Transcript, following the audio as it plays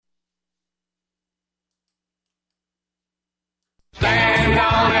Sing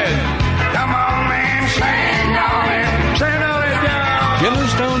on it. Come on, man, sing on it. Sing on it down.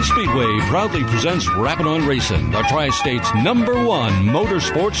 Jennerstown Speedway proudly presents Rappin' on Racing, the Tri-State's #1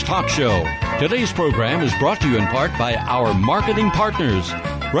 motorsports talk show. Today's program is brought to you in part by our marketing partners.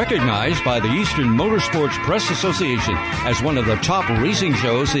 Recognized by the Eastern Motorsports Press Association as one of the top racing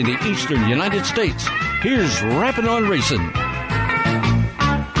shows in the eastern United States, here's Rappin' on Racing.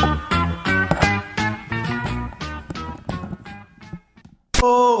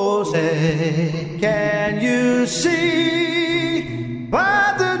 Oh, say, can you see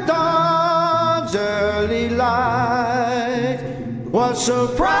by the dawn's early light what so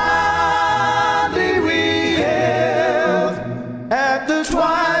proudly we hailed at the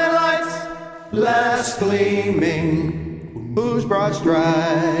twilight's last gleaming, whose broad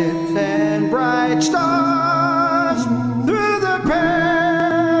stripes and bright stars through the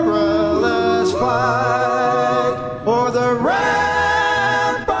perilous fight o'er the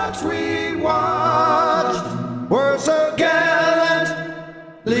ramparts we watched were so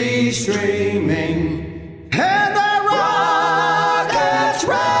gallantly streaming, and the rocket's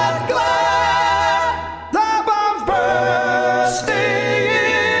red glare, the bombs bursting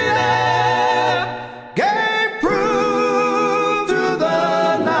in air, gave proof through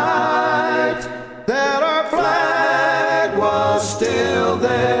the night that our flag was still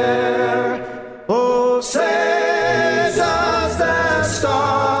there. Oh, say does that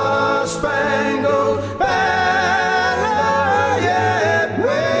star-spangled banner yet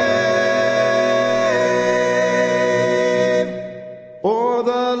wave o'er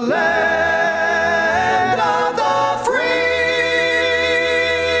the land of the free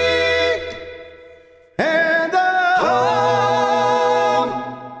and the home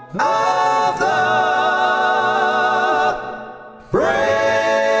of the brave.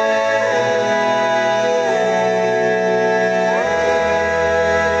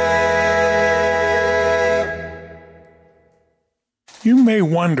 You may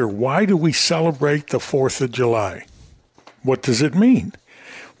wonder, why do we celebrate the 4th of July? What does it mean?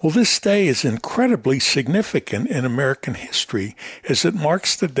 Well, this day is incredibly significant in American history as it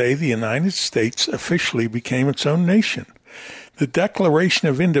marks the day the United States officially became its own nation. The Declaration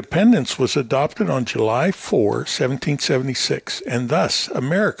of Independence was adopted on July 4, 1776, and thus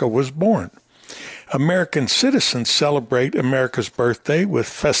America was born. American citizens celebrate America's birthday with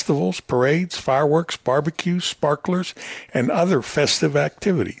festivals, parades, fireworks, barbecues, sparklers, and other festive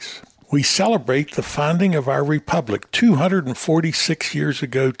activities. We celebrate the founding of our republic 246 years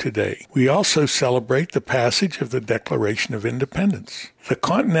ago today. We also celebrate the passage of the Declaration of Independence. The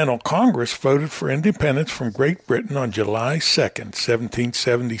Continental Congress voted for independence from Great Britain on July 2,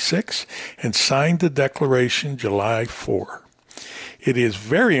 1776, and signed the Declaration July 4. It is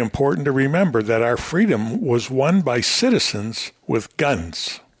very important to remember that our freedom was won by citizens with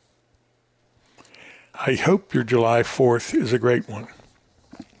guns. I hope your July 4th is a great one.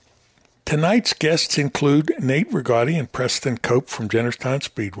 Tonight's guests include Nate Rigotti and Preston Cope from Jennerstown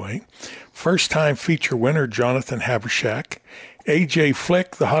Speedway, first-time feature winner Jonathan Habershak, AJ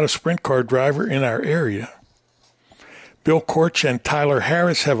Flick, the hottest sprint car driver in our area. Bill Korch and Tyler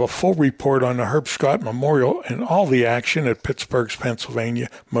Harris have a full report on the Herb Scott Memorial and all the action at Pittsburgh's Pennsylvania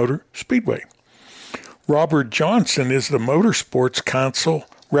Motor Speedway. Robert Johnson is the Motorsports Council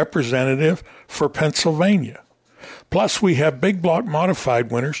representative for Pennsylvania. Plus, we have Big Block Modified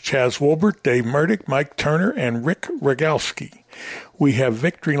winners Chaz Wolbert, Dave Murdoch, Mike Turner, and Rick Rogalski. We have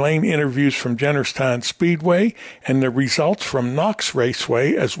Victory Lane interviews from Jennerstown Speedway and the results from Knox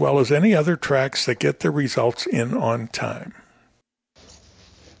Raceway, as well as any other tracks that get their results in on time.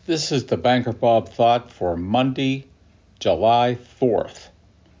 This is the Banker Bob Thought for Monday, July 4th.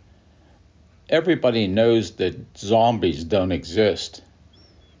 Everybody knows that zombies don't exist,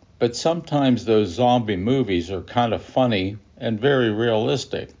 but sometimes those zombie movies are kind of funny and very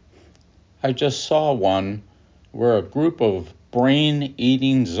realistic. I just saw one where a group of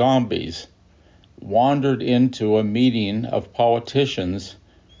brain-eating zombies wandered into a meeting of politicians,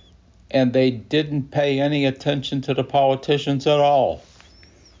 and they didn't pay any attention to the politicians at all.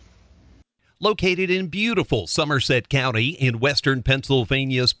 Located in beautiful Somerset County in western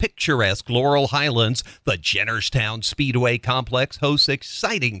Pennsylvania's picturesque Laurel Highlands, the Jennerstown Speedway Complex hosts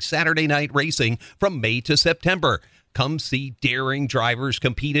exciting Saturday night racing from May to September. Come see daring drivers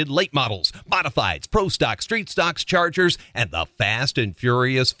compete in late models, modifieds, pro stock, street stocks, chargers, and the Fast and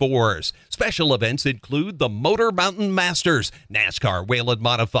Furious 4s. Special events include the Motor Mountain Masters, NASCAR Whelen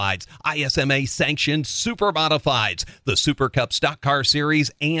Modifieds, ISMA-sanctioned Super Modifieds, the Super Cup Stock Car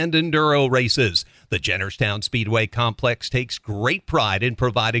Series, and Enduro races. The Jennerstown Speedway Complex takes great pride in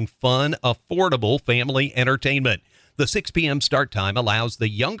providing fun, affordable family entertainment. The 6 p.m. start time allows the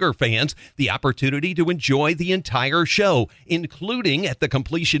younger fans the opportunity to enjoy the entire show, including at the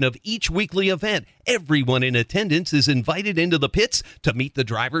completion of each weekly event. Everyone in attendance is invited into the pits to meet the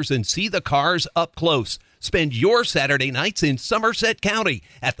drivers and see the cars up close. Spend your Saturday nights in Somerset County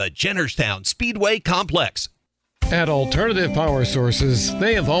at the Jennerstown Speedway Complex. At Alternative Power Sources,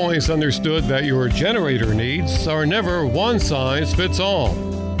 they have always understood that your generator needs are never one size fits all.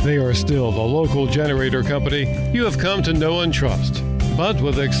 They are still the local generator company you have come to know and trust, but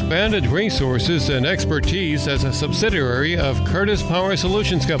with expanded resources and expertise as a subsidiary of Curtis Power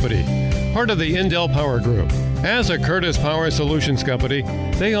Solutions Company, part of the Indel Power Group. As a Curtis Power Solutions Company,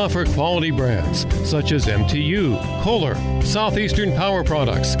 they offer quality brands such as MTU, Kohler, Southeastern Power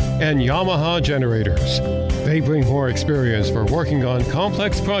Products, and Yamaha generators. They bring more experience for working on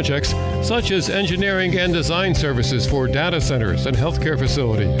complex projects such as engineering and design services for data centers and healthcare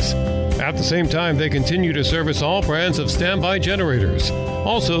facilities. At the same time, they continue to service all brands of standby generators.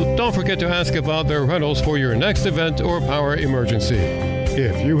 Also, don't forget to ask about their rentals for your next event or power emergency.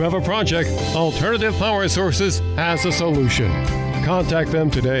 If you have a project, Alternative Power Sources has a solution. Contact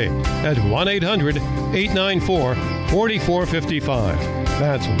them today at 1-800-894-4455.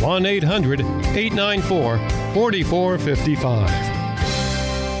 That's 1-800-894-4455.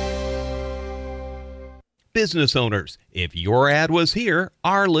 Business owners, if your ad was here,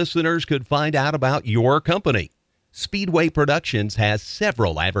 our listeners could find out about your company. Speedway Productions has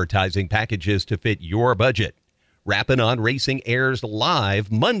several advertising packages to fit your budget. Rappin' on Racing airs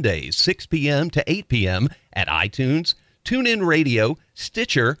live Mondays, 6 p.m. to 8 p.m. at iTunes, TuneIn Radio,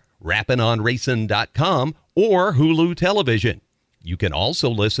 Stitcher, rappinonracing.com, or Hulu Television. You can also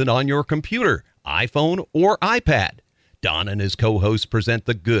listen on your computer, iPhone, or iPad. Don and his co-hosts present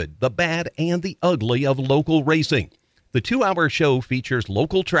the good, the bad, and the ugly of local racing. The 2-hour show features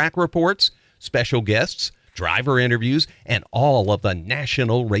local track reports, special guests, driver interviews, and all of the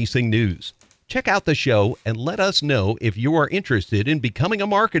national racing news. Check out the show and let us know if you are interested in becoming a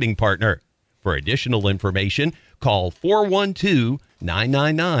marketing partner. For additional information, call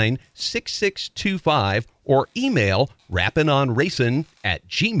 412-999-6625 or email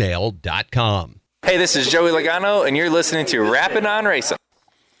rappinonracing@gmail.com. Hey, this is Joey Logano, and you're listening to Rappin' on Racing.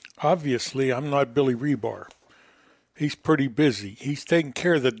 Obviously, I'm not Billy Rebar. He's pretty busy. He's taking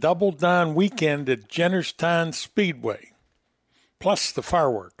care of the Double Down weekend at Jennerstown Speedway, plus the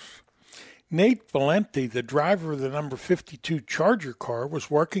fireworks. Nate Valenti, the driver of the number 52 Charger car, was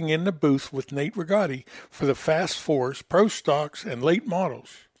working in the booth with Nate Rigotti for the Fast Fours, Pro Stocks, and late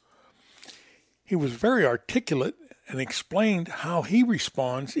models. He was very articulate and explained how he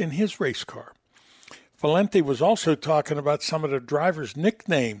responds in his race car. Valenti was also talking about some of the drivers'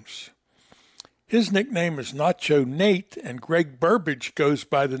 nicknames. His nickname is Nacho Nate, and Greg Burbage goes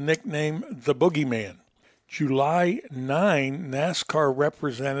by the nickname The Boogeyman. July 9, NASCAR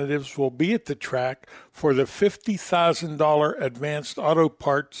representatives will be at the track for the $50,000 Advanced Auto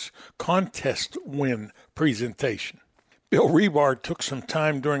Parts Contest win presentation. Bill Rebar took some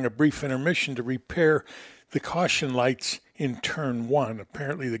time during a brief intermission to repair the caution lights in Turn 1.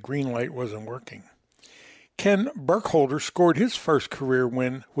 Apparently the green light wasn't working. Ken Burkholder scored his first career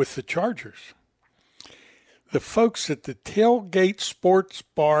win with the Chargers. The folks at the Tailgate Sports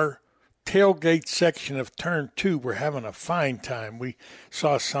Bar tailgate section of Turn 2 were having a fine time. We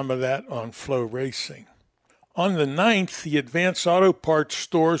saw some of that on Flow Racing. On the 9th, the Advanced Auto Parts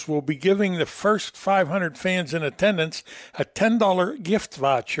stores will be giving the first 500 fans in attendance a $10 gift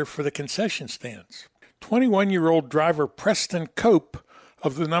voucher for the concession stands. 21-year-old driver Preston Cope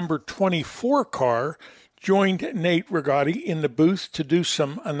of the number 24 car joined Nate Rigotti in the booth to do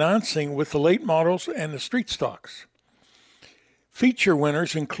some announcing with the late models and the street stocks. Feature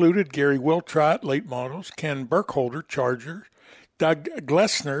winners included Gary Wiltrott, late models, Ken Burkholder, Charger, Doug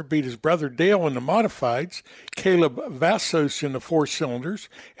Glessner beat his brother Dale in the modifieds, Caleb Vassos in the four-cylinders,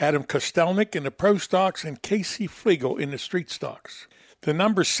 Adam Kostelnik in the pro stocks, and Casey Flegel in the street stocks. The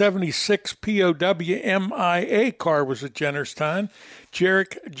number 76 POWMIA car was at Jennerstown.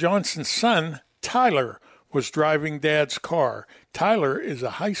 Jarek Johnson's son, Tyler, was driving Dad's car. Tyler is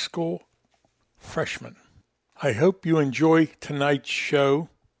a high school freshman. I hope you enjoy tonight's show,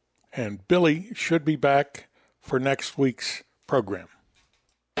 and Billy should be back for next week's program.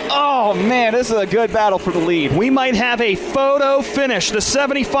 Oh, man, this is a good battle for the lead. We might have a photo finish. The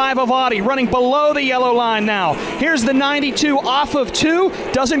 75 of Audi running below the yellow line now. Here's the 92 off of 2.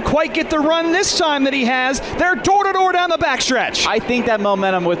 Doesn't quite get the run this time that he has. They're door-to-door down the backstretch. I think that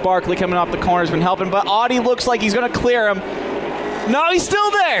momentum with Barkley coming off the corner has been helping, but Audi looks like he's going to clear him. No, he's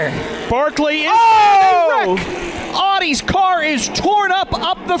still there. Barkley is oh! Audi's car is torn up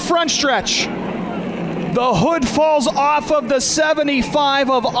the front stretch. The hood falls off of the 75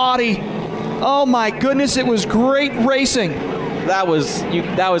 of Audi. Oh my goodness, it was great racing. That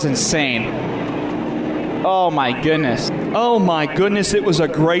was insane. Oh my goodness. Oh my goodness, it was a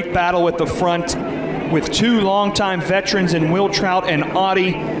great battle at the front with two longtime veterans in Will Trout and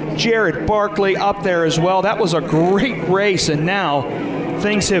Audi. Jared Barkley up there as well. That was a great race, and now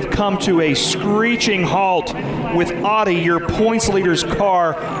things have come to a screeching halt with Audi, your points leader's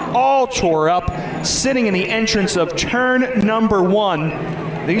car, all tore up, sitting in the entrance of turn number 1.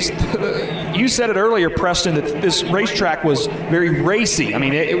 You said it earlier, Preston, that this racetrack was very racy. I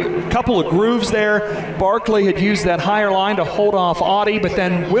mean, a couple of grooves there. Barkley had used that higher line to hold off Audi, but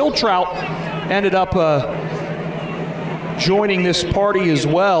then Will Trout ended up joining this party as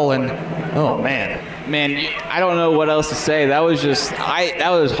well. And, oh, man, I don't know what else to say. That was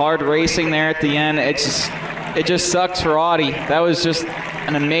that was hard racing there at the end. It just sucks for Audi. That was just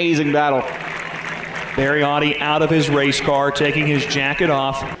an amazing battle. Barry Audi out of his race car, taking his jacket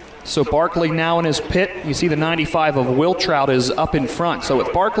off. So Barkley now in his pit. You see the 95 of Will Trout is up in front. So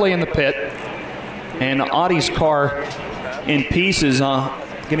with Barkley in the pit and Audi's car in pieces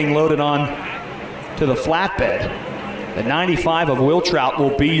getting loaded on to the flatbed, the 95 of Will Trout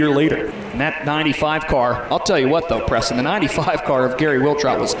will be your leader. And that 95 car, I'll tell you what though, Preston, the 95 car of Gary Will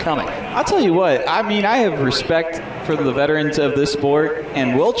Trout was coming. I'll tell you what, I mean, I have respect for the veterans of this sport,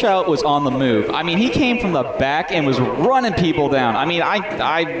 and Will Trout was on the move. I mean, he came from the back and was running people down. I mean,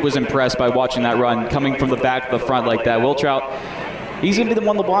 I was impressed by watching that run, coming from the back to the front like that. Will Trout, he's going to be the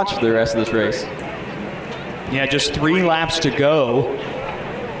one to watch for the rest of this race. Yeah, just 3 laps to go.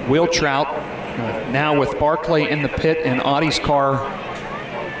 Will Trout now with Barkley in the pit and Audi's car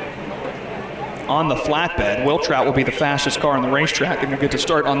on the flatbed. Will Trout will be the fastest car on the racetrack, and we'll get to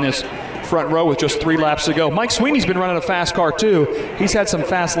start on this front row with just 3 laps to go. Mike Sweeney's been running a fast car too. He's had some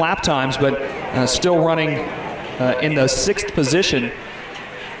fast lap times, but still running in the 6th position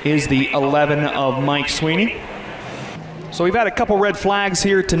is the 11 of Mike Sweeney. So we've had a couple red flags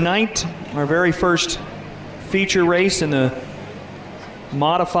here tonight. Our very first feature race in the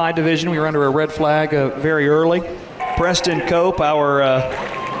modified division. We were under a red flag very early. Preston Cope, our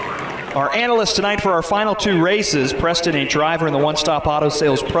analyst tonight for our final 2 races. Preston, a driver in the One Stop Auto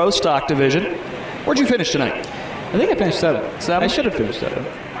Sales Pro Stock division. Where'd you finish tonight? I think I finished 7th. I should have finished 7th.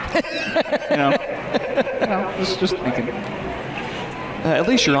 Just thinking. At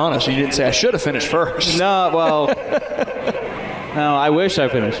least you're honest. You didn't say I should have finished first. No, well, no, I wish I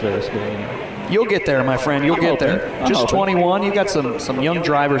finished first. But, You'll get there, my friend. You'll get there. Just 21. You've got some young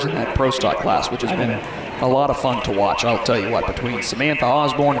drivers in that Pro Stock class, which has been a lot of fun to watch. I'll tell you what, between Samantha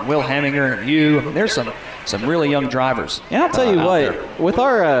Osborne and Will Heminger and you, I mean, there's some really young drivers. And I'll tell you what, with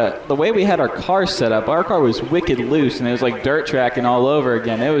our the way we had our car set up, our car was wicked loose, and it was like dirt tracking all over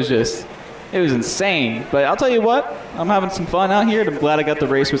again. It was insane. But I'll tell you what, I'm having some fun out here, and I'm glad I got to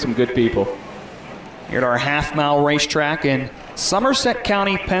race with some good people. Here at our half-mile racetrack in Somerset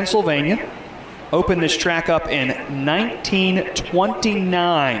County, Pennsylvania. Opened this track up in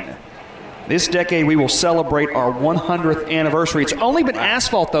 1929. This decade, we will celebrate our 100th anniversary. It's only been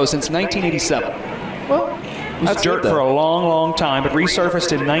asphalt, though, since 1987. Well, it was dirt for a long, long time, but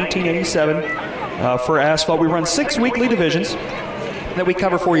resurfaced in 1987 for asphalt. We run 6 weekly divisions that we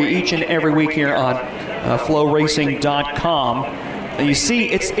cover for you each and every week here on FlowRacing.com. And you see,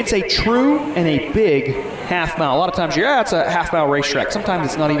 it's a true and a big half mile. A lot of times, it's a half mile racetrack. Sometimes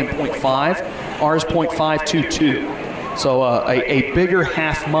it's not even 0.5. Ours 0.522. So a bigger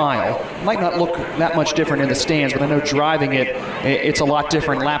half mile might not look that much different in the stands, but I know driving it's a lot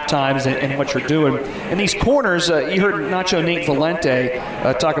different lap times and what you're doing. And these corners, you heard Nacho Nate Valente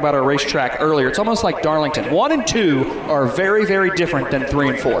talk about our racetrack earlier. It's almost like Darlington. 1 and 2 are very, very different than 3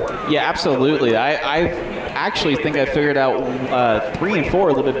 and 4. Yeah, absolutely. I actually think I figured out 3 and 4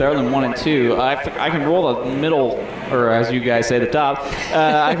 a little bit better than 1 and 2. I can roll the middle, or as you guys say, the top.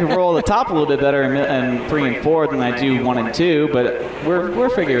 I can roll the top a little bit better in 3 and 4 than I do 1 and 2, but we're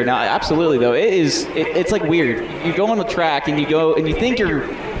figuring it out. Absolutely, though, it's like weird. You go on the track and you think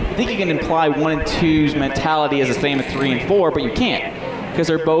you can imply 1 and 2's mentality as the same as 3 and 4, but you can't, because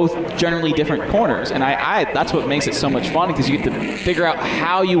they're both generally different corners. And I that's what makes it so much fun, because you have to figure out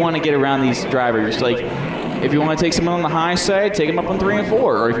how you want to get around these drivers. Like, if you want to take someone on the high side, take them up on 3 and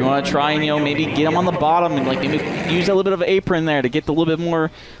 4. Or if you want to try and maybe get them on the bottom and maybe use a little bit of apron there to get a little bit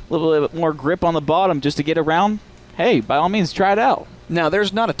more grip on the bottom just to get around, hey, by all means, try it out. Now,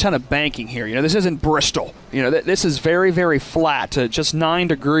 there's not a ton of banking here. This isn't Bristol. This is very, very flat, just 9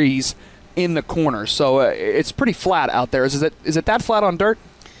 degrees in the corner. So it's pretty flat out there. Is it that flat on dirt?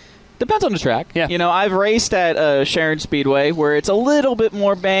 Depends on the track. Yeah. I've raced at Sharon Speedway where it's a little bit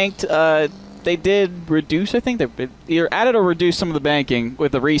more banked. they did reduce, I think, they either added or reduced some of the banking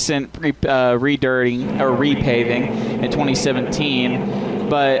with the recent redirting or repaving in 2017.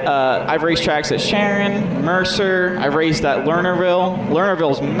 But I've raced tracks at Sharon, Mercer. I've raced at Lernerville.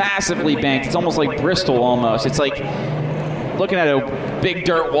 Lernerville's massively banked. It's almost like Bristol almost. It's like looking at a big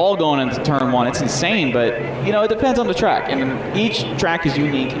dirt wall going into turn one. It's insane, but it depends on the track. And each track is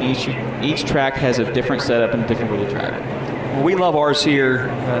unique, and each track has a different setup and a different little track. Well, we love ours here,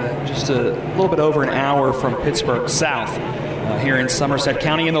 just a little bit over an hour from Pittsburgh South, here in Somerset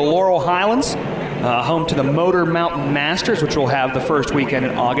County in the Laurel Highlands, home to the Motor Mountain Masters, which we'll have the first weekend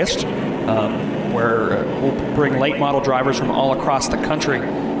in August, where we'll bring late model drivers from all across the country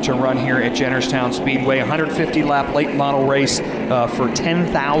to run here at Jennerstown Speedway. 150-lap late model race for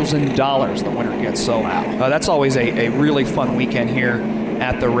 $10,000 the winner gets. So that's always a really fun weekend here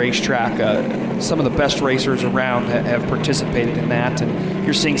at the racetrack. Some of the best racers around have participated in that, and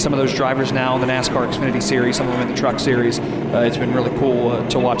you're seeing some of those drivers now in the NASCAR Xfinity Series, some of them in the Truck Series. It's been really cool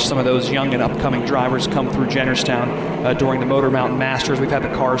to watch some of those young and upcoming drivers come through Jennerstown during the Motor Mountain Masters. We've had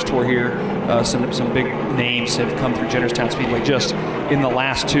the Cars Tour here. Some big names have come through Jennerstown Speedway just in the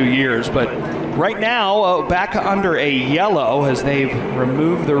last 2 years. But right now, back under a yellow as they've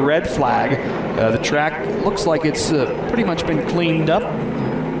removed the red flag. The track looks like it's pretty much been cleaned up.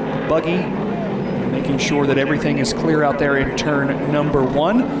 Buggy making sure that everything is clear out there in turn number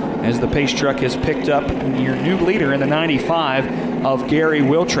 1 as the pace truck has picked up your new leader in the 95 of Gary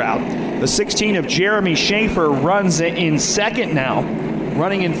Wiltrout. The 16 of Jeremy Schaefer runs in second now.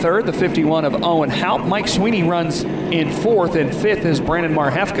 Running in third, the 51 of Owen Haupt. Mike Sweeney runs in fourth, and fifth is Brandon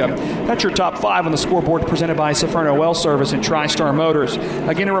Marhefka. That's your top 5 on the scoreboard presented by Safrano Well Service and TriStar Motors.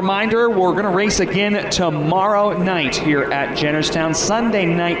 Again, a reminder, we're going to race again tomorrow night here at Jennerstown. Sunday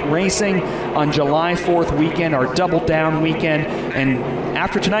night racing on July 4th weekend, our double down weekend. And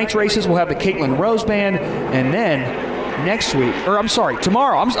after tonight's races, we'll have the Caitlin Rose Band, and then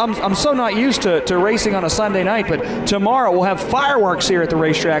tomorrow. I'm so not used to racing on a Sunday night, but tomorrow we'll have fireworks here at the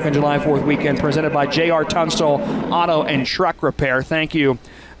racetrack on July 4th weekend presented by J.R. Tunstall Auto and Truck Repair. Thank you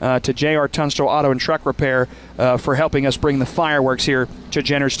to J.R. Tunstall Auto and Truck Repair for helping us bring the fireworks here to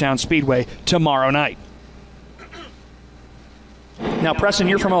Jennerstown Speedway tomorrow night. Now, Preston,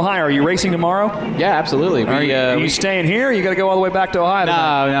 you're from Ohio. Are you racing tomorrow? Yeah, absolutely. Are you staying here? Or you got to go all the way back to Ohio?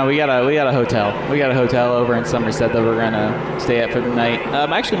 No, we got a hotel. We got a hotel over in Somerset that we're gonna stay at for the night.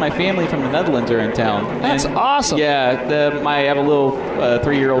 Actually, my family from the Netherlands are in town. That's awesome. Yeah, I have a little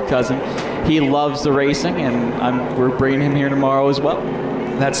 3-year-old cousin. He loves the racing, and we're bringing him here tomorrow as well.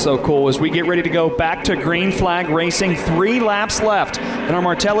 That's so cool. As we get ready to go back to Green Flag Racing, 3 laps left in our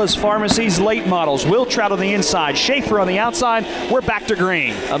Martellus Pharmacy's late models. Wiltrout on the inside, Schaefer on the outside. We're back to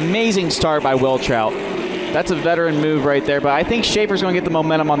green. Amazing start by Wiltrout. That's a veteran move right there, but I think Schaefer's going to get the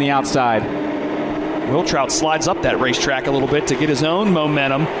momentum on the outside. Wiltrout slides up that racetrack a little bit to get his own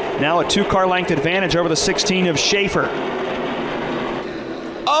momentum. Now a 2-car length advantage over the 16 of Schaefer.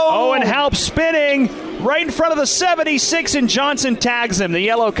 Owen Haupt spinning right in front of the 76, and Johnson tags him. The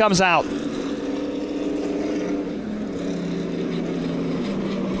yellow comes out.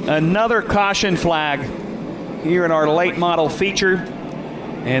 Another caution flag here in our late model feature.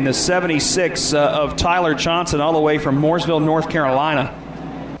 And the 76 of Tyler Johnson all the way from Mooresville, North Carolina.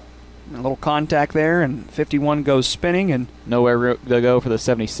 A little contact there, and 51 goes spinning. And nowhere to go for the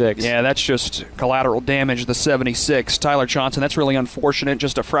 76. Yeah, that's just collateral damage, the 76. Tyler Johnson, that's really unfortunate,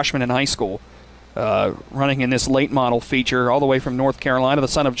 just a freshman in high school. Running in this late model feature all the way from North Carolina, the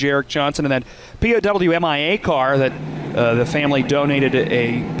son of Jarek Johnson, and that POW MIA car that the family donated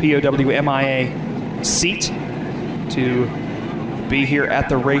a POW MIA seat to be here at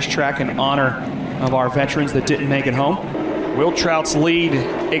the racetrack in honor of our veterans that didn't make it home. Wiltrout's lead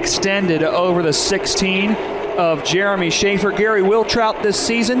extended over the 16 of Jeremy Schaefer. Gary Wiltrout this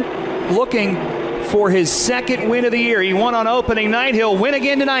season looking for his second win of the year. He won on opening night. He'll win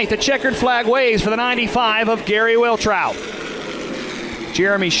again tonight. The checkered flag waves for the 95 of Gary Wiltrout.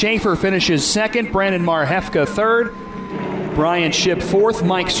 Jeremy Schaefer finishes second. Brandon Marhefka third. Brian Shipp fourth.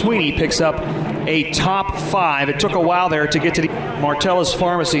 Mike Sweeney picks up a top 5. It took a while there to get to the Martellus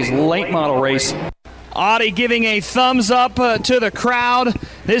Pharmacy's late model race. Audi giving a thumbs up to the crowd.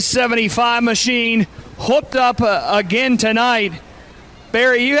 This 75 machine hooked up again tonight.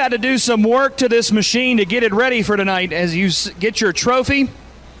 Barry, you had to do some work to this machine to get it ready for tonight as you get your trophy.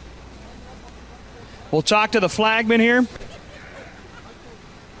 We'll talk to the flagman here.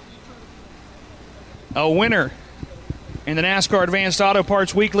 A winner in the NASCAR Advanced Auto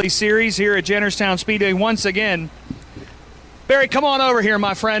Parts Weekly Series here at Jennerstown Speedway once again. Barry, come on over here,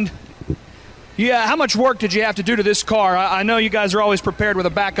 my friend. Yeah, how much work did you have to do to this car? I know you guys are always prepared with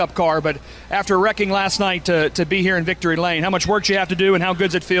a backup car, but after wrecking last night to be here in Victory Lane, how much work do you have to do, and how good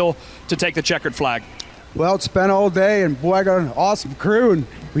does it feel to take the checkered flag? Well, it's been all day, and boy, I got an awesome crew, and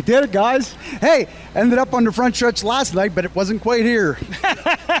we did it, guys. Hey, ended up on the front stretch last night, but it wasn't quite here.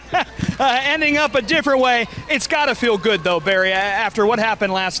 Ending up a different way. It's got to feel good, though, Barry, after what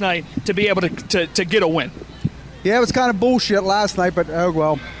happened last night, to be able to get a win. Yeah, it was kind of bullshit last night, but oh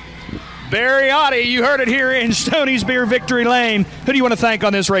well. Barry Otte, you heard it here in Stoney's Beer Victory Lane. Who do you want to thank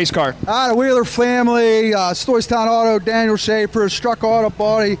on this race car? The Wheeler family, Stoystown Auto, Daniel Schaefer, Struck Auto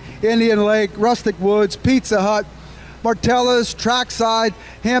Body, Indian Lake, Rustic Woods, Pizza Hut, Martellus, Trackside,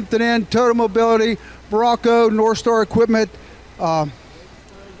 Hampton Inn, Total Mobility, Morocco, North Star Equipment,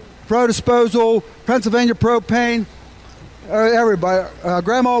 Pro Disposal, Pennsylvania Propane, everybody,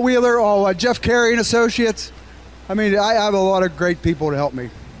 Grandma Wheeler, Jeff Carey and Associates. I mean, I have a lot of great people to help me.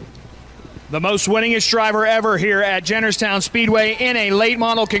 The most winningest driver ever here at Jennerstown Speedway in a late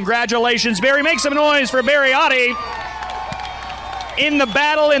model. Congratulations, Barry. Make some noise for Barry Otte. In the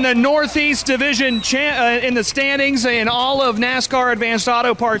battle in the Northeast Division in the standings in all of NASCAR Advanced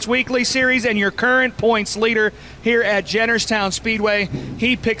Auto Parts Weekly Series, and your current points leader here at Jennerstown Speedway.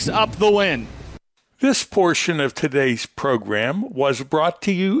 He picks up the win. This portion of today's program was brought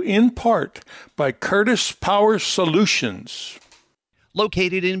to you in part by Curtis Power Solutions.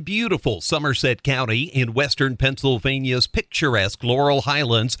 Located in beautiful Somerset County in western Pennsylvania's picturesque Laurel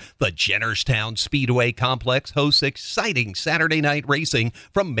Highlands, the Jennerstown Speedway Complex hosts exciting Saturday night racing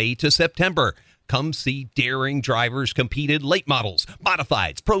from May to September. Come see daring drivers compete in late models,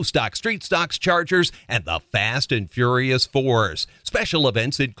 modifieds, pro stock, street stocks, chargers, and the Fast and Furious 4s. Special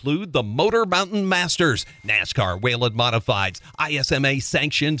events include the Motor Mountain Masters, NASCAR Whelen Modifieds, ISMA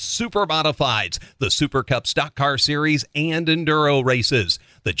sanctioned Super Modifieds, the Super Cup Stock Car Series, and Enduro races.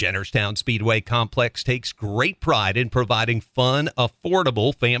 The Jennerstown Speedway Complex takes great pride in providing fun,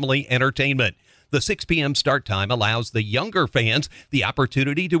 affordable family entertainment. The 6 p.m. start time allows the younger fans the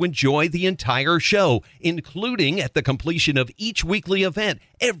opportunity to enjoy the entire show, including at the completion of each weekly event.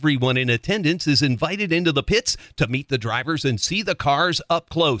 Everyone in attendance is invited into the pits to meet the drivers and see the cars up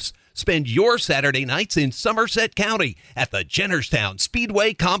close. Spend your Saturday nights in Somerset County at the Jennerstown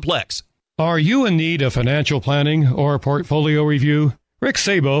Speedway Complex. Are you in need of financial planning or portfolio review? Rick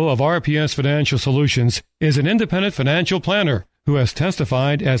Sabo of RPS Financial Solutions is an independent financial planner who has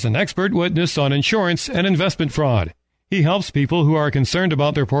testified as an expert witness on insurance and investment fraud. He helps people who are concerned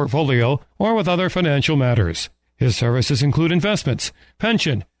about their portfolio or with other financial matters. His services include investments,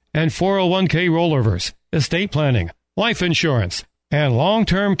 pension, and 401k rollovers, estate planning, life insurance, and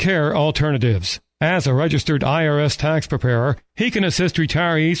long-term care alternatives. As a registered IRS tax preparer, he can assist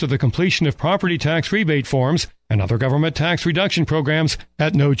retirees with the completion of property tax rebate forms and other government tax reduction programs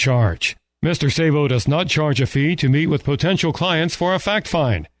at no charge. Mr. Sabo does not charge a fee to meet with potential clients for a fact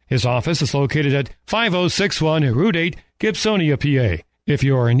find. His office is located at 5061 Route 8, Gibsonia, PA. If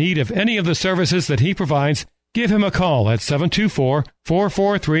you are in need of any of the services that he provides, give him a call at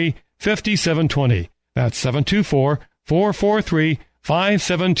 724-443-5720. That's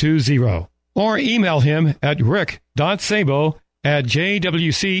 724-443-5720. Or email him at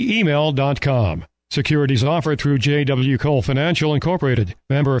rick.sabo@jwcemail.com. Securities offered through J.W. Cole Financial Incorporated,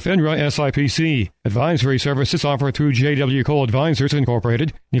 member of FINRA SIPC. Advisory services offered through J.W. Cole Advisors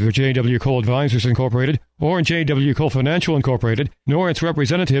Incorporated, neither J.W. Cole Advisors Incorporated or J.W. Cole Financial Incorporated, nor its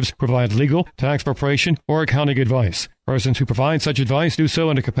representatives provide legal, tax preparation, or accounting advice. Persons who provide such advice do so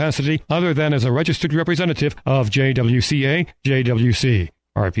in a capacity other than as a registered representative of JWCA, JWC.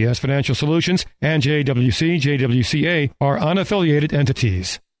 RPS Financial Solutions and JWC, JWCA are unaffiliated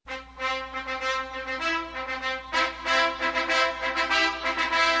entities.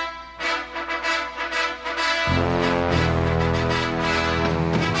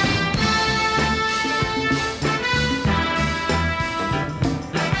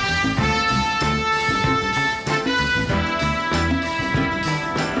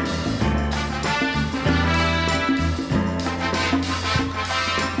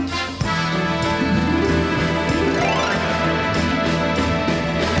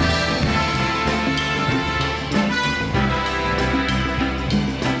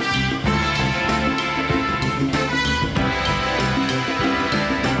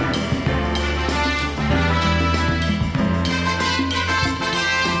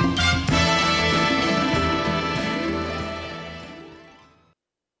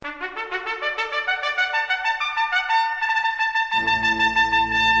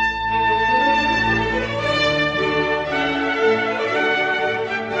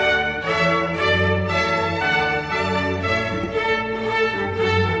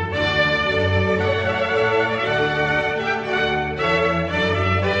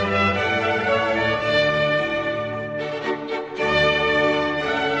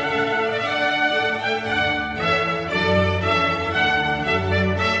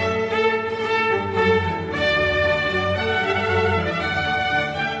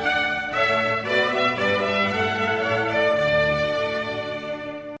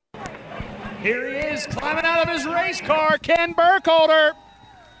 is, climbing out of his race car, Ken Burkholder.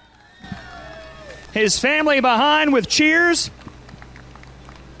 His family behind with cheers.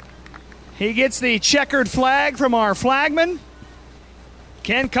 He gets the checkered flag from our flagman.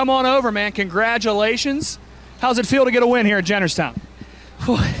 Ken, come on over, man. Congratulations. How's it feel to get a win here at Jennerstown?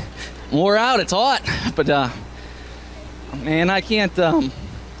 We're out. It's hot. But, man, I can't, I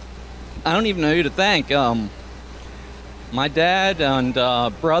don't even know who to thank. My dad and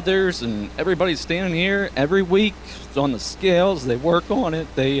brothers and everybody's standing here every week on the scales. They work on it.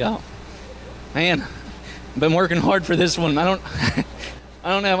 They, man, I've been working hard for this one. I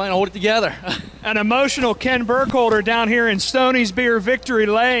don't know if I can hold it together. An emotional Ken Burkholder down here in Stoney's Beer Victory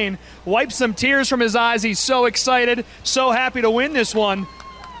Lane. Wipes some tears from his eyes. He's so excited, so happy to win this one.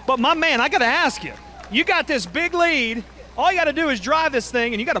 But, my man, I got to ask you. You got this big lead. All you got to do is drive this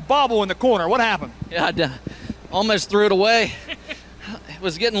thing, and you got a bobble in the corner. What happened? Yeah, I almost threw it away. It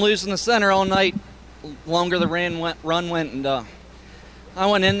was getting loose in the center all night. Longer the run went, and I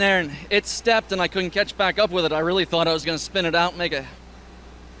went in there, and it stepped, and I couldn't catch back up with it. I really thought I was going to spin it out and make a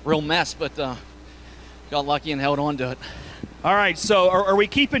real mess, but got lucky and held on to it. All right, so are we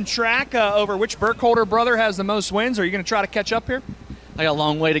keeping track over which Burkholder brother has the most wins? Are you going to try to catch up here? I got a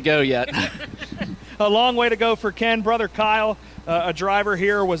long way to go yet. A long way to go for Ken. Brother Kyle, a driver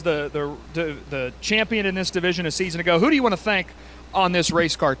here, was the champion in this division a season ago. Who do you want to thank on this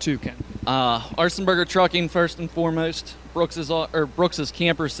race car too, Ken? Arsenberger Trucking, first and foremost. Brooks's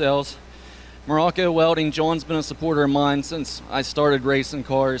Camper Sales. Morocco Welding. John's been a supporter of mine since I started racing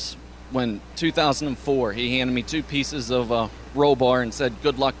cars. When 2004, he handed me 2 pieces of roll bar and said,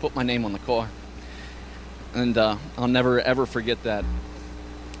 "Good luck, put my name on the car." And I'll never, ever forget that.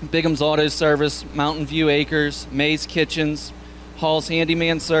 Bigham's Auto Service, Mountain View Acres, May's Kitchens, Hall's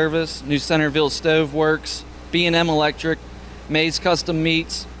Handyman Service, New Centerville Stove Works, B&M Electric, May's Custom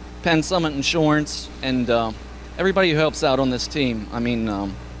Meats, Penn Summit Insurance, and everybody who helps out on this team. I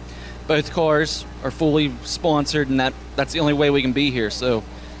mean, both cars are fully sponsored, and that's the only way we can be here. So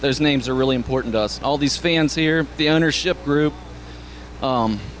those names are really important to us. All these fans here, the ownership group,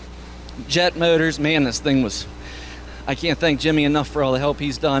 Jet Motors, man, this thing was... I can't thank Jimmy enough for all the help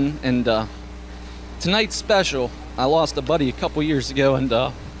he's done. And tonight's special. I lost a buddy a couple years ago, and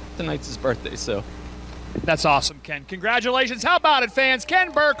tonight's his birthday, so... That's awesome, Ken. Congratulations. How about it, fans?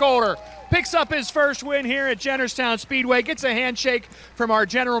 Ken Burkholder picks up his first win here at Jennerstown Speedway, gets a handshake from our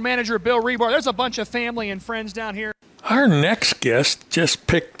general manager, Bill Rebar. There's a bunch of family and friends down here. Our next guest just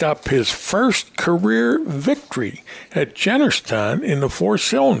picked up his first career victory at Jennerstown in the 4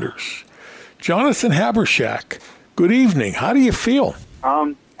 cylinders. Jonathan Habershak, good evening. How do you feel?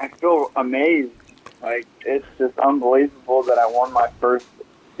 I feel amazed. Like, it's just unbelievable that I won my first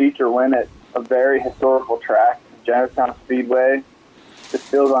feature win at a very historical track, Jennerstown Speedway. It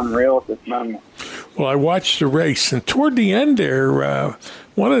feels unreal at this moment. Well, I watched the race, and toward the end there,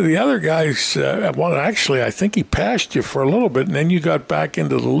 one of the other guys, actually, I think he passed you for a little bit, and then you got back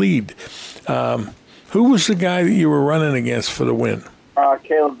into the lead. Who was the guy that you were running against for the win?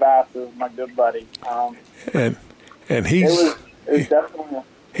 Caleb Bass is my good buddy. And he's it was definitely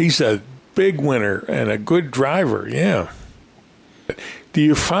he's a big winner and a good driver, yeah. Do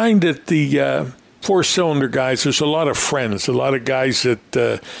you find that the 4-cylinder guys, there's a lot of friends, a lot of guys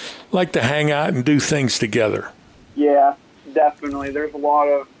that like to hang out and do things together? Yeah, definitely. There's a lot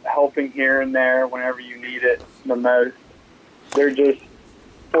of helping here and there whenever you need it the most. They're just,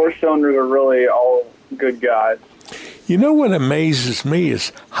 4-cylinders are really all good guys. You know what amazes me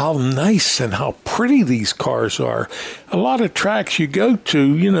is how nice and how pretty these cars are. A lot of tracks you go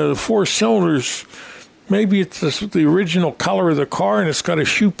to, the 4-cylinders, maybe it's the original color of the car and it's got a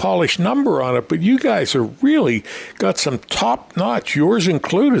shoe polish number on it, but you guys are really got some top-notch, yours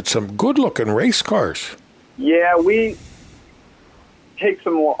included, some good-looking race cars. Yeah, we take a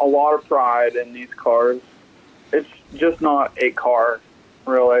lot of pride in these cars. It's just not a car,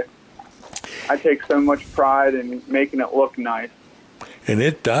 really. I take so much pride in making it look nice. And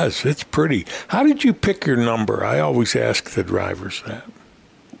it does. It's pretty. How did you pick your number? I always ask the drivers that.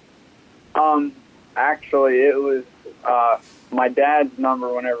 Actually, it was my dad's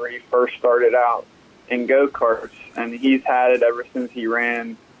number whenever he first started out in go-karts, and he's had it ever since he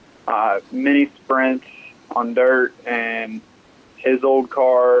ran mini sprints on dirt and his old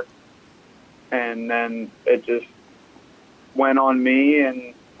car, and then it just went on me,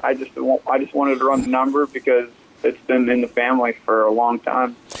 and I just wanted to run the number because it's been in the family for a long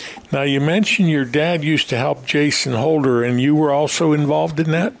time. Now, you mentioned your dad used to help Jason Holder, and you were also involved in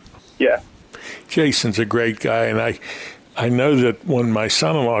that? Yeah. Jason's a great guy, and I know that when my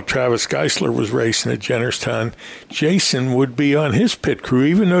son-in-law, Travis Geisler, was racing at Jennerstown, Jason would be on his pit crew.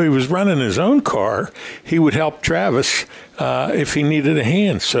 Even though he was running his own car, he would help Travis if he needed a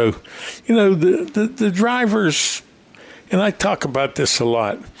hand. So, the drivers, and I talk about this a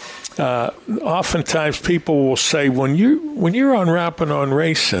lot, oftentimes people will say, when you're on Rapping on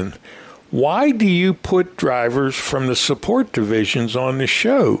Racing, why do you put drivers from the support divisions on the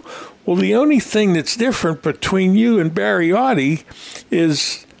show? Well, the only thing that's different between you and Barry Audi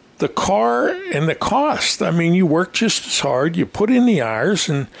is the car and the cost. I mean, you work just as hard, you put in the hours,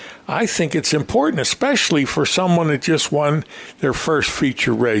 and I think it's important, especially for someone that just won their first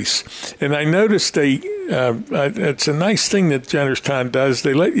feature race. And I noticed it's a nice thing that Jennerstown does.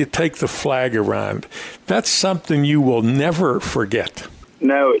 They let you take the flag around. That's something you will never forget.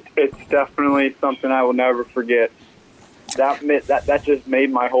 No, it's definitely something I will never forget. That just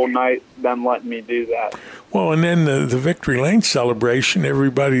made my whole night, them letting me do that. Well, and then the Victory Lane celebration,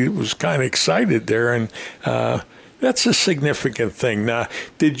 everybody was kind of excited there, and that's a significant thing. Now,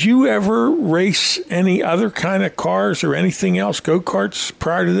 did you ever race any other kind of cars or anything else, go-karts,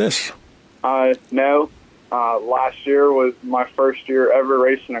 prior to this? No. Last year was my first year ever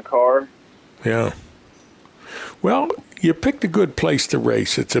racing a car. Yeah. Well, you picked a good place to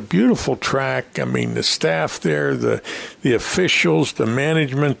race. It's a beautiful track. I mean, the staff there, the officials, the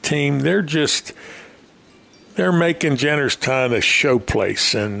management team, they're making Jennerstown a show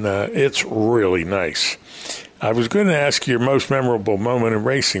place, and it's really nice. I was going to ask you your most memorable moment in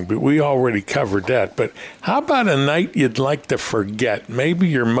racing, but we already covered that. But how about a night you'd like to forget? Maybe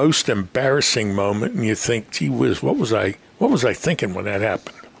your most embarrassing moment, and you think, gee whiz, what was I thinking when that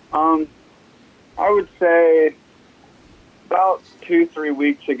happened? I would say about 2-3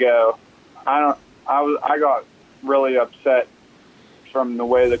 weeks ago, I got really upset from the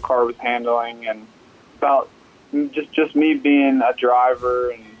way the car was handling, and about just me being a driver,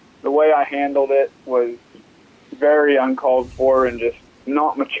 and the way I handled it was very uncalled for and just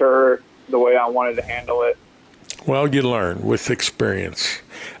not mature the way I wanted to handle it. Well, you learn with experience.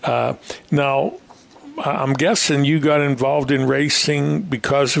 Now, I'm guessing you got involved in racing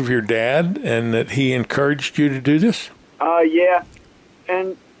because of your dad and that he encouraged you to do this? Yeah,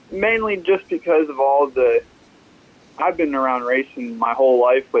 and mainly just because of I've been around racing my whole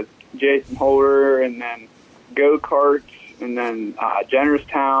life with Jason Holder, and then go-karts, and then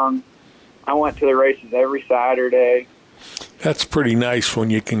Jennerstown. I went to the races every Saturday. That's pretty nice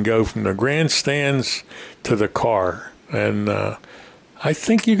when you can go from the grandstands to the car. And I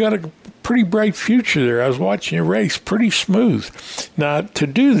think you got a pretty bright future there. I was watching you race, pretty smooth. Now, to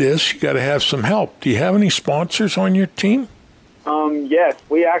do this, you got to have some help. Do you have any sponsors on your team? Yes,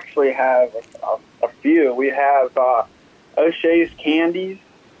 we actually have a few. We have O'Shea's Candies.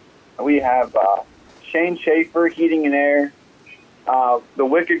 We have Shane Schaefer Heating and Air. The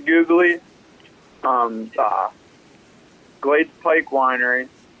Wicked Googly. Glades Pike Winery.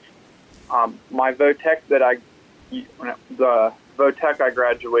 My Votech the Votech I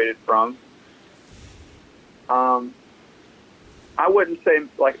graduated from. I wouldn't say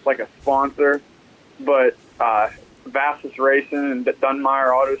like a sponsor, but Vassus Racing and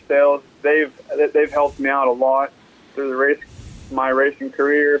Dunmire Auto Sales, they've helped me out a lot through my racing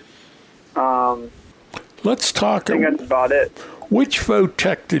career. Let's talk. I think that's about it. Which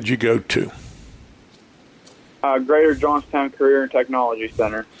Votech did you go to? Greater Johnstown Career and Technology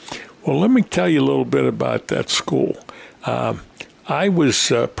Center. Well, let me tell you a little bit about that school. I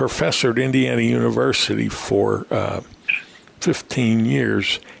was a professor at Indiana University for 15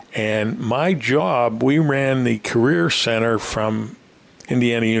 years, and my job, we ran the Career Center from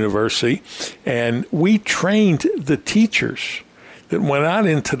Indiana University, and we trained the teachers that went out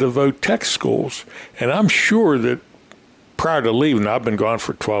into the Votech schools. And I'm sure that prior to leaving, I've been gone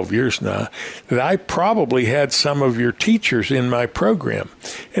for 12 years now, that I probably had some of your teachers in my program.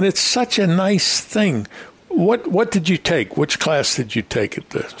 And it's such a nice thing. What did you take? Which class did you take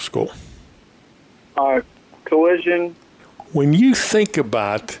at the school? Collision. When you think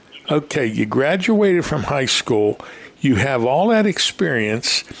about, okay, you graduated from high school, you have all that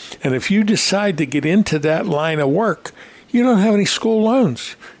experience, and if you decide to get into that line of work, you don't have any school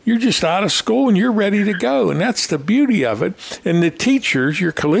loans. You're just out of school and you're ready to go. And that's the beauty of it. And the teachers,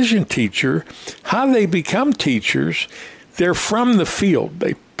 your collision teacher, how they become teachers, they're from the field.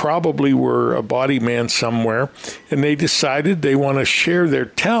 They probably were a body man somewhere, and they decided they want to share their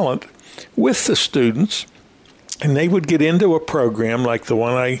talent with the students. And they would get into a program like the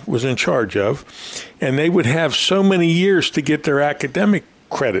one I was in charge of, and they would have so many years to get their academic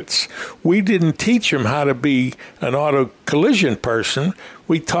credits. We didn't teach them how to be an auto collision person.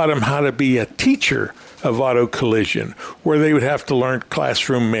 We taught them how to be a teacher of auto collision, where they would have to learn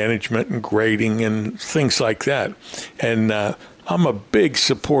classroom management and grading and things like that. And I'm a big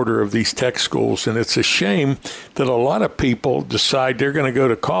supporter of these tech schools, and it's a shame that a lot of people decide they're going to go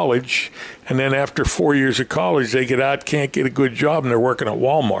to college, and then after 4 years of college, they get out, can't get a good job, and they're working at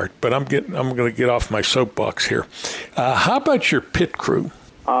Walmart. But I'm going to get off my soapbox here. How about your pit crew?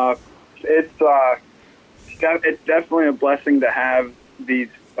 It's definitely a blessing to have these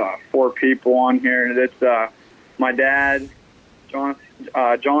 4 people on here. It's my dad, John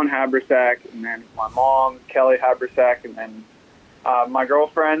Habersack, and then my mom, Kelly Habersack, and then my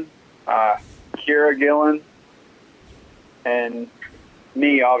girlfriend, Kira Gillen, and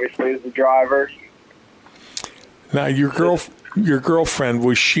me, obviously, as the driver. Now, your girlfriend,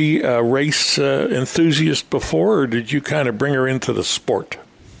 was she a race enthusiast before, or did you kind of bring her into the sport?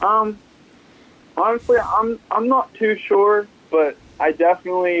 Honestly, I'm not too sure, but I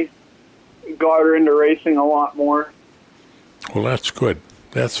definitely got her into racing a lot more. Well, that's good.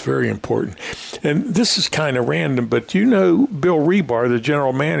 That's very important. And this is kind of random, but do you know Bill Rebar, the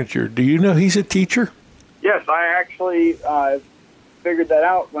general manager? Do you know he's a teacher? Yes, I actually figured that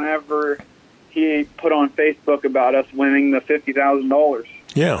out whenever he put on Facebook about us winning the $50,000.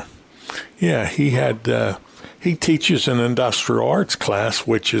 Yeah. Yeah, he teaches an industrial arts class,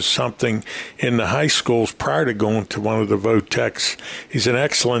 which is something in the high schools prior to going to one of the Votechs. He's an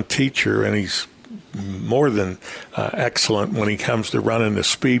excellent teacher, and he's more than excellent when he comes to running the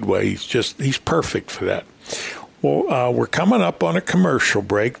speedway. He's perfect for that. Well, we're coming up on a commercial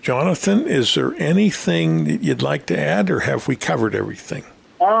break. Jonathan, is there anything that you'd like to add, or have we covered everything?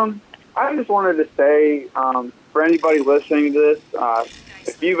 I just wanted to say, for anybody listening to this,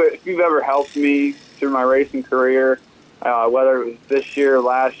 if you've ever helped me through my racing career, whether it was this year or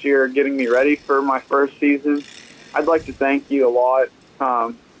last year, getting me ready for my first season, I'd like to thank you a lot.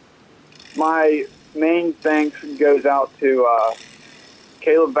 My main thanks goes out to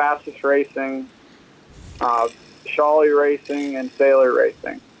Caleb Vassis Racing, Shawley Racing, and Sailor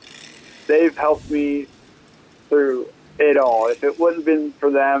Racing. They've helped me through it all. If it wouldn't have been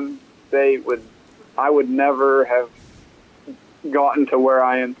for them, I would never have gotten to where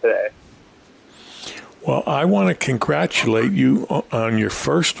I am today. Well, I want to congratulate you on your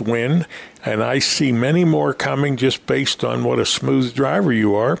first win, and I see many more coming just based on what a smooth driver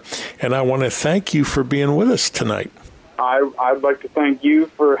you are, and I want to thank you for being with us tonight. I'd like to thank you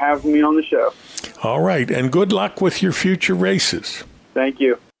for having me on the show. All right, and good luck with your future races. Thank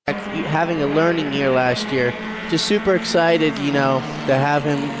you. Having a learning year last year, just super excited, to have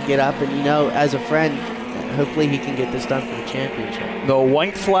him get up and, as a friend, hopefully he can get this done for the championship. The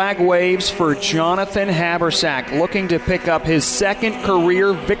white flag waves for Jonathan Habersack, looking to pick up his second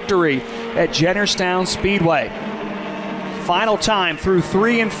career victory at Jennerstown Speedway. Final time through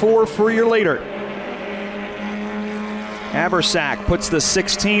 3 and 4 for your leader. Habersack puts the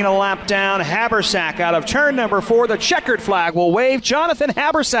 16 a lap down. Habersack out of turn number 4. The checkered flag will wave. Jonathan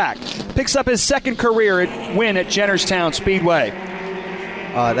Habersack picks up his second career win at Jennerstown Speedway.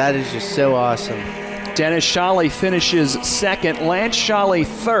 That is just so awesome. Dennis Shawley finishes second. Lance Shawley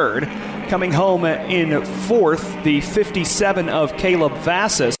third. Coming home in fourth, the 57 of Caleb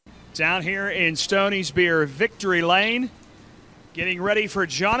Vassis. Down here in Stony's-Beer Victory Lane, getting ready for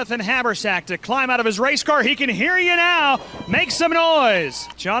Jonathan Habersack to climb out of his race car. He can hear you now. Make some noise.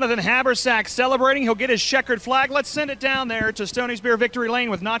 Jonathan Habersack celebrating. He'll get his checkered flag. Let's send it down there to Stony's-Beer Victory Lane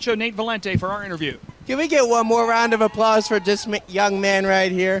with Nacho Nate Valente for our interview. Can we get one more round of applause for this young man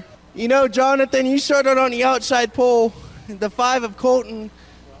right here? Jonathan, you started on the outside pole. The 5 of Colton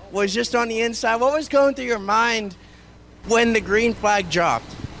was just on the inside. What was going through your mind when the green flag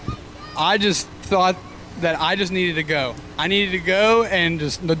dropped? I just thought that I just needed to go. I needed to go and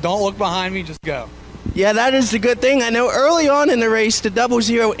just don't look behind me, just go. Yeah, that is the good thing. I know early on in the race, the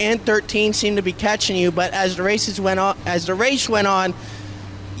 00 and 13 seemed to be catching you, but as the race went on,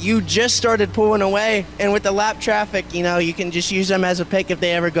 you just started pulling away, and with the lap traffic, you can just use them as a pick if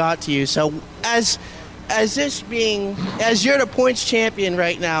they ever got to you. So as you're the points champion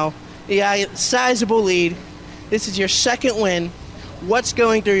right now, sizable lead, this is your second win. What's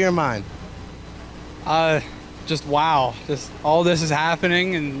going through your mind? Just wow. Just all this is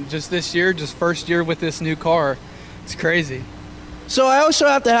happening, and just this year, just first year with this new car. It's crazy. So I also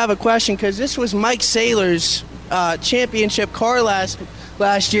have to have a question, because this was Mike Saylor's championship car last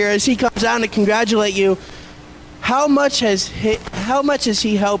year. As he comes down to congratulate you, how much has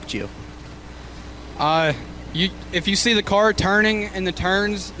he helped you? If you see the car turning in the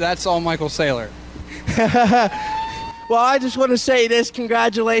turns, that's all Michael Saylor. Well, I just want to say this.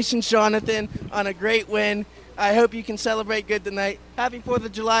 Congratulations, Jonathan, on a great win. I hope you can celebrate good tonight. Happy 4th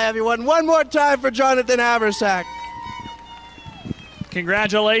of July, everyone. One more time for Jonathan Haversack.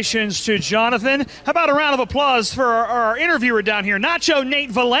 Congratulations to Jonathan. How about a round of applause for our interviewer down here, Nacho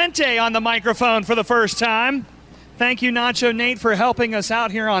Nate Valente, on the microphone for the first time. Thank you, Nacho Nate, for helping us out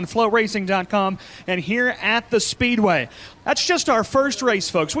here on FloRacing.com and here at the Speedway. That's just our first race,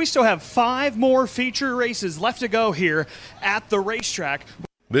 folks. We still have 5 more feature races left to go here at the racetrack.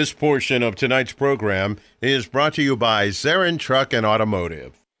 This portion of tonight's program is brought to you by Zarin Truck and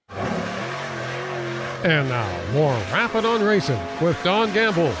Automotive. And now, more Rapid on Racing with Don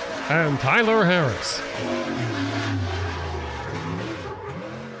Gamble and Tyler Harris.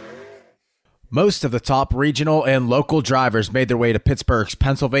 Most of the top regional and local drivers made their way to Pittsburgh's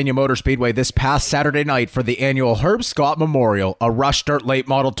Pennsylvania Motor Speedway this past Saturday night for the annual Herb Scott Memorial, a Rush Dirt Late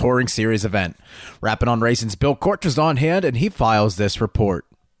Model Touring Series event. Rapid on Racing's Bill Korch was on hand, and he files this report.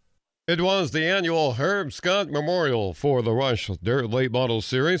 It was the annual Herb Scott Memorial for the Rush Dirt Late Model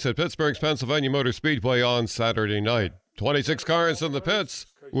Series at Pittsburgh's Pennsylvania Motor Speedway on Saturday night. 26 cars in the pits,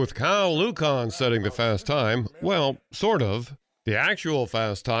 with Kyle Lucan setting the fast time. Well, sort of. The actual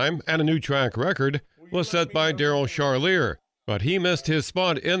fast time and a new track record was set by Daryl Charlier, but he missed his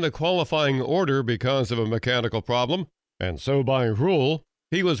spot in the qualifying order because of a mechanical problem, and so by rule,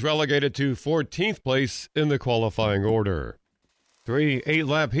 he was relegated to 14th place in the qualifying order. 3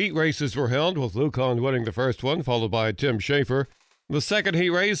 8-lap heat races were held, with Lucan winning the first one, followed by Tim Schaefer. The second heat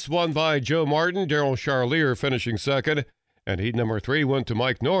race won by Joe Martin, Daryl Charlier finishing second, and heat number 3 went to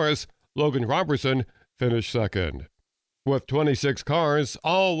Mike Norris. Logan Robertson finished second. With 26 cars,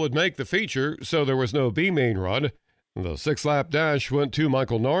 all would make the feature, so there was no B-main run. The 6-lap dash went to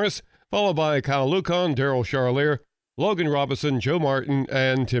Michael Norris, followed by Kyle Lucan, Daryl Charlier, Logan Robinson, Joe Martin,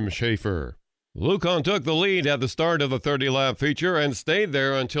 and Tim Schaefer. Lucan took the lead at the start of the 30-lap feature and stayed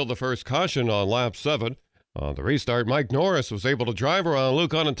there until the first caution on lap 7. On the restart, Mike Norris was able to drive around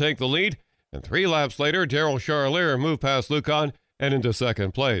Lucan and take the lead, and 3 laps later, Daryl Charlier moved past Lucan and into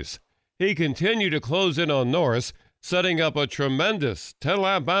second place. He continued to close in on Norris, setting up a tremendous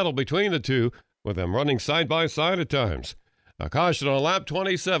 10-lap battle between the two, with them running side by side at times. A caution on lap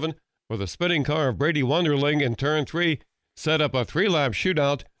 27, where the spinning car of Brady Wonderling in turn 3 set up a 3-lap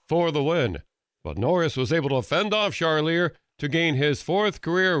shootout for the win. But Norris was able to fend off Charlier to gain his 4th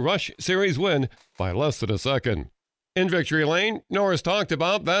career Rush Series win by less than a second. In victory lane, Norris talked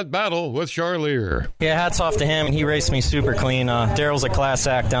about that battle with Charlier. Yeah, hats off to him. He raced me super clean. Daryl's a class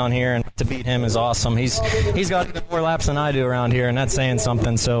act down here, and to beat him is awesome. He's got even more laps than I do around here, and that's saying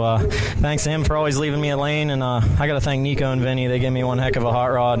something. So thanks to him for always leaving me a lane, and I got to thank Nico and Vinny. They gave me one heck of a hot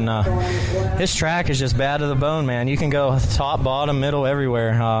rod, and his track is just bad to the bone, man. You can go top, bottom, middle,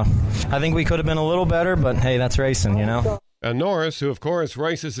 everywhere. I think we could have been a little better, but hey, that's racing, you know. And Norris, who of course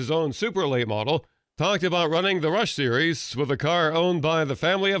races his own super late model, talked about running the Rush Series with a car owned by the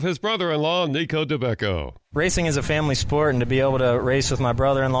family of his brother-in-law, Nico DeBecco. Racing is a family sport, and to be able to race with my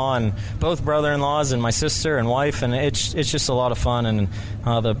brother-in-law and both brother-in-laws and my sister and wife, and it's just a lot of fun, and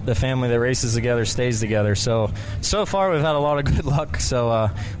the family that races together stays together. So far we've had a lot of good luck, so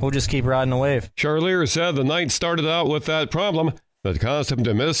we'll just keep riding the wave. Charlier said the night started out with that problem that caused him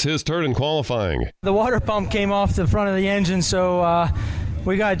to miss his turn in qualifying. The water pump came off the front of the engine, so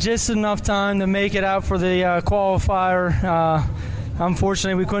we got just enough time to make it out for the qualifier.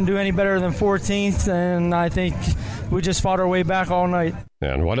 Unfortunately, we couldn't do any better than 14th, and I think we just fought our way back all night.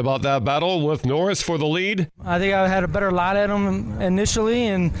 And what about that battle with Norris for the lead? I think I had a better light at him initially,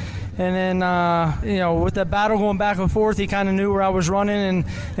 and then, with that battle going back and forth, he kind of knew where I was running,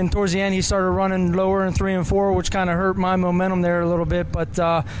 and towards the end, he started running lower in 3 and 4, which kind of hurt my momentum there a little bit,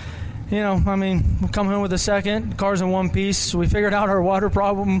 but we come home with a second. Car's in one piece. We figured out our water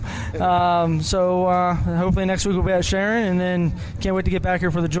problem. So hopefully next week we'll be at Sharon, and then can't wait to get back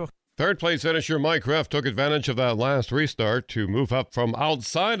here for the Joke. Third place finisher Mike Reff took advantage of that last restart to move up from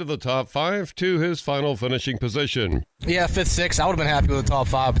outside of the top 5 to his final finishing position. Yeah, 5th, 6th. I would have been happy with the top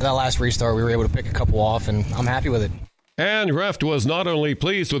 5, but that last restart we were able to pick a couple off, and I'm happy with it. And Reff was not only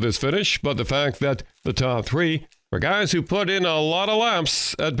pleased with his finish, but the fact that the top 3 were guys who put in a lot of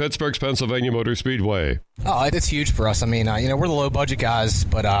laps at Pittsburgh's Pennsylvania Motor Speedway. Oh, it's huge for us. I mean, we're the low-budget guys,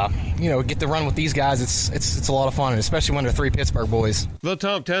 but, get to run with these guys, it's a lot of fun, especially when they're 3 Pittsburgh boys. The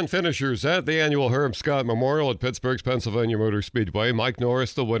top 10 finishers at the annual Herb Scott Memorial at Pittsburgh's Pennsylvania Motor Speedway. Mike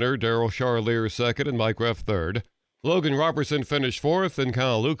Norris, the winner, Daryl Charlier, 2nd, and Mike Reff, 3rd. Logan Robertson finished 4th, and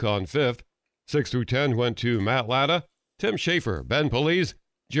Kyle Lucan, 5th. 6 through 10 went to Matt Latta, Tim Schaefer, Ben Police,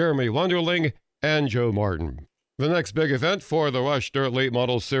 Jeremy Wonderling, and Joe Martin. The next big event for the Rush Dirt Late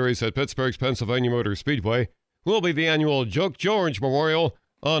Model Series at Pittsburgh's Pennsylvania Motor Speedway will be the annual Joke George Memorial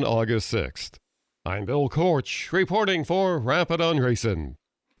on August 6th. I'm Bill Korch, reporting for Rapid on Racing.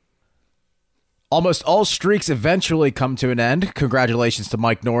 Almost all streaks eventually come to an end. Congratulations to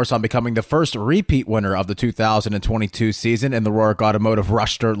Mike Norris on becoming the first repeat winner of the 2022 season in the Roark Automotive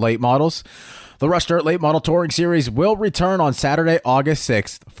Rush Dirt Late Models. The Rush Dirt Late Model Touring Series will return on Saturday, August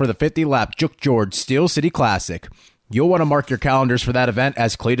 6th for the 50-lap Juk George Steel City Classic. You'll want to mark your calendars for that event,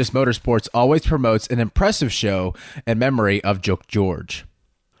 as Cletus Motorsports always promotes an impressive show in memory of Juk George.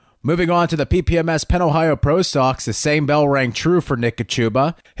 Moving on to the PPMS Penn Ohio Pro Stocks, the same bell rang true for Nick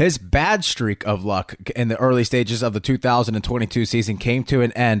Kachuba. His bad streak of luck in the early stages of the 2022 season came to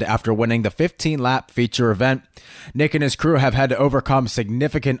an end after winning the 15-lap feature event. Nick and his crew have had to overcome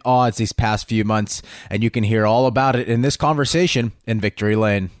significant odds these past few months, and you can hear all about it in this conversation in Victory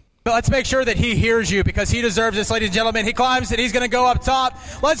Lane. But let's make sure that he hears you, because he deserves this, ladies and gentlemen. He climbs and he's going to go up top.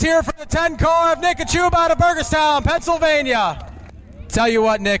 Let's hear it for the 10 car of Nick Kachuba out of Burgerstown, Pennsylvania. Tell you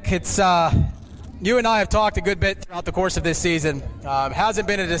what, Nick, it's you and I have talked a good bit throughout the course of this season. Hasn't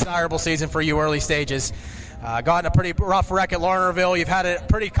been a desirable season for you early stages. Gotten a pretty rough wreck at Lernerville. You've had a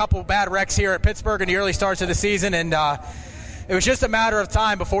pretty couple bad wrecks here at Pittsburgh in the early starts of the season, and it was just a matter of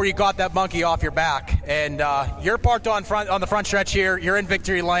time before you got that monkey off your back. And you're parked on the front stretch here. You're in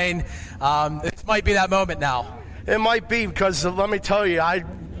Victory Lane. This might be that moment now. It might be, because let me tell you, I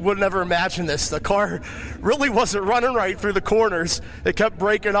would never imagine this. The car really wasn't running right through the corners. It kept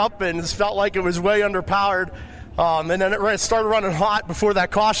breaking up and it felt like it was way underpowered. And then it started running hot before that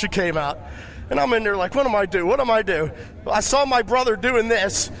caution came out. And I'm in there like, what am I do? What am I do? I saw my brother doing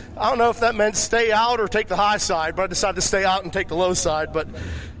this. I don't know if that meant stay out or take the high side, but I decided to stay out and take the low side. But,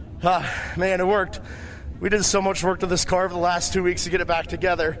 man, it worked. We did so much work to this car for the last 2 weeks to get it back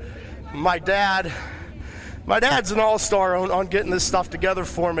together. My dad's an all-star on getting this stuff together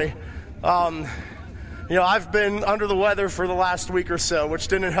for me. I've been under the weather for the last week or so, which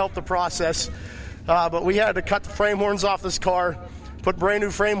didn't help the process. But we had to cut the frame horns off this car, put brand new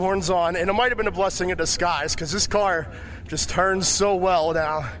frame horns on, and it might have been a blessing in disguise, because this car just turns so well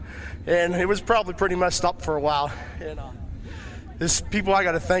now. And it was probably pretty messed up for a while. And there's people I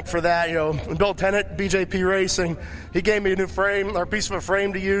got to thank for that. Bill Tennant, BJP Racing, he gave me a new frame, or a piece of a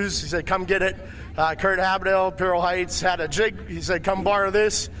frame to use. He said, come get it. Kurt Habdale, Pearl Heights, had a jig. He said, come borrow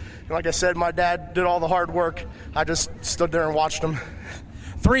this. And like I said, my dad did all the hard work. I just stood there and watched him.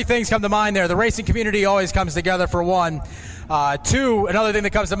 Three things come to mind there. The racing community always comes together, for one. Two, another thing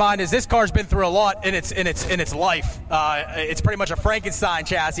that comes to mind is this car's been through a lot in its life. It's pretty much a Frankenstein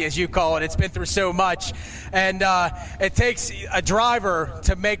chassis, as you call it. It's been through so much, and it takes a driver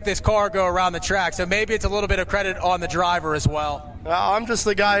to make this car go around the track. So maybe it's a little bit of credit on the driver as well. I'm just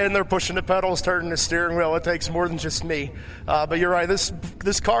the guy in there pushing the pedals, turning the steering wheel. It takes more than just me. But you're right.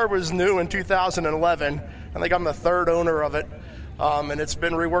 This car was new in 2011. I think I'm the third owner of it. And it's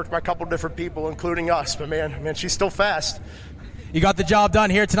been reworked by a couple different people, including us. But, man, she's still fast. You got the job done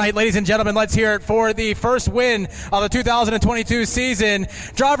here tonight. Ladies and gentlemen, let's hear it for the first win of the 2022 season.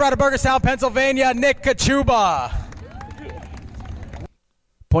 Driver out of Burgerstown, Pennsylvania, Nick Kachuba.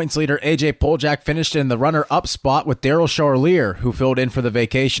 Points leader AJ Poljak finished in the runner-up spot with Daryl Charlier, who filled in for the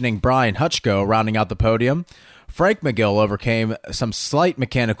vacationing Brian Hutchko, rounding out the podium. Frank McGill overcame some slight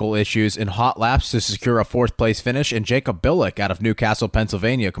mechanical issues in hot laps to secure a fourth-place finish, and Jacob Billick out of Newcastle,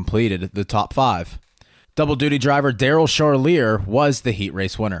 Pennsylvania, completed the top five. Double-duty driver Daryl Charlier was the heat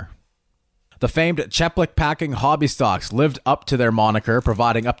race winner. The famed Cheplik Packing Hobby Stocks lived up to their moniker,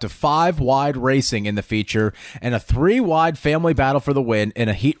 providing up to 5-wide racing in the feature and a 3-wide family battle for the win in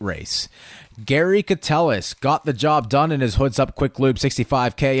a heat race. Gary Catellis got the job done in his Hoods Up Quick Lube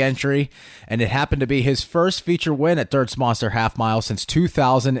 65K entry, and it happened to be his first feature win at Dirt's Monster Half Mile since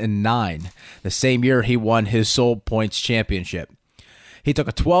 2009, the same year he won his sole points championship. He took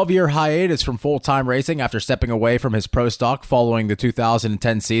a 12-year hiatus from full-time racing after stepping away from his pro stock following the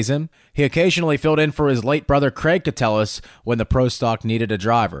 2010 season. He occasionally filled in for his late brother Craig Catellis when the pro stock needed a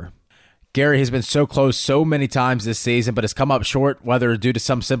driver. Gary has been so close so many times this season, but has come up short, whether due to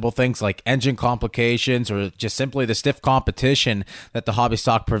some simple things like engine complications or just simply the stiff competition that the hobby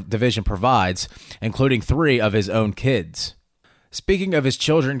stock division provides, including 3 of his own kids. Speaking of his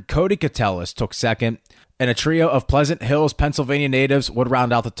children, Cody Catellis took second, and a trio of Pleasant Hills, Pennsylvania natives would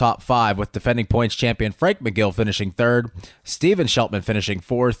round out the top 5, with defending points champion Frank McGill finishing 3rd, Steven Sheltman finishing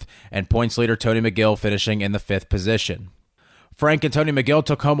 4th, and points leader Tony McGill finishing in the 5th position. Frank and Tony McGill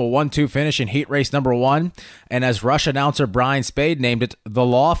took home a 1-2 finish in heat race number 1, and as Rush announcer Brian Spade named it, the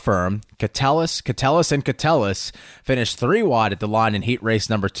law firm, Catellis, and Catellis finished 3 wide at the line in heat race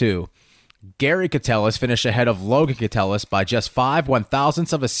number 2. Gary Catellis finished ahead of Logan Catellis by just 5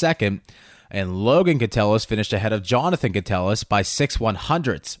 1/1000ths of a second, and Logan Catellis finished ahead of Jonathan Catellis by 6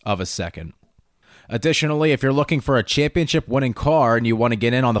 100ths of a second. Additionally, if you're looking for a championship-winning car and you want to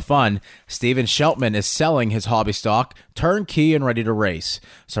get in on the fun, Steven Sheltman is selling his hobby stock, turnkey and ready to race.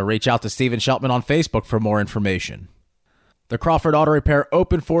 So reach out to Steven Sheltman on Facebook for more information. The Crawford Auto Repair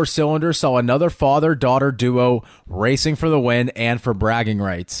Open 4-cylinder saw another father-daughter duo racing for the win and for bragging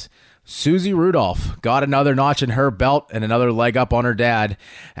rights. Susie Rudolph got another notch in her belt and another leg up on her dad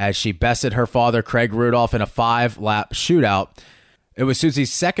as she bested her father, Craig Rudolph, in a 5-lap shootout. It was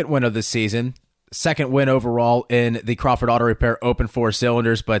Susie's second win of the season, second win overall in the Crawford Auto Repair Open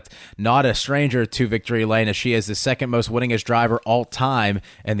 4-cylinders, but not a stranger to victory lane as she is the second most winningest driver all time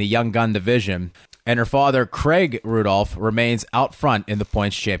in the Young Gun division. And her father, Craig Rudolph, remains out front in the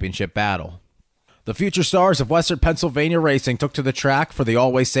points championship battle. The future stars of Western Pennsylvania racing took to the track for the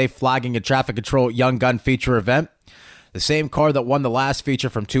Always Safe Flagging and Traffic Control Young Gun feature event. The same car that won the last feature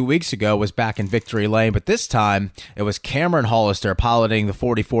from 2 weeks ago was back in victory lane, but this time it was Cameron Hollister piloting the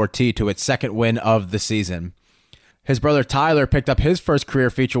 44T to its second win of the season. His brother Tyler picked up his first career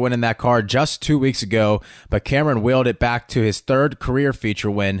feature win in that car just 2 weeks ago, but Cameron wheeled it back to his third career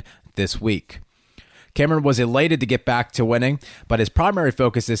feature win this week. Cameron was elated to get back to winning, but his primary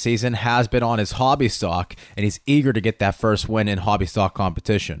focus this season has been on his hobby stock, and he's eager to get that first win in hobby stock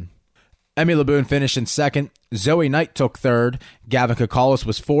competition. Emmy LeBoon finished in second, Zoe Knight took third, Gavin Kokalis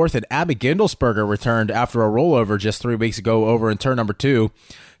was fourth, and Abby Gindelsberger returned after a rollover just 3 weeks ago over in turn number 2.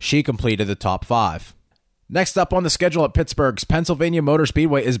 She completed the top 5. Next up on the schedule at Pittsburgh's Pennsylvania Motor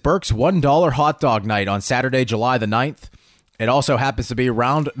Speedway is Burke's $1 Hot Dog Night on Saturday, July the 9th. It also happens to be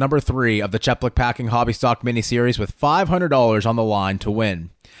round number 3 of the Cheplick Packing Hobby Stock Mini-Series with $500 on the line to win.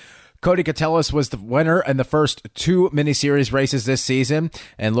 Cody Catellis was the winner in the first 2 Mini-Series races this season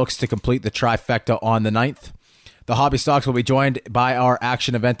and looks to complete the trifecta on the 9th. The Hobby Stocks will be joined by our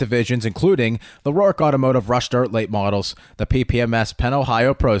action event divisions, including the Rourke Automotive Rush Dirt Late Models, the PPMS Penn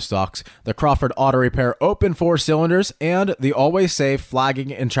Ohio Pro Stocks, the Crawford Auto Repair Open 4-cylinders, and the Always Safe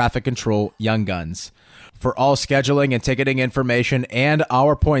Flagging and Traffic Control Young Guns. For all scheduling and ticketing information and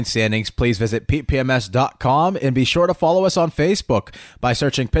our point standings, please visit ppms.com and be sure to follow us on Facebook by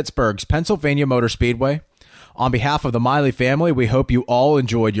searching Pittsburgh's Pennsylvania Motor Speedway. On behalf of the Miley family, we hope you all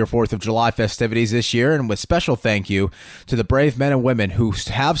enjoyed your 4th of July festivities this year, and with special thank you to the brave men and women who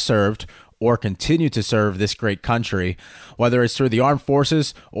have served or continue to serve this great country, whether it's through the armed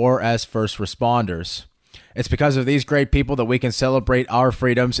forces or as first responders. It's because of these great people that we can celebrate our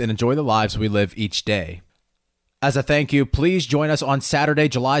freedoms and enjoy the lives we live each day. As a thank you, please join us on Saturday,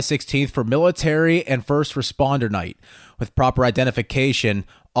 July 16th for Military and First Responder Night. With proper identification,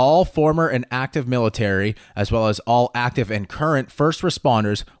 all former and active military, as well as all active and current first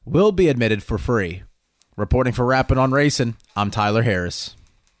responders, will be admitted for free. Reporting for Rappin' on Racing, I'm Tyler Harris.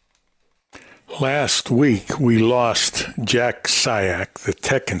 Last week, we lost Jack Syak, the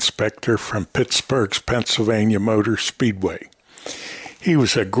tech inspector from Pittsburgh's Pennsylvania Motor Speedway. He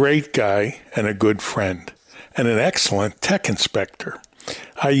was a great guy and a good friend, and an excellent tech inspector.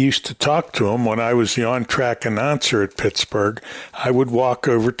 I used to talk to him when I was the on-track announcer at Pittsburgh. I would walk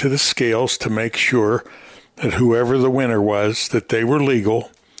over to the scales to make sure that whoever the winner was, that they were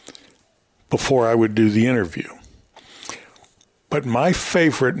legal before I would do the interview. But my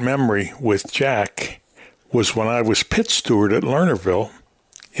favorite memory with Jack was when I was pit steward at Lernerville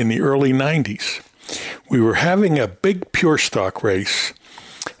in the early 90s. We were having a big pure stock race,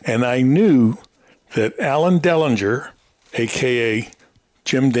 and I knew that Alan Dellinger, a.k.a.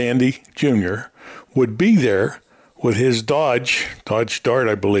 Jim Dandy Jr., would be there with his Dodge Dart,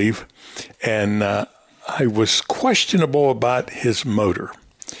 I believe, and I was questionable about his motor.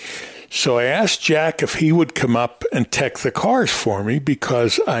 So I asked Jack if he would come up and tech the cars for me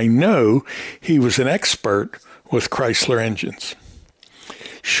because I know he was an expert with Chrysler engines.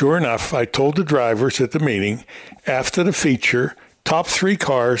 Sure enough, I told the drivers at the meeting, after the feature, top 3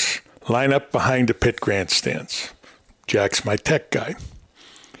 cars line up behind the pit grandstands. Jack's my tech guy.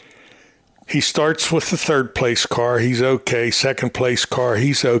 He starts with the 3rd place car. He's okay. 2nd place car.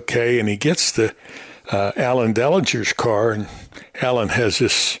 He's okay. And he gets to Alan Dellinger's car. And Alan has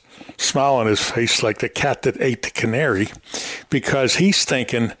this smile on his face like the cat that ate the canary because he's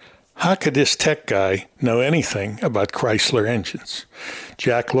thinking, how could this tech guy know anything about Chrysler engines?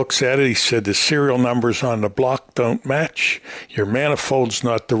 Jack looks at it. He said, the serial numbers on the block don't match. Your manifold's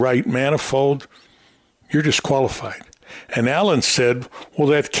not the right manifold. You're disqualified. And Alan said, well,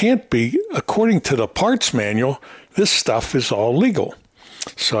 that can't be. According to the parts manual, this stuff is all legal.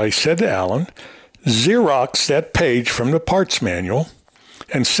 So I said to Alan, Xerox that page from the parts manual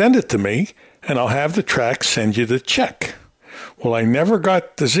and send it to me, and I'll have the track send you the check. Well, I never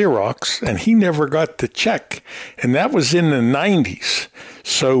got the Xerox, and he never got the check, and that was in the 90s.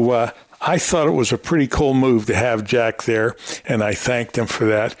 So I thought it was a pretty cool move to have Jack there, and I thanked him for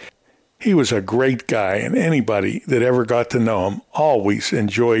that. He was a great guy, and anybody that ever got to know him always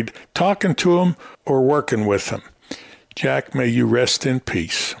enjoyed talking to him or working with him. Jack, may you rest in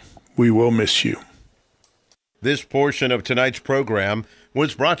peace. We will miss you. This portion of tonight's program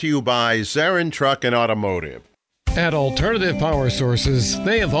was brought to you by Zarin Truck and Automotive. At Alternative Power Sources,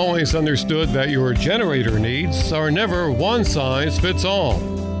 they have always understood that your generator needs are never one size fits all.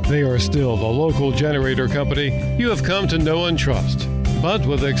 They are still the local generator company you have come to know and trust, but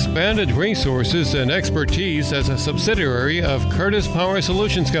with expanded resources and expertise as a subsidiary of Curtis Power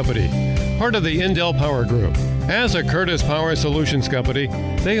Solutions Company, part of the Indel Power Group. As a Curtis Power Solutions Company,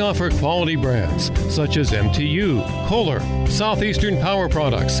 they offer quality brands such as MTU, Kohler, Southeastern Power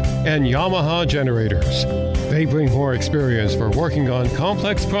Products, and Yamaha generators. They bring more experience for working on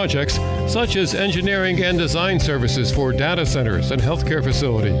complex projects such as engineering and design services for data centers and healthcare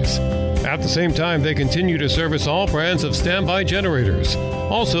facilities. At the same time, they continue to service all brands of standby generators.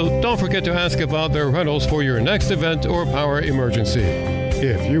 Also, don't forget to ask about their rentals for your next event or power emergency.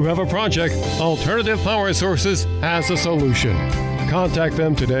 If you have a project, Alternative Power Sources has a solution. Contact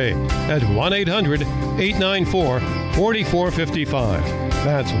them today at 1-800-894-4455.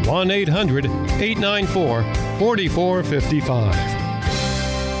 That's 1-800-894-4455.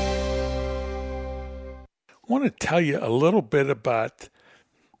 I want to tell you a little bit about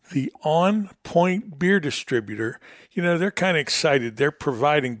the On Point Beer Distributor. You know, they're kind of excited. They're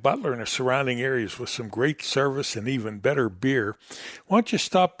providing Butler and the surrounding areas with some great service and even better beer. Why don't you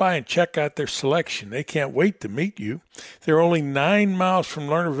stop by and check out their selection? They can't wait to meet you. They're only 9 miles from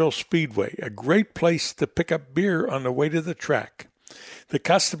Lernerville Speedway, a great place to pick up beer on the way to the track. The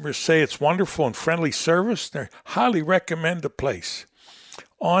customers say it's wonderful and friendly service. They highly recommend the place.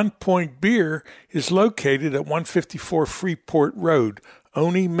 On Point Beer is located at 154 Freeport Road,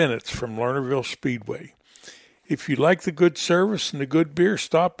 only minutes from Lernerville Speedway. If you like the good service and the good beer,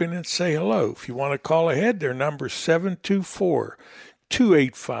 stop in and say hello. If you want to call ahead, their number is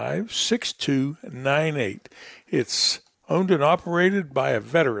 724-285-6298. It's owned and operated by a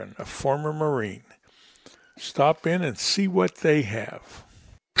veteran, a former Marine. Stop in and see what they have.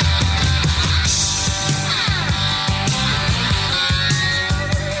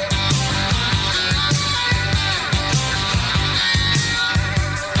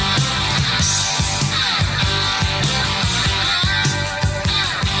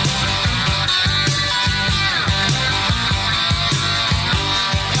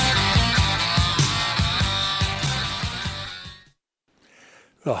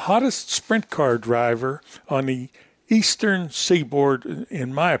 The hottest sprint car driver on the Eastern Seaboard,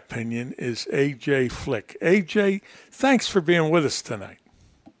 in my opinion, is A.J. Flick. A.J., thanks for being with us tonight.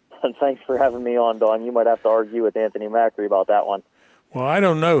 Thanks for having me on, Don. You might have to argue with Anthony Macri about that one. Well, I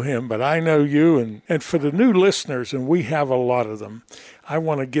don't know him, but I know you. And for the new listeners, and we have a lot of them, I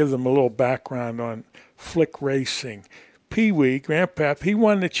want to give them a little background on Flick Racing. Pee-wee, Grandpap, he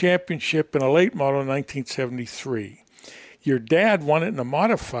won the championship in a late model in 1973. Your dad won it in a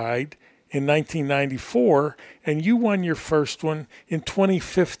modified in 1994, and you won your first one in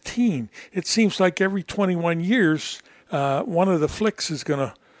 2015. It seems like every 21 years, one of the Flicks is going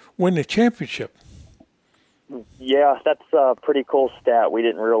to win the championship. Yeah, that's a pretty cool stat. We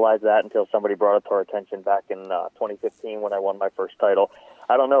didn't realize that until somebody brought it to our attention back in 2015 when I won my first title.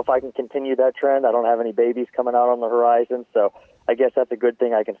 I don't know if I can continue that trend. I don't have any babies coming out on the horizon, so I guess that's a good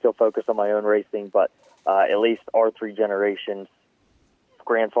thing. I can still focus on my own racing, but at least our three generations,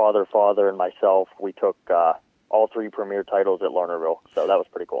 grandfather, father, and myself, we took all three premier titles at Lernerville, so that was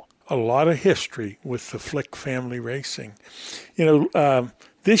pretty cool. A lot of history with the Flick family racing. You know,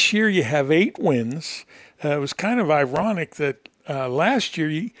 this year you have 8 wins. It was kind of ironic that last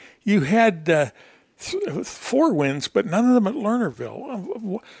year you had 4 wins, but none of them at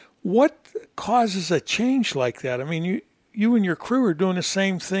Lernerville. What causes a change like that? I mean, you and your crew are doing the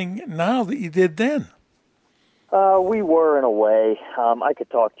same thing now that you did then. We were, in a way. I could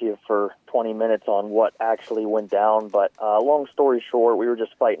talk to you for 20 minutes on what actually went down, but long story short, we were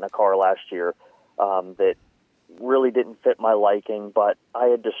just fighting a car last year that really didn't fit my liking, but I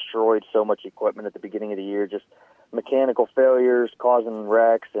had destroyed so much equipment at the beginning of the year, just mechanical failures, causing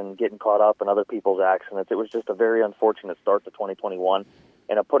wrecks, and getting caught up in other people's accidents. It was just a very unfortunate start to 2021,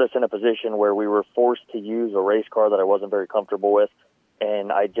 and it put us in a position where we were forced to use a race car that I wasn't very comfortable with,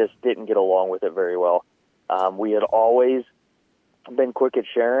 and I just didn't get along with it very well. We had always been quick at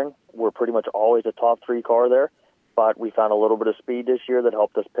Sharon. We're pretty much always a top 3 car there, but we found a little bit of speed this year that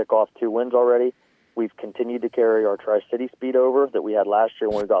helped us pick off 2 wins already. We've continued to carry our Tri-City speed over that we had last year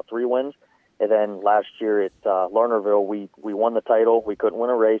when we got 3 wins, And then last year at Lernerville, we won the title. We couldn't win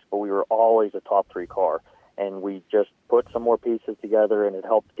a race, but we were always a top 3 car. And we just put some more pieces together, and it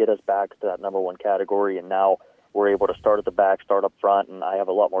helped get us back to that number 1 category. And now we're able to start at the back, start up front, and I have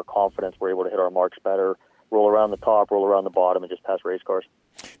a lot more confidence. We're able to hit our marks better, roll around the top, roll around the bottom, and just pass race cars.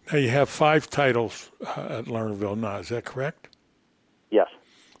 Now, you have 5 titles at Lernerville now. Is that correct? Yes.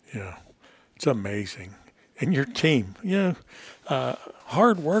 Yeah. It's amazing. And your team,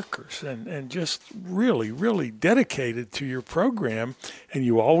 hard workers and just really, really dedicated to your program, and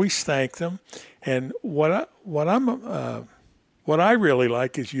you always thank them. And what I really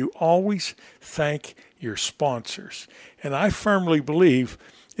like is you always thank your sponsors. And I firmly believe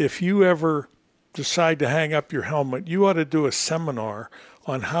if you ever decide to hang up your helmet, you ought to do a seminar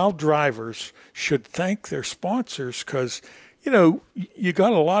on how drivers should thank their sponsors, because you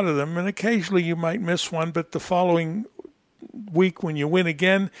got a lot of them, and occasionally you might miss one, but the following week when you win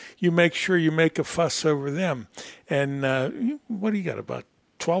again, you make sure you make a fuss over them. And what do you got, about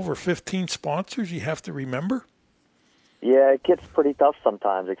 12 or 15 sponsors you have to remember? Yeah, it gets pretty tough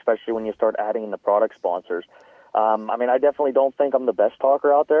sometimes, especially when you start adding in the product sponsors. I definitely don't think I'm the best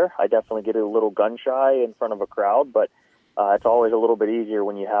talker out there. I definitely get a little gun-shy in front of a crowd, but it's always a little bit easier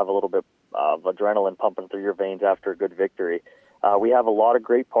when you have a little bit of adrenaline pumping through your veins after a good victory. We have a lot of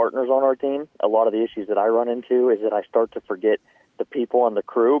great partners on our team. A lot of the issues that I run into is that I start to forget the people on the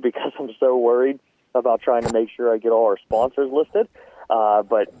crew because I'm so worried about trying to make sure I get all our sponsors listed.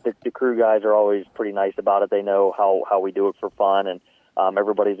 But the crew guys are always pretty nice about it. They know how we do it for fun, and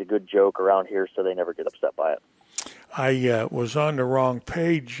everybody's a good joke around here, so they never get upset by it. I was on the wrong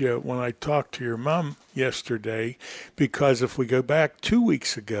page when I talked to your mom yesterday, because if we go back 2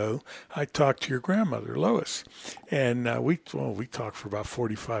 weeks ago, I talked to your grandmother, Lois, and we talked for about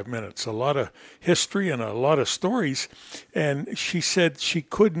 45 minutes, a lot of history and a lot of stories, and she said she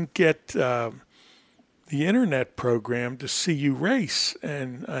couldn't get the internet program to see you race,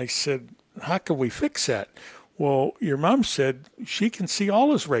 and I said, how can we fix that? Well, your mom said she can see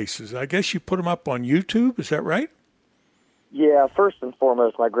all his races. I guess you put them up on YouTube, is that right? Yeah, first and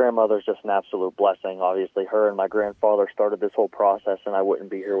foremost, my grandmother's just an absolute blessing. Obviously, her and my grandfather started this whole process, and I wouldn't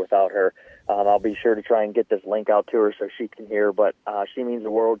be here without her. I'll be sure to try and get this link out to her so she can hear, but she means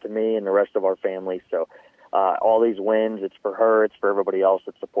the world to me and the rest of our family. So all these wins, it's for her, it's for everybody else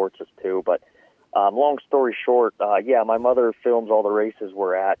that supports us too. But long story short, my mother films all the races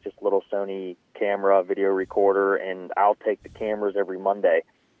we're at, just little Sony camera, video recorder, and I'll take the cameras every Monday.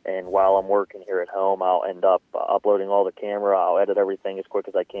 And while I'm working here at home, I'll end up uploading all the camera. I'll edit everything as quick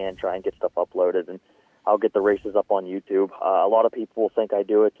as I can, try and get stuff uploaded, and I'll get the races up on YouTube. A lot of people will think I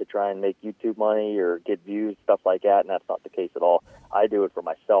do it to try and make YouTube money or get views, stuff like that, and that's not the case at all. I do it for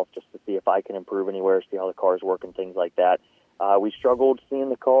myself just to see if I can improve anywhere, see how the cars work and things like that. We struggled seeing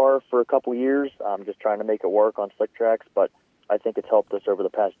the car for a couple years, just trying to make it work on slick tracks, but I think it's helped us over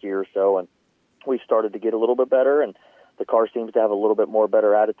the past year or so, and we've started to get a little bit better, and the car seems to have a little bit more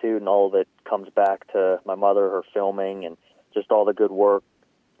better attitude, and all of it comes back to my mother, her filming, and just all the good work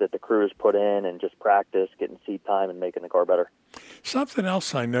that the crew has put in, and just practice, getting seat time, and making the car better. Something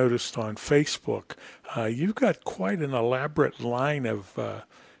else I noticed on Facebook, you've got quite an elaborate line of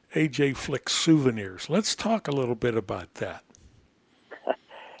AJ Flick souvenirs. Let's talk a little bit about that.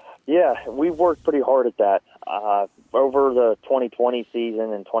 Yeah, we've worked pretty hard at that. Over the 2020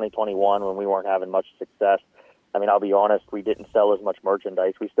 season and 2021, when we weren't having much success, I'll be honest, we didn't sell as much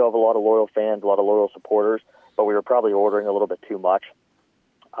merchandise. We still have a lot of loyal fans, a lot of loyal supporters, but we were probably ordering a little bit too much.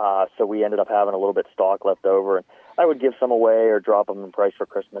 So we ended up having a little bit stock left over, and I would give some away or drop them in price for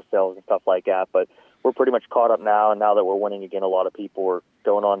Christmas sales and stuff like that. But we're pretty much caught up now, and now that we're winning again, a lot of people are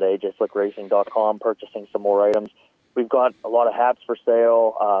going on to ajflickracing.com, purchasing some more items. We've got a lot of hats for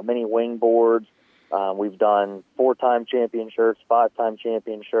sale, many wing boards. We've done 4-time champion shirts, 5-time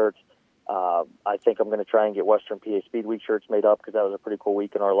champion shirts. I think I'm going to try and get Western PA Speed Week shirts made up because that was a pretty cool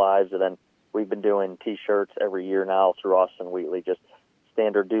week in our lives. And then we've been doing T-shirts every year now through Austin Wheatley, just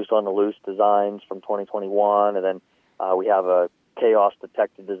standard Deuce on the Loose designs from 2021. And then we have a Chaos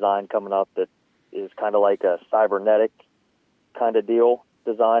Detected design coming up that is kind of like a cybernetic kind of deal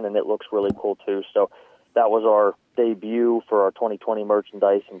design, and it looks really cool too. So that was our debut for our 2020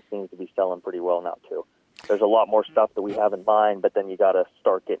 merchandise and seems to be selling pretty well now too. There's a lot more stuff that we have in mind, but then you got to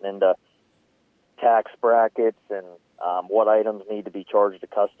start getting into tax brackets and what items need to be charged to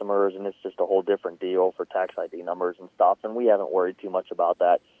customers, and it's just a whole different deal for tax ID numbers and stuff, and we haven't worried too much about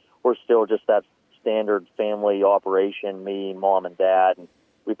that. We're still just that standard family operation, me, mom, and dad, and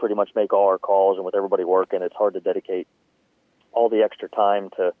we pretty much make all our calls, and with everybody working, it's hard to dedicate all the extra time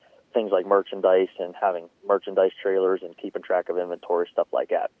to things like merchandise and having merchandise trailers and keeping track of inventory, stuff like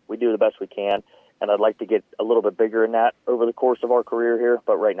that. We do the best we can, and I'd like to get a little bit bigger in that over the course of our career here,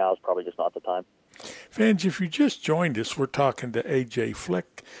 but right now is probably just not the time. Fans, if you just joined us, we're talking to A.J.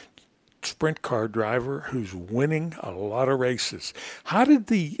 Flick, sprint car driver who's winning a lot of races. How did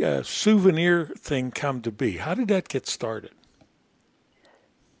the souvenir thing come to be? How did that get started?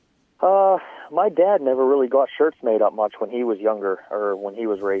 My dad never really got shirts made up much when he was younger or when he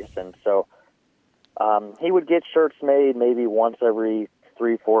was racing. So he would get shirts made maybe once every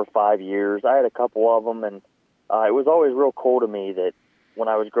 3, 4, 5 years. I had a couple of them, and it was always real cool to me that when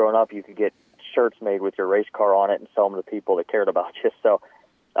I was growing up, you could get shirts made with your race car on it and sell them to people that cared about you. So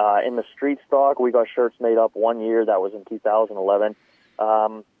in the street stock, we got shirts made up one year. That was in 2011.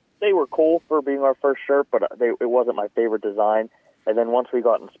 They were cool for being our first shirt, but it wasn't my favorite design. And then once we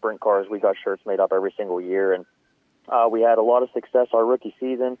got in sprint cars, we got shirts made up every single year. And we had a lot of success our rookie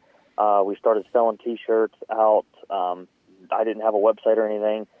season. We started selling T-shirts out. I didn't have a website or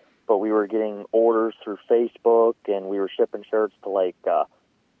anything, but we were getting orders through Facebook, and we were shipping shirts to, like,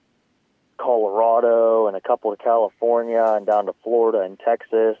 Colorado and a couple to California and down to Florida and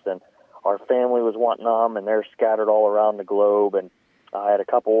Texas. And our family was wanting them, and they're scattered all around the globe. And I had a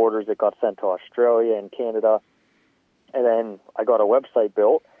couple orders that got sent to Australia and Canada. And then I got a website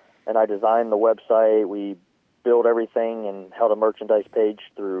built, and I designed the website. We built everything and held a merchandise page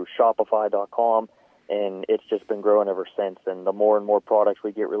through Shopify.com, and it's just been growing ever since. And the more and more products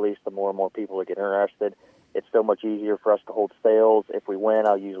we get released, the more and more people that get interested. It's so much easier for us to hold sales. If we win,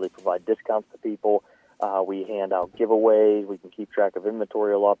 I'll usually provide discounts to people. We hand out giveaways. We can keep track of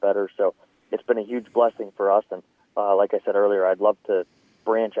inventory a lot better. So it's been a huge blessing for us. And like I said earlier, I'd love to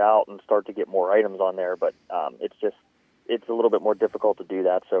branch out and start to get more items on there, but it's a little bit more difficult to do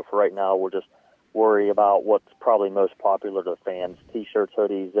that. So for right now, we're just worry about what's probably most popular to the fans: T-shirts,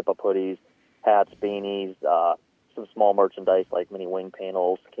 hoodies, zip-up hoodies, hats, beanies, some small merchandise like mini wing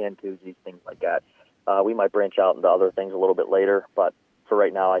panels, can koozies, things like that. We might branch out into other things a little bit later, but for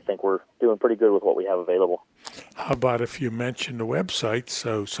right now, I think we're doing pretty good with what we have available. How about if you mention the website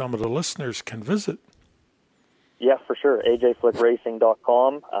so some of the listeners can visit? Yeah, for sure.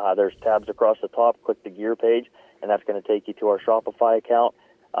 ajflickracing.com. There's tabs across the top. Click the gear page, and that's going to take you to our Shopify account.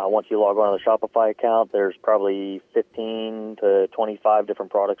 Once you log on to the Shopify account, there's probably 15 to 25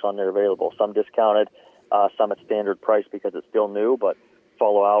 different products on there available. Some discounted, some at standard price because it's still new, but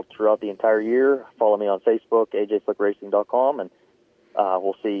follow out throughout the entire year. Follow me on Facebook, ajflickracing.com, and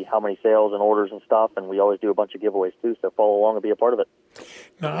we'll see how many sales and orders and stuff, and we always do a bunch of giveaways too, so follow along and be a part of it.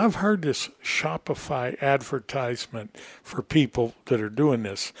 Now, I've heard this Shopify advertisement for people that are doing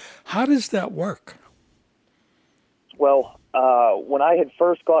this. How does that work? Well, when I had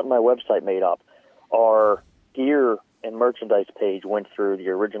first gotten my website made up, our gear and merchandise page went through the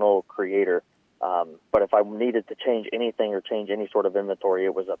original creator. But if I needed to change anything or change any sort of inventory,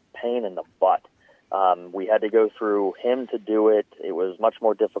 it was a pain in the butt. We had to go through him to do it. It was much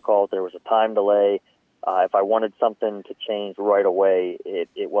more difficult. There was a time delay. If I wanted something to change right away,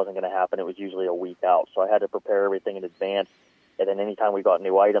 it wasn't going to happen. It was usually a week out. So I had to prepare everything in advance. And then anytime we got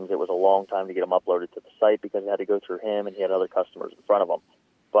new items, it was a long time to get them uploaded to the site because it had to go through him, and he had other customers in front of him.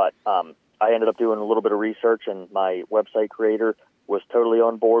 But I ended up doing a little bit of research, and my website creator was totally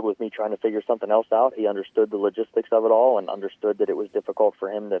on board with me trying to figure something else out. He understood the logistics of it all and understood that it was difficult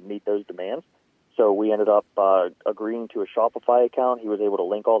for him to meet those demands. So we ended up agreeing to a Shopify account. He was able to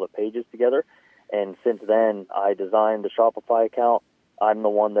link all the pages together. And since then, I designed the Shopify account. I'm the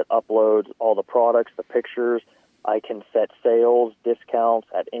one that uploads all the products, the pictures. I can set sales, discounts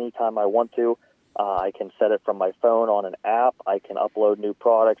at any time I want to. I can set it from my phone on an app. I can upload new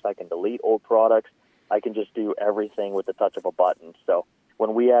products. I can delete old products. I can just do everything with the touch of a button. So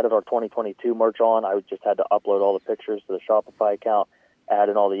when we added our 2022 merch on, I just had to upload all the pictures to the Shopify account, add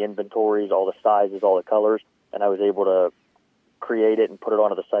in all the inventories, all the sizes, all the colors, and I was able to create it and put it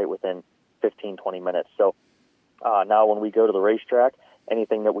onto the site within 15, 20 minutes. So now when we go to the racetrack,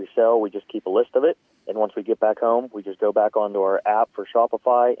 anything that we sell, we just keep a list of it. And once we get back home, we just go back onto our app for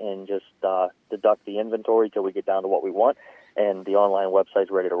Shopify and just deduct the inventory till we get down to what we want, and the online website's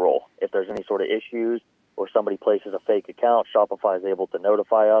ready to roll. If there's any sort of issues or somebody places a fake account, Shopify is able to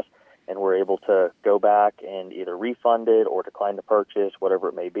notify us, and we're able to go back and either refund it or decline the purchase, whatever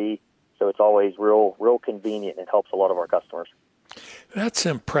it may be. So it's always real convenient, and it helps a lot of our customers. That's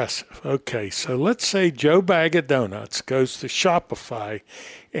impressive. Okay, so let's say Joe Bag of Donuts goes to Shopify,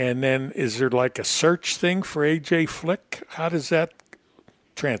 and then is there like a search thing for AJ Flick? How does that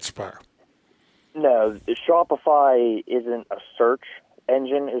transpire? No, Shopify isn't a search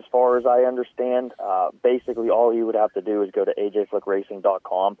engine as far as I understand. Basically, all you would have to do is go to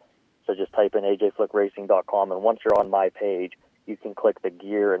ajflickracing.com. So just type in ajflickracing.com, and once you're on my page, you can click the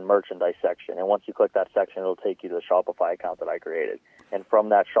gear and merchandise section. And once you click that section, it'll take you to the Shopify account that I created. And from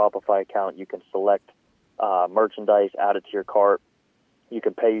that Shopify account, you can select merchandise, add it to your cart. You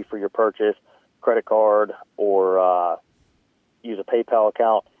can pay for your purchase, credit card, or use a PayPal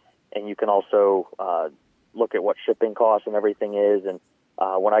account. And you can also look at what shipping costs and everything is. And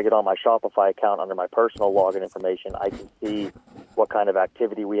when I get on my Shopify account under my personal login information, I can see what kind of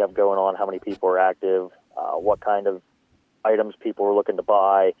activity we have going on, how many people are active, what kind of items people are looking to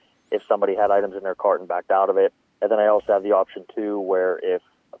buy, if somebody had items in their cart and backed out of it. And then I also have the option, too, where if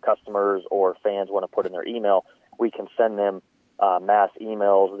customers or fans want to put in their email, we can send them mass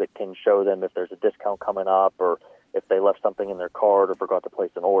emails that can show them if there's a discount coming up or if they left something in their cart or forgot to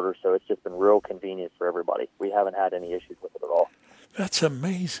place an order. So it's just been real convenient for everybody. We haven't had any issues with it at all. That's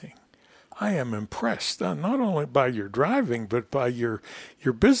amazing. I am impressed, not only by your driving, but by your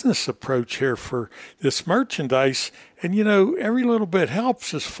business approach here for this merchandise. And, you know, every little bit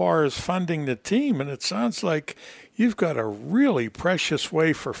helps as far as funding the team. And it sounds like you've got a really precious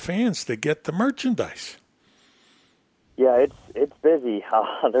way for fans to get the merchandise. Yeah, it's busy.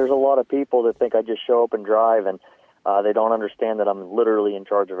 There's a lot of people that think I just show up and drive, and they don't understand that I'm literally in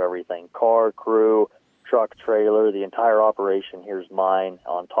charge of everything. Car, crew, truck, trailer, the entire operation here's mine,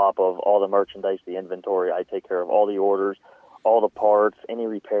 on top of all the merchandise, the inventory. I take care of all the orders, all the parts, any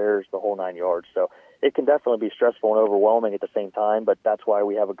repairs, the whole 9 yards. So it can definitely be stressful and overwhelming at the same time, but that's why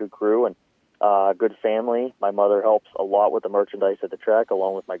we have a good crew and a good family. My mother helps a lot with the merchandise at the track,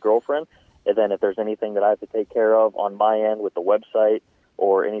 along with my girlfriend. And then if there's anything that I have to take care of on my end with the website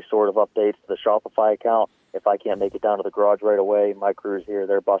or any sort of updates to the Shopify account, if I can't make it down to the garage right away, my crew's here.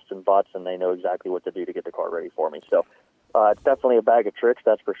 They're busting butts, and they know exactly what to do to get the car ready for me. So it's definitely a bag of tricks,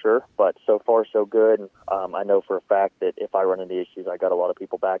 that's for sure. But so far, so good. I know for a fact that if I run into issues, I got a lot of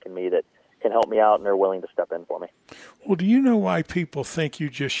people backing me that can help me out, and they're willing to step in for me. Well, do you know why people think you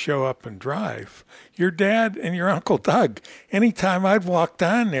just show up and drive? Your dad and your Uncle Doug, anytime I'd walk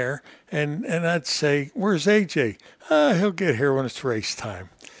down there and I'd say, "Where's AJ? He'll get here when it's race time."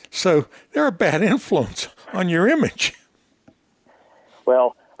 So they're a bad influence on your image.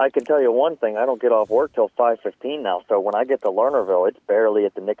 Well, I can tell you one thing. I don't get off work till 5:15 now. So when I get to Lernerville, it's barely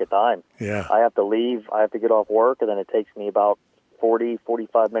at the nick of time. Yeah. I have to leave. I have to get off work, and then it takes me about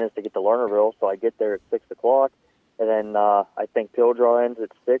 45 minutes to get to Lernerville. So I get there at 6 o'clock, and then I think Pill Draw ends at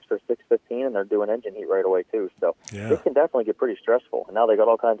 6 or 6:15, and they're doing engine heat right away, too. So It can definitely get pretty stressful. And now they got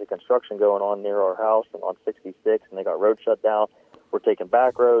all kinds of construction going on near our house and on 66, and they got road shut down. We're taking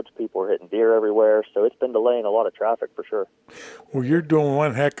back roads. People are hitting deer everywhere. So it's been delaying a lot of traffic for sure. Well, you're doing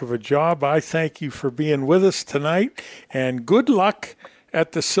one heck of a job. I thank you for being with us tonight, and good luck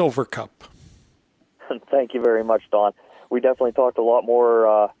at the Silver Cup. Thank you very much, Don. We definitely talked a lot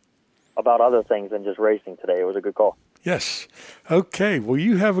more about other things than just racing today. It was a good call. Yes. Okay. Well,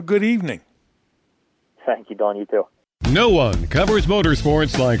 you have a good evening. Thank you, Don. You too. No one covers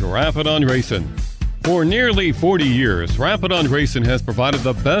motorsports like Rapid on Racing. For nearly 40 years, Rapid on Racing has provided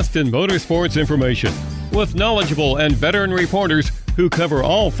the best in motorsports information with knowledgeable and veteran reporters who cover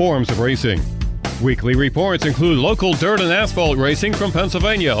all forms of racing. Weekly reports include local dirt and asphalt racing from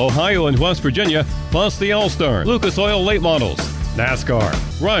Pennsylvania, Ohio, and West Virginia, plus the All-Star, Lucas Oil late models, NASCAR,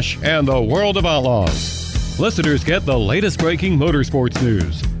 Rush, and the World of Outlaws. Listeners get the latest breaking motorsports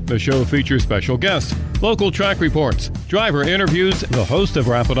news. The show features special guests, local track reports, driver interviews. The host of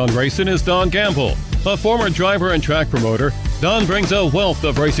Rapid on Racing is Don Gamble. A former driver and track promoter, Don brings a wealth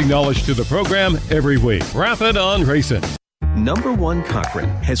of racing knowledge to the program every week. Rapid on Racing. Number One Cochrane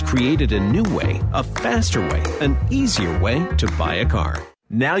has created a new way, a faster way, an easier way to buy a car.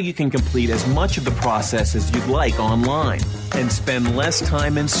 Now you can complete as much of the process as you'd like online and spend less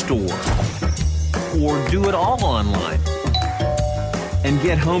time in store. Or do it all online and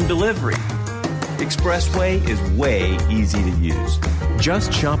get home delivery. Expressway is way easy to use.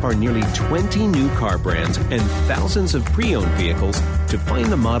 Just shop our nearly 20 new car brands and thousands of pre-owned vehicles to find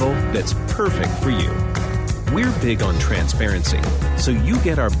the model that's perfect for you. We're big on transparency, so you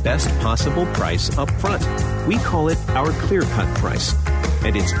get our best possible price up front. We call it our clear-cut price,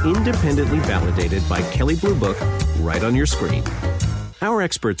 and it's independently validated by Kelley Blue Book right on your screen. Our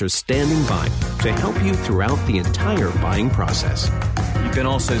experts are standing by to help you throughout the entire buying process. You can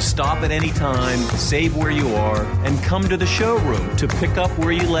also stop at any time, save where you are, and come to the showroom to pick up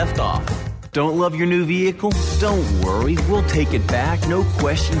where you left off. Don't love your new vehicle? Don't worry, we'll take it back, no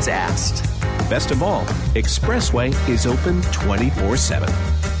questions asked. Best of all, Expressway is open 24/7.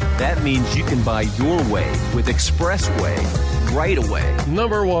 That means you can buy your way with Expressway right away.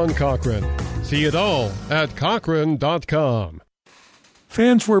 Number One Cochrane. See it all at Cochrane.com.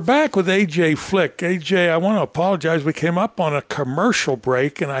 Fans, we're back with AJ Flick. AJ, I want to apologize. We came up on a commercial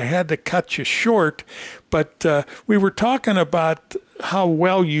break, and I had to cut you short. But we were talking about how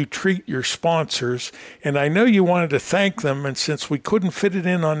well you treat your sponsors, and I know you wanted to thank them. And since we couldn't fit it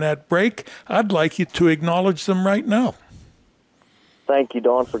in on that break, I'd like you to acknowledge them right now. Thank you,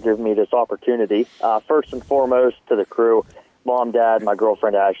 Don, for giving me this opportunity. First and foremost, to the crew, Mom, Dad, my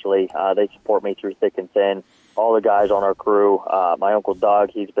girlfriend, Ashley, they support me through thick and thin. All the guys on our crew, my Uncle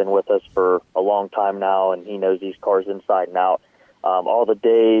Doug, he's been with us for a long time now, and he knows these cars inside and out. All the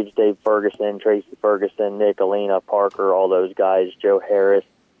Daves, Dave Ferguson, Tracy Ferguson, Nick, Alina, Parker, all those guys, Joe Harris,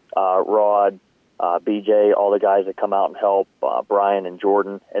 Rod, BJ, all the guys that come out and help, Brian and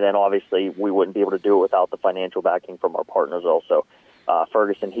Jordan. And then obviously we wouldn't be able to do it without the financial backing from our partners also.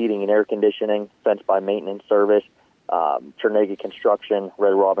 Ferguson Heating and Air Conditioning, Fence by Maintenance Service, Chernega Construction,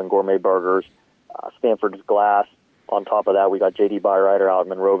 Red Robin Gourmet Burgers, Stanford's Glass. On top of that, we got J.D. Byrider out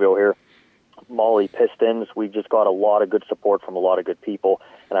in Monroeville here. Molly Pistons. We just got a lot of good support from a lot of good people,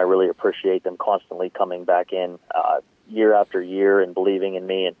 and I really appreciate them constantly coming back in year after year and believing in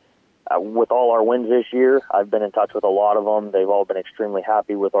me. And with all our wins this year, I've been in touch with a lot of them. They've all been extremely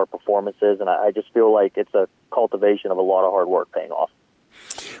happy with our performances, and I just feel like it's a cultivation of a lot of hard work paying off.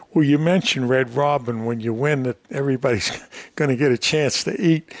 Well, you mentioned Red Robin. When you win, that everybody's going to get a chance to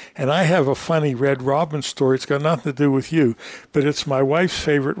eat. And I have a funny Red Robin story. It's got nothing to do with you, but it's my wife's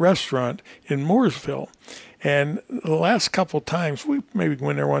favorite restaurant in Mooresville. And the last couple of times, we maybe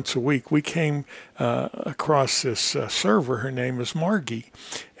went there once a week, we came across this server. Her name is Margie,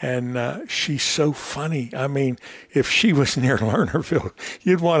 and she's so funny. I mean, if she was near Lernerville,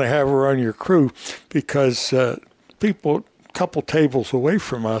 you'd want to have her on your crew, because people couple tables away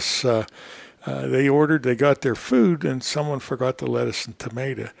from us, they got their food, and someone forgot the lettuce and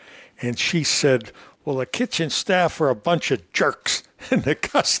tomato. And she said, well, the kitchen staff are a bunch of jerks. And the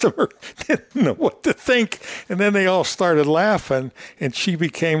customer didn't know what to think. And then they all started laughing, and she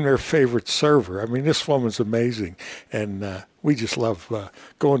became their favorite server. I mean, this woman's amazing. And we just love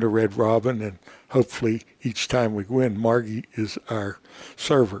going to Red Robin, and hopefully each time we win, Margie is our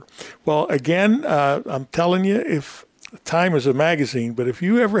server. Well, again, I'm telling you, if time is a magazine, but if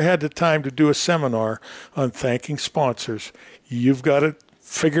you ever had the time to do a seminar on thanking sponsors, you've got it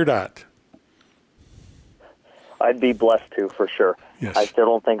figured out. I'd be blessed to, for sure. Yes. I still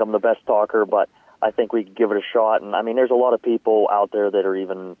don't think I'm the best talker, but I think we could give it a shot. And I mean, there's a lot of people out there that are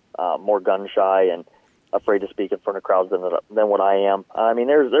even more gun shy and afraid to speak in front of crowds than what I am. I mean,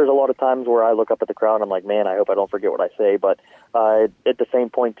 there's a lot of times where I look up at the crowd and I'm like, man, I hope I don't forget what I say. But at the same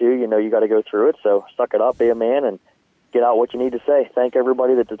point too, you got to go through it. So suck it up, be a man, and get out what you need to say. Thank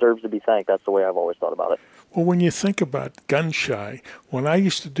everybody that deserves to be thanked. That's the way I've always thought about it. Well, when you think about gun shy, when I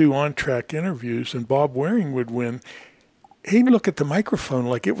used to do on-track interviews and Bob Waring would win, he'd look at the microphone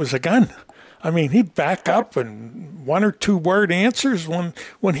like it was a gun. I mean, he'd back up and one or two word answers.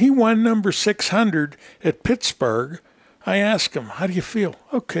 When he won number 600 at Pittsburgh, I asked him, how do you feel?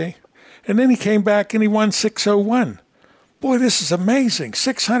 Okay. And then he came back and he won 601. Boy, this is amazing.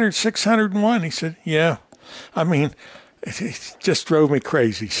 600, 601. He said, yeah. I mean, it just drove me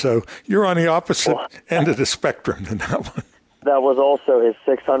crazy. So you're on the opposite end of the spectrum than that one. That was also his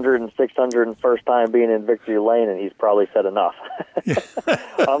 600 and 601st time being in Victory Lane, and he's probably said enough.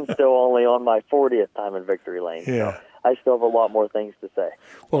 I'm still only on my 40th time in Victory Lane. Yeah. So I still have a lot more things to say.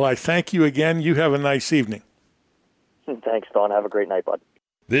 Well, I thank you again. You have a nice evening. Thanks, Don. Have a great night, bud.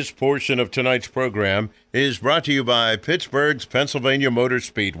 This portion of tonight's program is brought to you by Pittsburgh's Pennsylvania Motor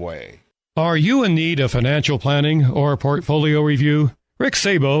Speedway. Are you in need of financial planning or portfolio review? Rick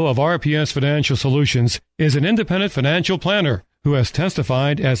Sabo of RPS Financial Solutions is an independent financial planner who has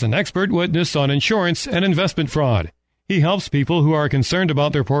testified as an expert witness on insurance and investment fraud. He helps people who are concerned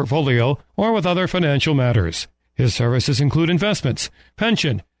about their portfolio or with other financial matters. His services include investments,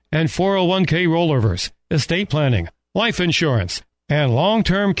 pension, and 401k rollovers, estate planning, life insurance, and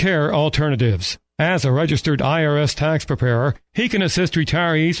long-term care alternatives. As a registered IRS tax preparer, he can assist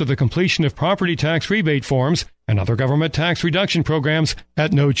retirees with the completion of property tax rebate forms and other government tax reduction programs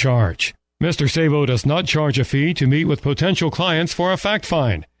at no charge. Mr. Sabo does not charge a fee to meet with potential clients for a fact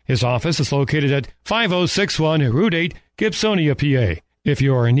find. His office is located at 5061 Route 8, Gibsonia, PA. If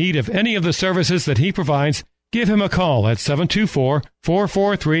you are in need of any of the services that he provides, give him a call at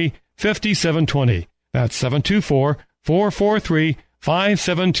 724-443-5720. That's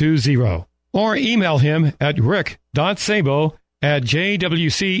 724-443-5720. Or email him at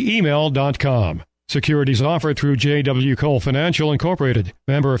rick.sabo@jwcemail.com. Securities offered through J.W. Cole Financial Incorporated,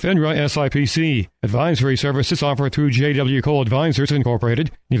 member FINRA SIPC. Advisory services offered through J.W. Cole Advisors Incorporated,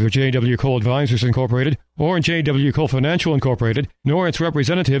 neither J.W. Cole Advisors Incorporated or J.W. Cole Financial Incorporated, nor its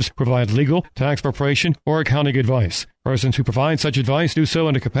representatives provide legal, tax preparation, or accounting advice. Persons who provide such advice do so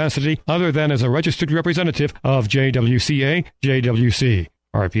in a capacity other than as a registered representative of JWCA, JWC.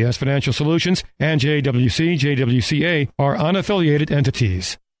 RPS Financial Solutions and JWC, JWCA are unaffiliated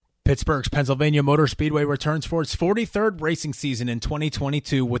entities. Pittsburgh's Pennsylvania Motor Speedway returns for its 43rd racing season in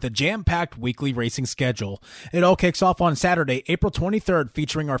 2022 with a jam-packed weekly racing schedule. It all kicks off on Saturday, April 23rd,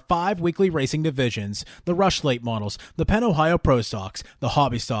 featuring our 5 weekly racing divisions: the Rush Late Models, the Penn Ohio Pro Stocks, the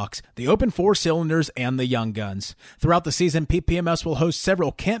Hobby Stocks, the Open 4-Cylinders, and the Young Guns. Throughout the season, PPMS will host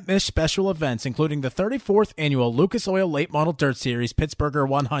several can't-miss special events, including the 34th Annual Lucas Oil Late Model Dirt Series Pittsburgher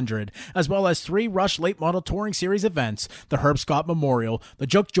 100, as well as 3 Rush Late Model Touring Series events, the Herb Scott Memorial, the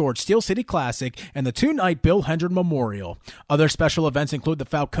Joke George Steel City Classic, and the 2-night Bill Hendren Memorial. Other special events include the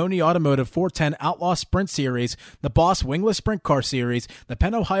Falcone Automotive 410 Outlaw Sprint Series, the Boss Wingless Sprint Car Series, the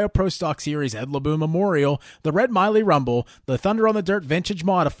Penn Ohio Pro Stock Series Ed Laboon Memorial, the Red Miley Rumble, the Thunder on the Dirt Vintage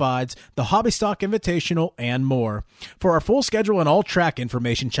Modifieds, the Hobby Stock Invitational, and more. For our full schedule and all track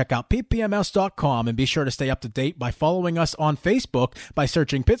information, check out ppms.com and be sure to stay up to date by following us on Facebook by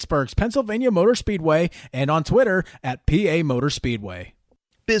searching Pittsburgh's Pennsylvania Motor Speedway and on Twitter at PA Motor Speedway.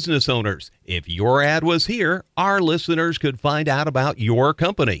 Business owners, if your ad was here, our listeners could find out about your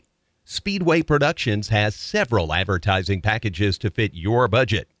company. Speedway Productions has several advertising packages to fit your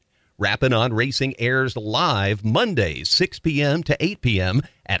budget. Rappin' on Racing airs live Mondays, 6 p.m. to 8 p.m.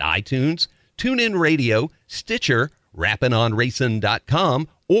 at iTunes, TuneIn Radio, Stitcher, rappinonracing.com,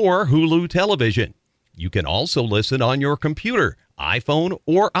 or Hulu Television. You can also listen on your computer, iPhone,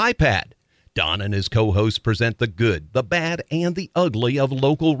 or iPad. Don and his co-hosts present the good, the bad, and the ugly of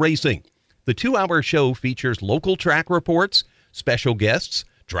local racing. The 2-hour show features local track reports, special guests,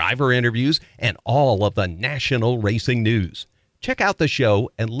 driver interviews, and all of the national racing news. Check out the show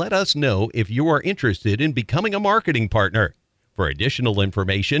and let us know if you are interested in becoming a marketing partner. For additional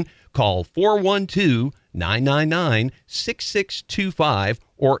information, call 412-999-6625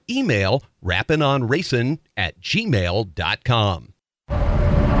 or email rappinonracing@gmail.com.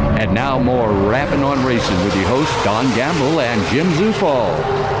 And now more Rappin' on Racing with your hosts Don Gamble and Jim Zufall.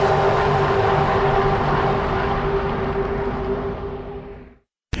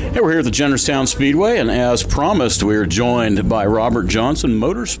 Hey, we're here at the Jennerstown Speedway, and as promised, we are joined by Robert Johnson,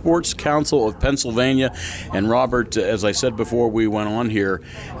 Motorsports Council of Pennsylvania. And Robert, as I said before we went on here,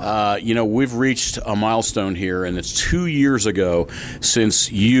 we've reached a milestone here, and it's 2 years ago since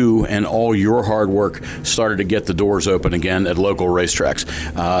you and all your hard work started to get the doors open again at local racetracks.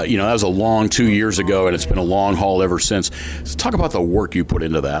 That was a long 2 years ago, and it's been a long haul ever since. So talk about the work you put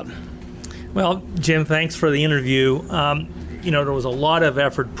into that. Well, Jim, thanks for the interview. There was a lot of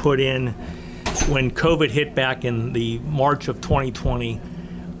effort put in when COVID hit back in the March of 2020.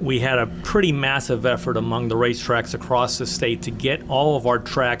 We had a pretty massive effort among the racetracks across the state to get all of our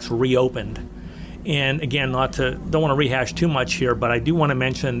tracks reopened. And again, don't want to rehash too much here, but I do want to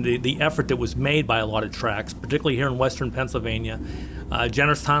mention the effort that was made by a lot of tracks, particularly here in Western Pennsylvania.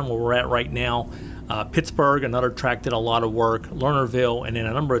 Jennerstown, where we're at right now, Pittsburgh, another track, did a lot of work, Lernerville, and then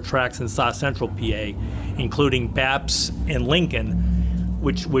a number of tracks in South Central PA, including Baps and Lincoln,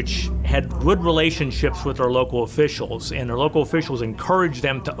 which had good relationships with their local officials, and their local officials encouraged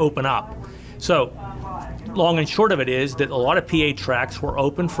them to open up. So, long and short of it is that a lot of PA tracks were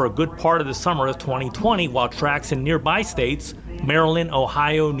open for a good part of the summer of 2020, while tracks in nearby states, Maryland,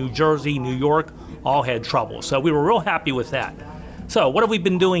 Ohio, New Jersey, New York, all had trouble. So we were real happy with that. So what have we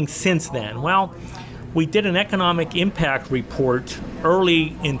been doing since then? Well, we did an economic impact report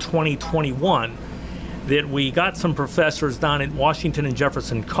early in 2021 that we got some professors down at Washington and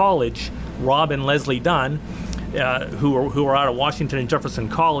Jefferson College, Rob and Leslie Dunn, who are out of Washington and Jefferson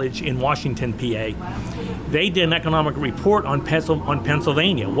College in Washington, PA. They did an economic report on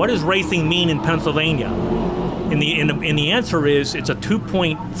Pennsylvania. What does racing mean in Pennsylvania? And the answer is it's a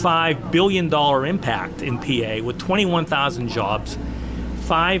 $2.5 billion impact in PA with 21,000 jobs,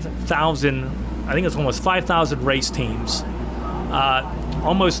 5,000, I think it's almost 5,000 race teams,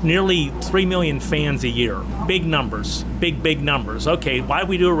 almost nearly 3 million fans a year. Big numbers, big numbers. Okay, why did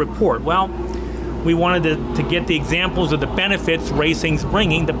we do a report? Well, we wanted to get the examples of the benefits racing's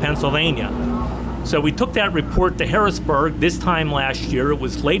bringing to Pennsylvania. So we took that report to Harrisburg this time last year. It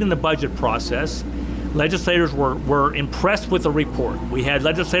was late in the budget process. Legislators were impressed with the report. We had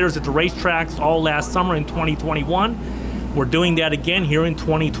legislators at the racetracks all last summer in 2021. We're doing that again here in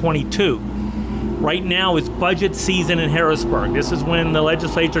 2022. Right now is budget season in Harrisburg. This is when the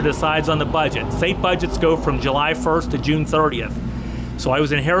legislature decides on the budget. State budgets go from July 1st to June 30th. So I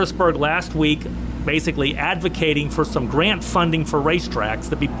was in Harrisburg last week basically advocating for some grant funding for racetracks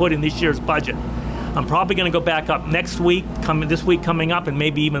to be put in this year's budget. I'm probably going to go back up next week, this week coming up, and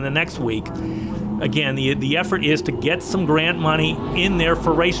maybe even the next week. Again, the effort is to get some grant money in there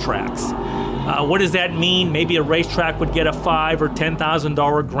for racetracks. What does that mean? Maybe a racetrack would get a $5,000 or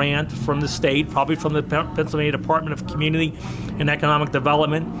 $10,000 grant from the state, probably from the Pennsylvania Department of Community and Economic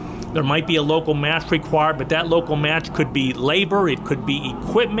Development. There might be a local match required, but that local match could be labor, it could be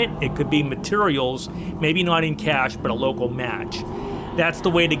equipment, it could be materials, maybe not in cash, but a local match. That's the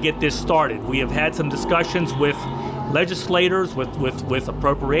way to get this started. We have had some discussions with legislators, with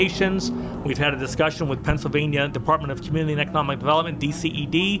appropriations. We've had a discussion with Pennsylvania Department of Community and Economic Development,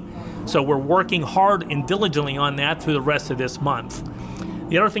 DCED. So we're working hard and diligently on that through the rest of this month.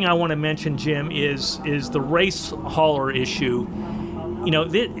 The other thing I want to mention, Jim, is the race hauler issue. You know,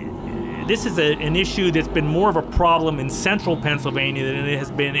 this is an issue that's been more of a problem in central Pennsylvania than it has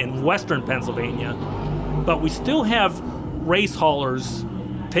been in western Pennsylvania. But we still have race haulers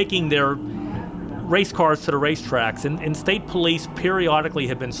taking their race cars to the racetracks, and state police periodically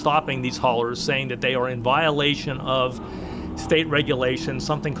have been stopping these haulers, saying that they are in violation of state regulations,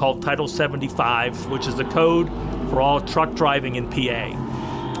 something called Title 75, which is the code for all truck driving in PA.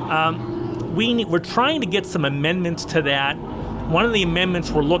 We're trying to get some amendments to that. One of the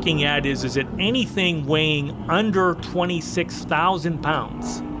amendments we're looking at is it anything weighing under 26,000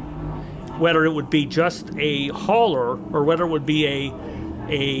 pounds, whether it would be just a hauler or whether it would be a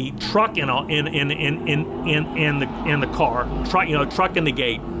truck in the car, truck in the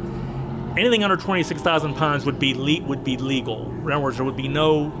gate. Anything under 26,000 pounds would be legal. In other words, there would be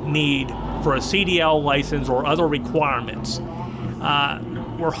no need for a CDL license or other requirements.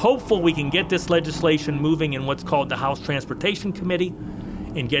 We're hopeful we can get this legislation moving in what's called the House Transportation Committee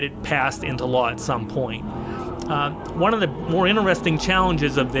and get it passed into law at some point. One of the more interesting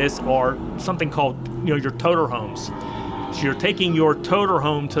challenges of this are something called, your toter homes. So you're taking your toter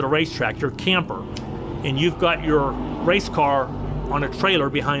home to the racetrack, your camper, and you've got your race car on a trailer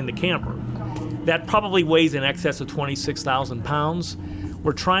behind the camper. That probably weighs in excess of 26,000 pounds.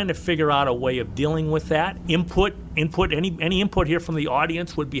 We're trying to figure out a way of dealing with that. Any input here from the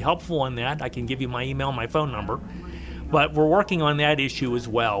audience would be helpful on that. I can give you my email, my phone number. But we're working on that issue as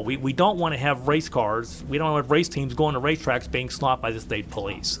well. We don't want to have race cars, we don't have race teams going to racetracks being stopped by the state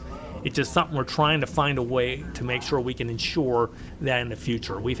police. It's just something we're trying to find a way to make sure we can ensure that in the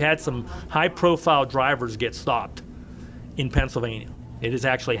future. We've had some high-profile drivers get stopped in Pennsylvania. It has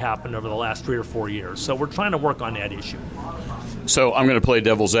actually happened over the last 3 or 4 years. So we're trying to work on that issue. So I'm going to play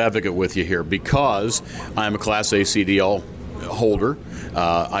devil's advocate with you here because I'm a Class A CDL holder.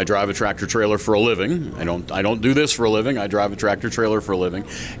 I drive a tractor trailer for a living. I don't do this for a living. I drive a tractor trailer for a living,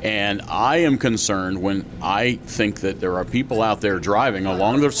 and I am concerned when I think that there are people out there driving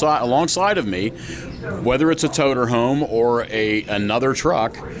alongside of me, whether it's a toter home or another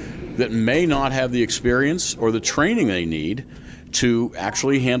truck, that may not have the experience or the training they need to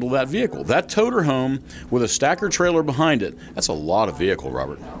actually handle that vehicle. That toter home with a stacker trailer behind it, that's a lot of vehicle,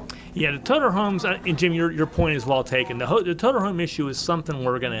 Robert. Yeah, the toter homes, and Jim, your point is well taken. The toter home issue is something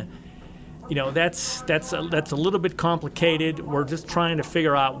we're going to, that's a little bit complicated. We're just trying to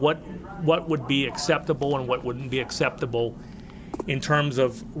figure out what would be acceptable and what wouldn't be acceptable in terms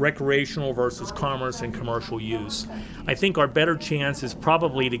of recreational versus commerce and commercial use. I think our better chance is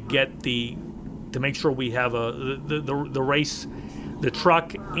probably to make sure we have the race, the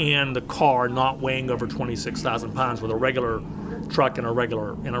truck and the car not weighing over 26,000 pounds with a regular truck and a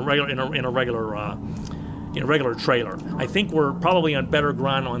regular trailer. I think we're probably on better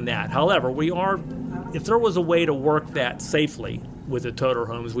ground on that. However, if there was a way to work that safely with the toter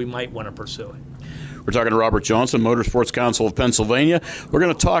homes, we might want to pursue it. We're talking to Robert Johnson, Motorsports Council of Pennsylvania. We're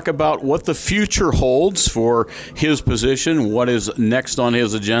going to talk about what the future holds for his position, what is next on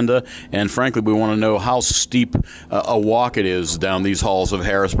his agenda, and frankly, we want to know how steep a walk it is down these halls of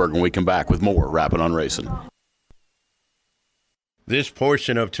Harrisburg when we come back with more Rapping on Racing. This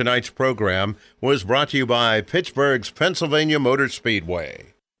portion of tonight's program was brought to you by Pittsburgh's Pennsylvania Motor Speedway.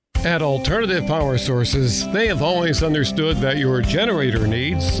 At Alternative Power Sources, they have always understood that your generator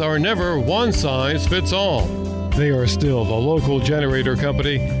needs are never one size fits all. They are still the local generator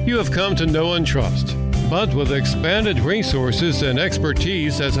company you have come to know and trust, but with expanded resources and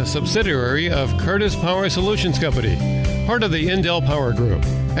expertise as a subsidiary of Curtis Power Solutions Company, part of the Indel Power Group.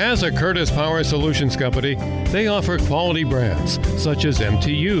 As a Curtis Power Solutions Company, they offer quality brands such as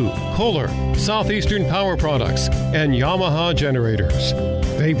MTU, Kohler, Southeastern Power Products, and Yamaha generators.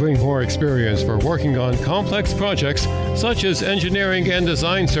 They bring more experience for working on complex projects such as engineering and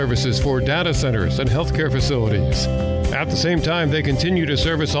design services for data centers and healthcare facilities. At the same time, they continue to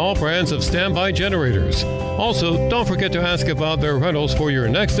service all brands of standby generators. Also, don't forget to ask about their rentals for your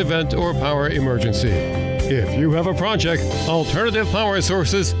next event or power emergency. If you have a project, Alternative Power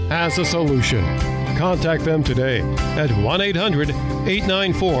Sources has a solution. Contact them today at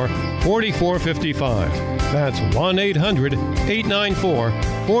 1-800-894-4455. That's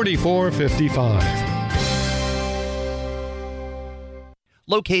 1-800-894-4455.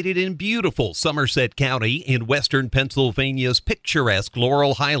 Located in beautiful Somerset County in western Pennsylvania's picturesque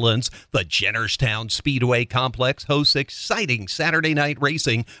Laurel Highlands, the Jennerstown Speedway Complex hosts exciting Saturday night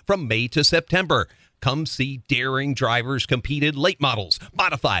racing from May to September. Come see daring drivers compete in late models,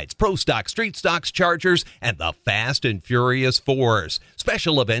 modifieds, pro stock, street stocks, chargers, and the Fast and Furious 4s.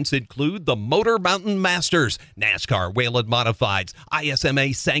 Special events include the Motor Mountain Masters, NASCAR Whelen Modifieds,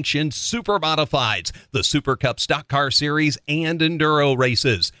 ISMA sanctioned Super Modifieds, the Super Cup Stock Car Series, and Enduro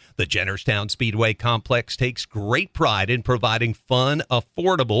races. The Jennerstown Speedway Complex takes great pride in providing fun,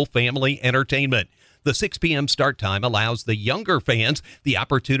 affordable family entertainment. The 6 p.m. start time allows the younger fans the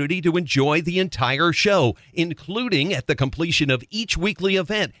opportunity to enjoy the entire show, including at the completion of each weekly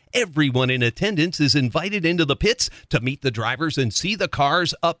event. Everyone in attendance is invited into the pits to meet the drivers and see the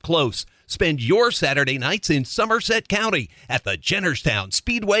cars up close. Spend your Saturday nights in Somerset County at the Jennerstown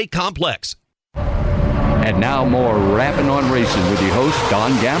Speedway Complex. And now more Rapping on Racing with your hosts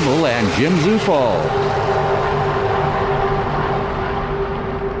Don Gamble and Jim Zufall.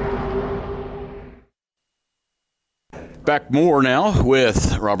 Back more now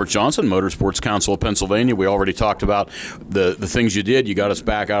with Robert Johnson, Motorsports Council of Pennsylvania. We already talked about the things you did. You got us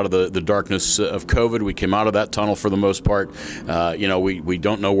back out of the darkness of COVID. We came out of that tunnel for the most part. We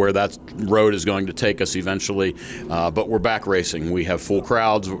don't know where that road is going to take us eventually, but we're back racing. We have full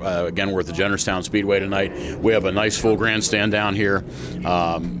crowds. Again, we're at the Jennerstown Speedway tonight. We have a nice full grandstand down here.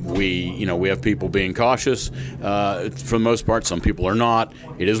 We have people being cautious for the most part. Some people are not.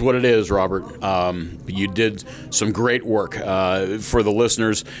 It is what it is, Robert. You did some great work. For the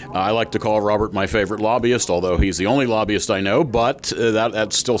listeners, I like to call Robert my favorite lobbyist, although he's the only lobbyist I know, but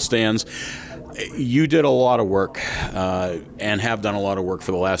that still stands. You did a lot of work and have done a lot of work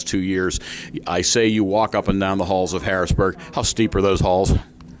for the last 2 years. I say you walk up and down the halls of Harrisburg. How steep are those halls?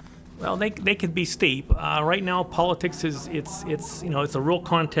 Well, they could be steep. Right now, politics it's a real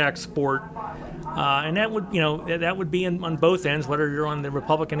contact sport. And that would be on both ends, whether you're on the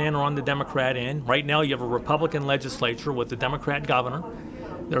Republican end or on the Democrat end. Right now, you have a Republican legislature with the Democrat governor.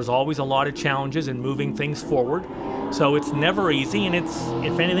 There's always a lot of challenges in moving things forward. So it's never easy, and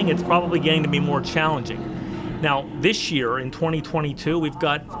if anything, it's probably getting to be more challenging. Now, this year in 2022,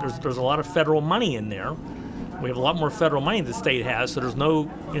 there's a lot of federal money in there. We have a lot more federal money than the state has, so there's not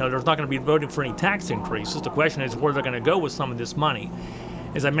going to be voting for any tax increases. The question is where they're going to go with some of this money.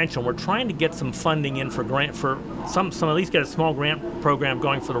 As I mentioned, we're trying to get some funding in for some at least get a small grant program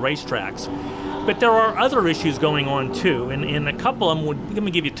going for the racetracks. But there are other issues going on too, and a couple of them let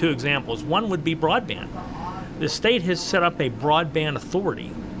me give you two examples. One would be broadband. The state has set up a broadband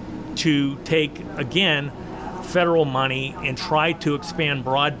authority to take, again, federal money and try to expand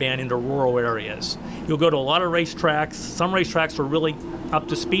broadband into rural areas. You'll go to a lot of racetracks. Some racetracks are really up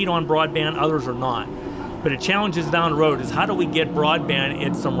to speed on broadband, others are not. But the challenge is down the road is how do we get broadband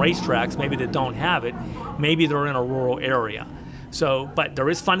at some racetracks, maybe that don't have it, maybe they're in a rural area. But there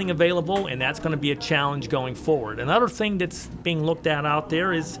is funding available, and that's going to be a challenge going forward. Another thing that's being looked at out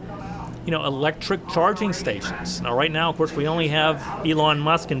there is, electric charging stations. Now, right now, of course, we only have Elon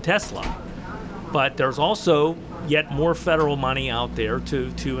Musk and Tesla, but there's also yet more federal money out there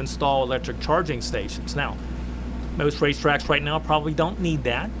to install electric charging stations. Now, most racetracks right now probably don't need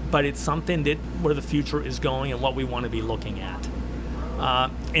that, but it's something where the future is going and what we want to be looking at.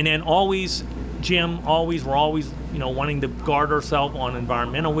 And then always, Jim, we're always wanting to guard ourselves on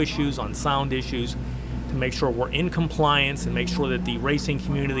environmental issues, on sound issues, to make sure we're in compliance and make sure that the racing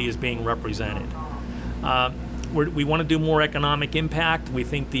community is being represented. We want to do more economic impact. We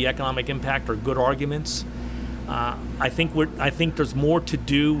think the economic impact are good arguments. I think there's more to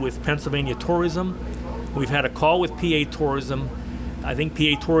do with Pennsylvania tourism. We've had a call with PA Tourism. I think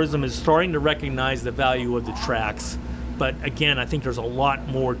PA Tourism is starting to recognize the value of the tracks. But again, I think there's a lot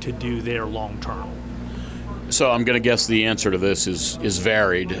more to do there long term. So I'm going to guess the answer to this is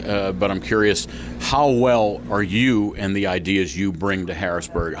varied, but I'm curious, how well are you and the ideas you bring to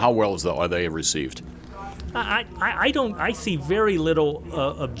Harrisburg, how well are they received? I see very little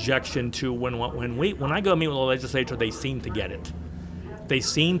objection to when I go meet with the legislature, they seem to get it. They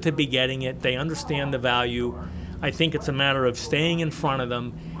seem to be getting it. They understand the value. I think it's a matter of staying in front of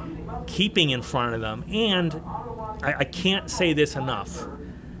them, keeping in front of them, and I can't say this enough.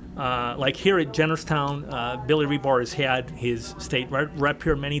 Like here at Jennerstown, Billy Rebar has had his state rep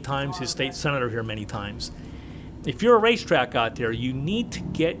here many times, his state senator here many times. If you're a racetrack out there, you need to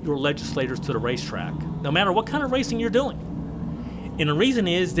get your legislators to the racetrack, no matter what kind of racing you're doing. And the reason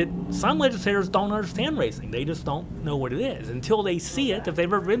is that some legislators don't understand racing. They just don't know what it is. Until they see it, if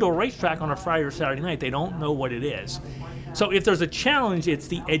they've ever been to a racetrack on a Friday or Saturday night, they don't know what it is. So if there's a challenge, it's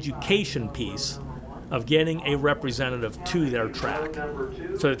the education piece of getting a representative to their track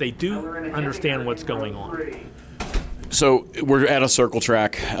so that they do understand what's going on. So we're at a circle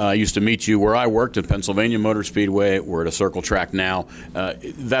track. I used to meet you where I worked at Pennsylvania Motor Speedway. We're at a circle track now.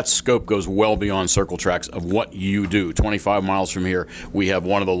 That scope goes well beyond circle tracks of what you do. 25 miles from here, we have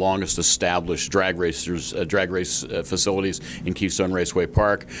one of the longest established drag race facilities in Keystone Raceway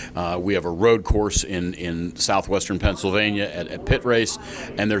Park. We have a road course in southwestern Pennsylvania at Pit Race,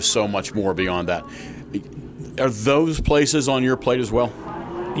 and there's so much more beyond that. Are those places on your plate as well?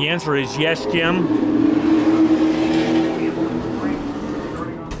 The answer is yes, Jim.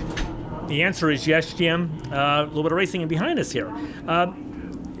 The answer is yes, Jim. A little bit of racing behind us here.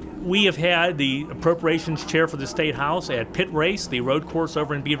 We have had the appropriations chair for the State House at Pit Race, the road course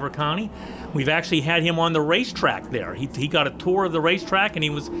over in Beaver County. We've actually had him on the racetrack there. He got a tour of the racetrack, and he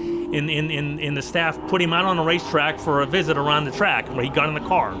was in the staff put him out on the racetrack for a visit around the track where he got in the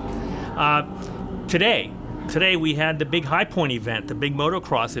car. Today we had the big High Point event, the big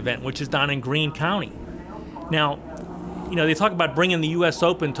motocross event, which is down in Greene County. Now, you know, they talk about bringing the U.S.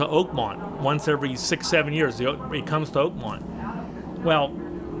 Open to Oakmont once every 6-7 years. It comes to Oakmont. Well,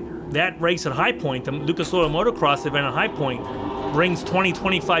 that race at High Point, the Lucas Oil Motocross event at High Point, brings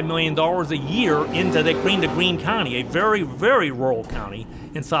 $20-25 million a year into the Greene County, a very, very rural county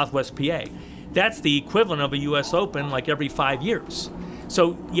in southwest PA. That's the equivalent of a U.S. Open like every 5 years.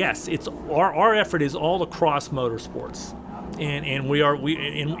 So yes, it's our effort is all across motorsports. And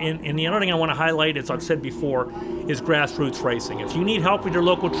the other thing I want to highlight, as I've said before, is grassroots racing. If you need help with your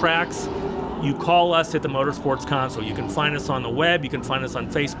local tracks, you call us at the Motorsports Council. You can find us on the web. You can find us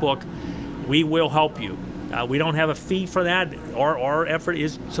on Facebook. We will help you. We don't have a fee for that. Our effort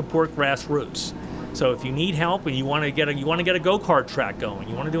is to support grassroots. So if you need help and you want to get a go-kart track going,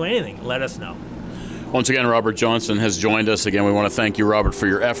 you want to do anything, let us know. Once again, Robert Johnson has joined us. Again, we want to thank you, Robert, for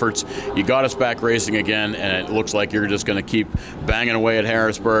your efforts. You got us back racing again, and it looks like you're just going to keep banging away at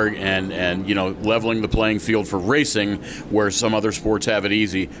Harrisburg and you know, leveling the playing field for racing where some other sports have it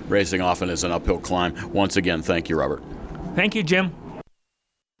easy. Racing often is an uphill climb. Once again, thank you, Robert. Thank you, Jim.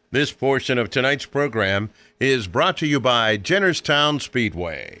 This portion of tonight's program is brought to you by Jennerstown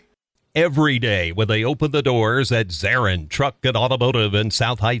Speedway. Every day when they open the doors at Zarin Truck and Automotive in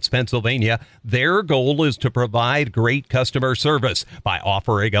South Heights, Pennsylvania, their goal is to provide great customer service by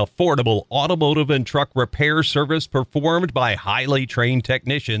offering affordable automotive and truck repair service performed by highly trained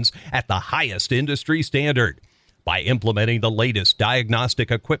technicians at the highest industry standard. By implementing the latest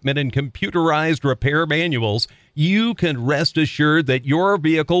diagnostic equipment and computerized repair manuals, you can rest assured that your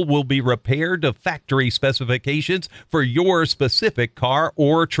vehicle will be repaired to factory specifications for your specific car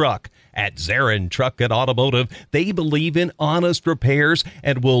or truck. At Zarin Truck and Automotive, they believe in honest repairs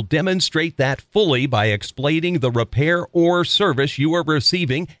and will demonstrate that fully by explaining the repair or service you are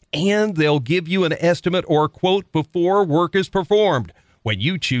receiving, and they'll give you an estimate or quote before work is performed. When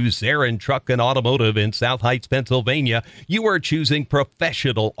you choose Zarin Truck and Automotive in South Heights, Pennsylvania, you are choosing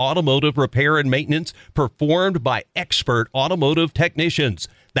professional automotive repair and maintenance performed by expert automotive technicians.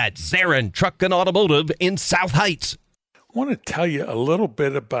 That's Zarin Truck and Automotive in South Heights. I want to tell you a little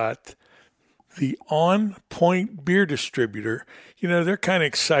bit about the On Point Beer Distributor. You know, they're kind of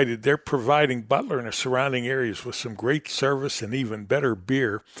excited. They're providing Butler and the surrounding areas with some great service and even better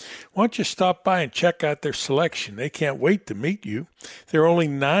beer. Why don't you stop by and check out their selection? They can't wait to meet you. They're only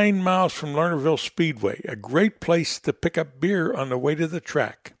 9 miles from Lernerville Speedway, a great place to pick up beer on the way to the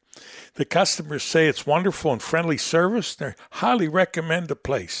track. The customers say it's wonderful and friendly service. They highly recommend the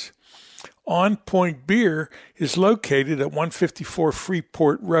place. On Point Beer is located at 154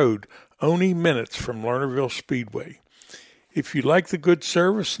 Freeport Road, only minutes from Lernerville Speedway. If you like the good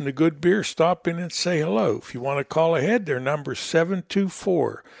service and the good beer, stop in and say hello. If you want to call ahead, their number is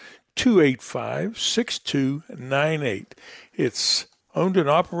 724-285-6298. It's owned and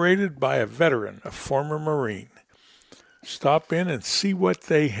operated by a veteran, a former Marine. Stop in and see what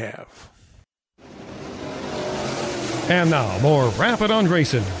they have. And now, more Rapid on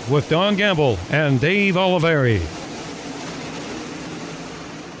Racing with Don Gamble and Dave Oliveri.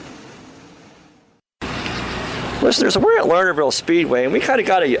 Listeners, we're at Lernerville Speedway, and we kind of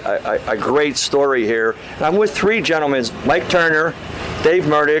got a great story here. And I'm with three gentlemen, Mike Turner, Dave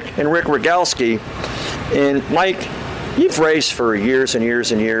Murdock, and Rick Rogalski. And Mike, you've raced for years and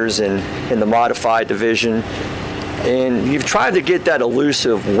years and years in the modified division, and you've tried to get that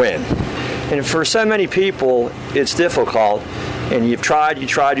elusive win. And for so many people, it's difficult. And you've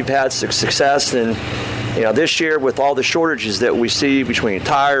had success, and this year with all the shortages that we see between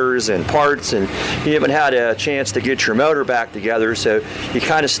tires and parts, and you haven't had a chance to get your motor back together, so you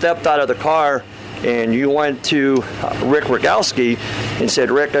kind of stepped out of the car and you went to Rick Rogalski and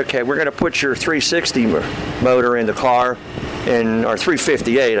said, Rick, okay, we're going to put your 360 motor in the car, or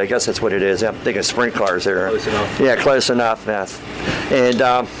 358, I guess that's what it is. I'm thinking sprint cars there. Close enough. Yeah, close enough. And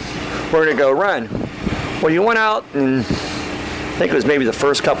we're going to go run. Well, you went out, and I think it was maybe the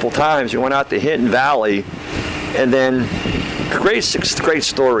first couple times, you went out to Hinton Valley, and then great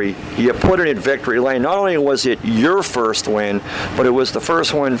story. You put it in victory lane. Not only was it your first win, but it was the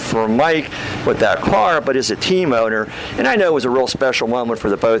first one for Mike with that car, but as a team owner. And I know it was a real special moment for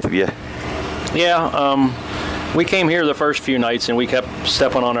the both of you. Yeah, we came here the first few nights and we kept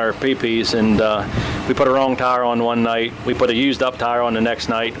stepping on our PPs, and we put a wrong tire on one night. We put a used up tire on the next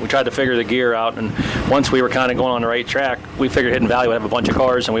night. We tried to figure the gear out, and once we were kind of going on the right track, we figured Hidden Valley would have a bunch of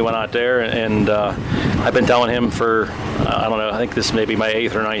cars, and we went out there, and I've been telling him for, I don't know, I think this may be my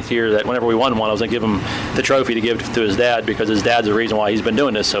 8th or 9th year, that whenever we won one, I was going to give him the trophy to give to his dad, because his dad's the reason why he's been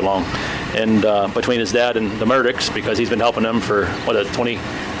doing this so long. And between his dad and the Murdocks, because he's been helping them for,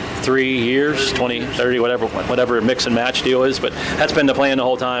 23 years, 20, 30, whatever mix and match deal is. But that's been the plan the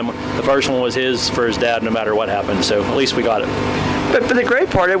whole time. The first one was his for his dad, no matter what happened. So at least we got it. But the great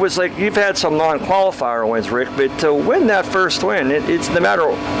part, it was like you've had some non-qualifier wins, Rick, but to win that first win, it's no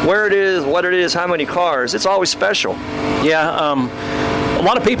matter where it is, what it is, how many cars, it's always special. Yeah, a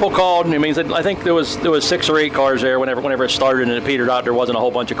lot of people called. I mean, I think there was 6 or 8 cars there whenever it started, and it petered out. There wasn't a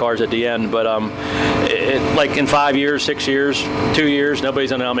whole bunch of cars at the end, but like in 5 years, 6 years, 2 years,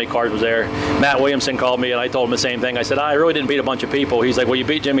 nobody's gonna know how many cars was there. Matt Williamson called me, and I told him the same thing. I said, I really didn't beat a bunch of people. He's like, well, you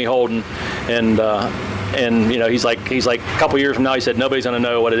beat Jimmy Holden, and he's like a couple years from now, he said, nobody's going to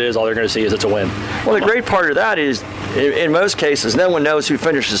know what it is. All they're going to see is it's a win. Well, the great part of that is, in most cases, no one knows who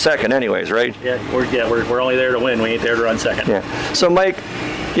finishes second anyways, right? Yeah, we're only there to win. We ain't there to run second. Yeah. So, Mike,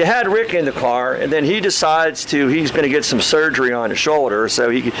 you had Rick in the car, and then he decides he's going to get some surgery on his shoulder. So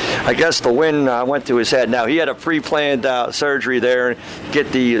I guess the wind went to his head. Now, he had a pre-planned surgery there and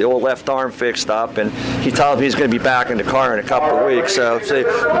get the old left arm fixed up, and he told me he's going to be back in the car in a couple of weeks. So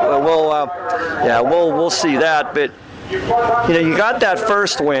we'll see that. But you got that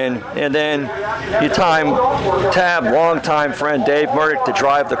first win, and then you tab longtime friend Dave Murdock to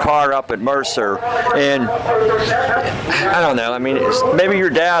drive the car up at Mercer. And I don't know. I mean, maybe your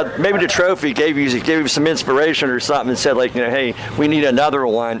dad, maybe the trophy gave you some inspiration or something, and said like, hey, we need another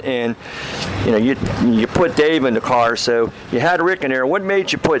one. And you put Dave in the car, so you had Rick in there. What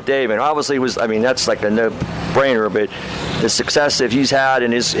made you put Dave in? Obviously, that's like a no-brainer, but the success that he's had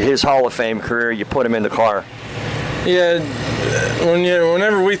in his Hall of Fame career, you put him in the car. Yeah,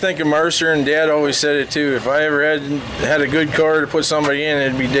 whenever we think of Mercer, and Dad always said it too, if I ever had a good car to put somebody in,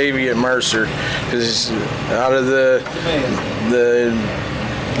 it'd be Davey at Mercer, because out of the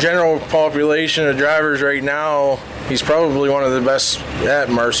general population of drivers right now, he's probably one of the best at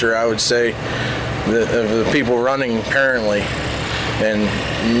Mercer, I would say, of the people running currently.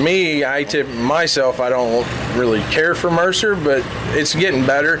 And me, I tip myself, I don't really care for Mercer, but it's getting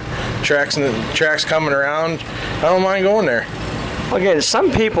better. Tracks coming around, I don't mind going there. Again,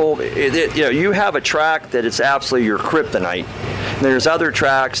 some people, you have a track that it's absolutely your kryptonite. And there's other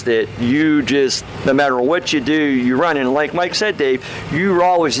tracks that you just, no matter what you do, you run. And like Mike said, Dave, you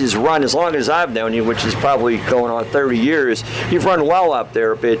always just run, as long as I've known you, which is probably going on 30 years, you've run well up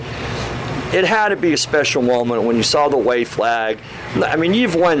there, but it had to be a special moment when you saw the white flag. I mean,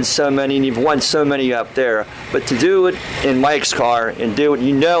 you've won so many, and you've won so many up there, but to do it in Mike's car and do it,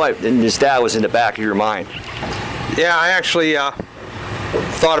 and his dad was in the back of your mind. Yeah, I actually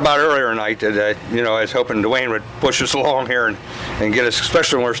thought about it earlier tonight that, I was hoping Dwayne would push us along here and get us,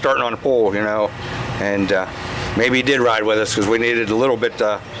 especially when we're starting on the pole, and maybe he did ride with us because we needed a little bit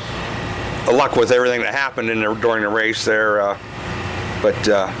of luck with everything that happened during the race there. But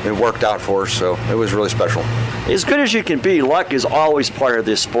it worked out for us, so it was really special. As good as you can be, luck is always part of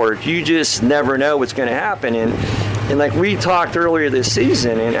this sport. You just never know what's going to happen. And like we talked earlier this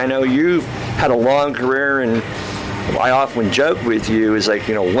season, and I know you've had a long career, and I often joke with you is like,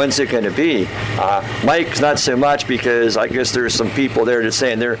 when's it going to be? Mike's not so much, because I guess there's some people there that's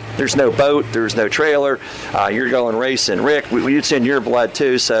saying there's no boat, there's no trailer, you're going racing. Rick, it's in your blood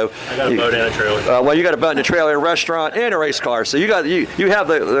too. So I got a boat and a trailer. Well, you got a boat and a trailer, a restaurant, and a race car. So you have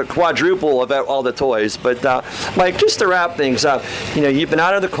the quadruple of all the toys. But Mike, just to wrap things up, you've been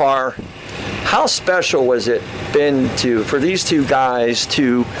out of the car. How special was it been for these two guys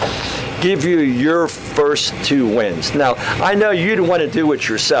to give you your first 2 wins? Now, I know you didn't want to do it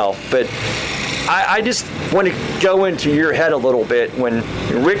yourself, but I just want to go into your head a little bit. When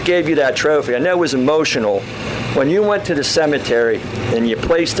Rick gave you that trophy, I know it was emotional. When you went to the cemetery and you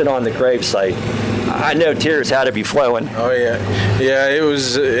placed it on the gravesite, I know tears had to be flowing. Oh yeah,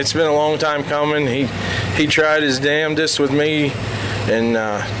 it's been a long time coming. He tried his damnedest with me, and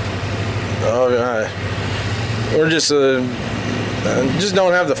we're just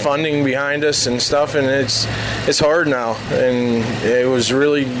don't have the funding behind us and stuff, and it's hard now. And it was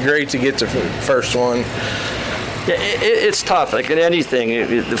really great to get the first one. Yeah, it's tough. Like in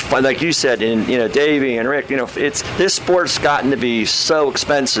anything, like you said, and Davey and Rick, this sport's gotten to be so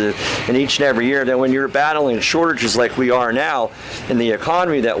expensive, and each and every year that when you're battling shortages like we are now in the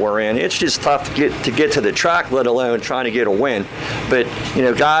economy that we're in, it's just tough to get to the track, let alone trying to get a win. But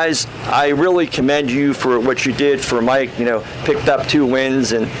guys, I really commend you for what you did for Mike. Picked up 2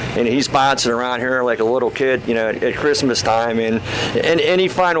 wins, and he's bouncing around here like a little kid, at Christmas time. And any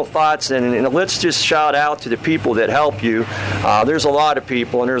final thoughts? And let's just shout out to the people that help you. There's a lot of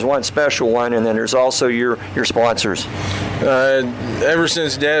people, and there's one special one, and then there's also your sponsors. Ever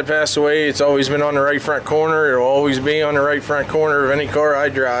since Dad passed away, it's always been on the right front corner. It'll always be on the right front corner of any car I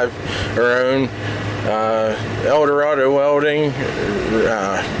drive or own. Eldorado Welding,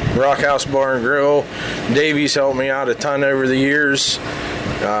 Rockhouse Bar and Grill. Davies helped me out a ton over the years.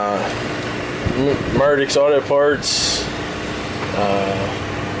 Murdoch's Auto Parts,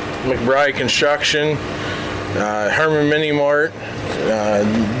 McBride Construction, Herman Mini Mart.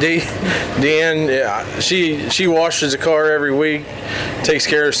 Deanne, she washes the car every week, takes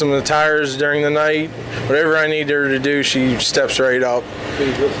care of some of the tires during the night. Whatever I need her to do, she steps right up.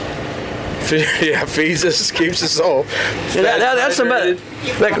 Yeah, feeds us, keeps us all. That's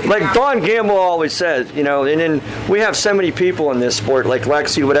like Don Gamble always says, and then we have so many people in this sport, like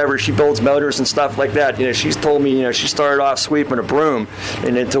Lexi, whatever, she builds motors and stuff like that. She's told me, she started off sweeping a broom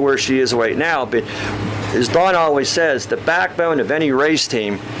and into where she is right now. But as Don always says, the backbone of any race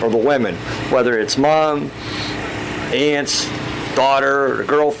team are the women, whether it's mom, aunts, daughter, or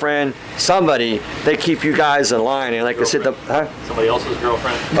girlfriend, somebody, they keep you guys in line. And like girlfriend. I said, somebody else's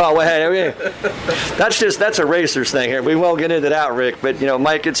girlfriend. Oh, well, hey, that's a racer's thing here. We won't get into that, Rick. But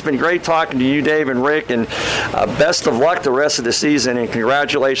Mike, it's been great talking to you, Dave and Rick, and best of luck the rest of the season, and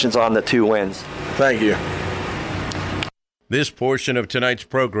congratulations on the 2 wins. Thank you. This portion of tonight's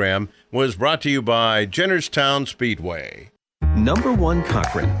program was brought to you by Jennerstown Speedway. Number One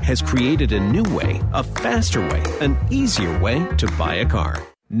Cochran has created a new way, a faster way, an easier way to buy a car.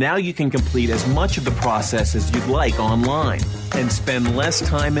 Now you can complete as much of the process as you'd like online and spend less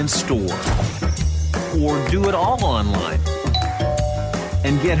time in store. Or do it all online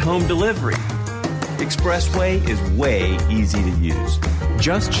and get home delivery. Expressway is way easy to use.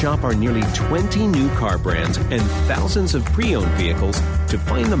 Just shop our nearly 20 new car brands and thousands of pre-owned vehicles to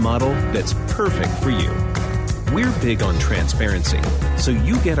find the model that's perfect for you. We're big on transparency, so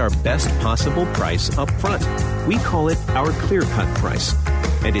you get our best possible price up front. We call it our clear-cut price,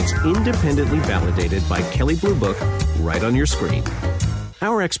 and it's independently validated by Kelley Blue Book right on your screen.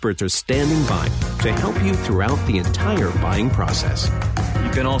 Our experts are standing by to help you throughout the entire buying process. You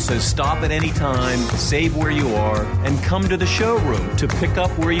can also stop at any time, save where you are, and come to the showroom to pick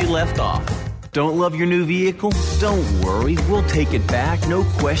up where you left off. Don't love your new vehicle? Don't worry, we'll take it back, no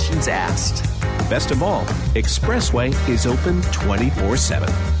questions asked. Best of all, Expressway is open 24/7.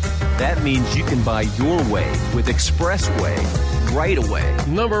 That means you can buy your way with Expressway right away.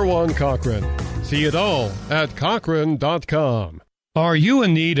 Number One Cochran. See it all at Cochran.com. Are you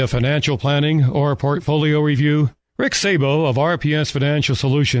in need of financial planning or portfolio review? Rick Sabo of RPS Financial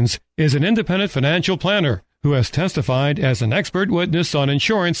Solutions is an independent financial planner who has testified as an expert witness on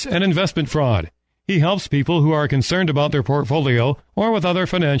insurance and investment fraud. He helps people who are concerned about their portfolio or with other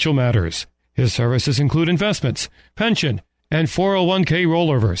financial matters. His services include investments, pension, and 401k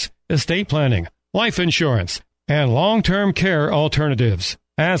rollovers, estate planning, life insurance, and long-term care alternatives.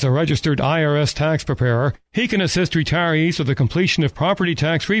 As a registered IRS tax preparer, he can assist retirees with the completion of property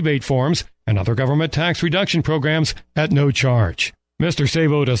tax rebate forms and other government tax reduction programs at no charge. Mr.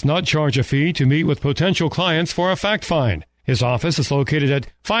 Sabo does not charge a fee to meet with potential clients for a fact find. His office is located at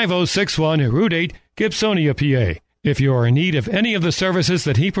 5061 Route 8, Gibsonia, PA. If you are in need of any of the services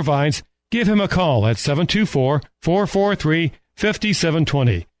that he provides, give him a call at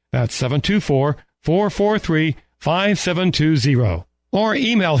 724-443-5720. That's 724-443-5720. Or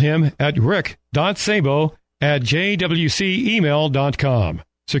email him at rick.sabo@jwcemail.com.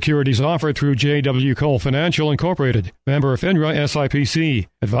 Securities offered through J.W. Cole Financial Incorporated, member of FINRA SIPC.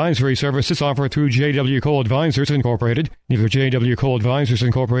 Advisory services offered through J.W. Cole Advisors Incorporated, neither J.W. Cole Advisors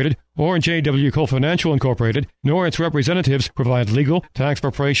Incorporated or J.W. Cole Financial Incorporated, nor its representatives provide legal, tax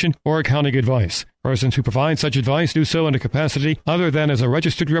preparation, or accounting advice. Persons who provide such advice do so in a capacity other than as a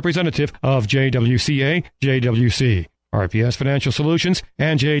registered representative of JWCA, JWC. RPS Financial Solutions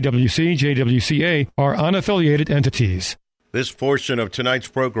and JWC, JWCA are unaffiliated entities. This portion of tonight's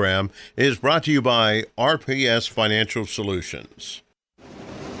program is brought to you by RPS Financial Solutions.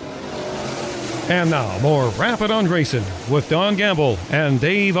 And now, more Rapid on Racing with Don Gamble and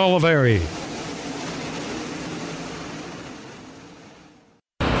Dave Oliveri.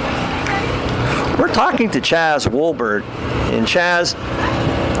 We're talking to Chaz Wolbert. And Chaz,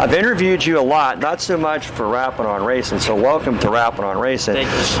 I've interviewed you a lot, not so much for Rapid on Racing, so welcome to Rapid on Racing. Thank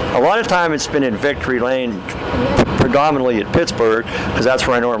you. A lot of time it's been in Victory Lane, predominantly at Pittsburgh, because that's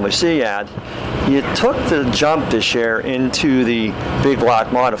where I normally see you at. You took the jump this year into the big block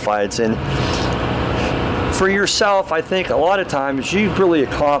modifieds, and for yourself, I think a lot of times you've really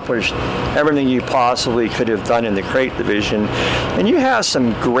accomplished everything you possibly could have done in the crate division, and you have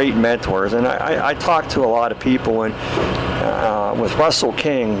some great mentors. And I talk to a lot of people, and with Russell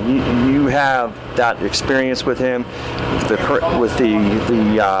King, you have that experience with him, with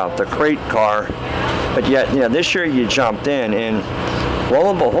the crate car. But yet, this year you jumped in, and lo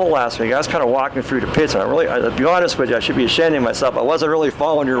and behold, last week I was kind of walking through the pits, and to be honest with you, I should be ashamed of myself. I wasn't really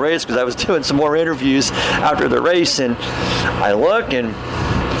following your race because I was doing some more interviews after the race, and I look and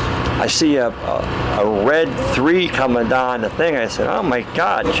I see a red 3 coming down the thing. I said, "Oh my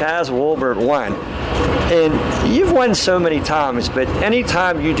God, Chaz Wolbert won." And you've won so many times, but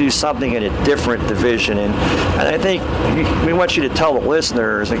anytime you do something in a different division, and I think we want you to tell the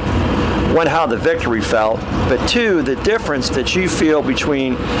listeners, one, how the victory felt, but two, the difference that you feel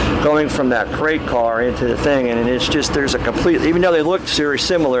between going from that crate car into the thing, and it's just, there's a complete, even though they look very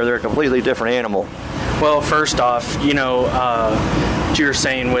similar, they're a completely different animal. Well, first off, you're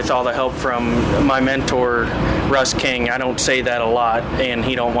saying with all the help from my mentor, Russ King, I don't say that a lot, and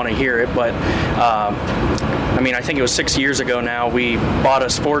he don't want to hear it, but I think it was 6 years ago now, we bought a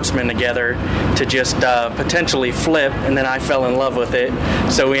Sportsman together to just potentially flip, and then I fell in love with it.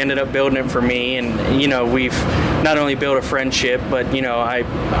 So we ended up building it for me, and, we've not only built a friendship, but,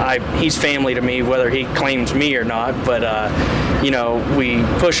 he's family to me, whether he claims me or not, but, we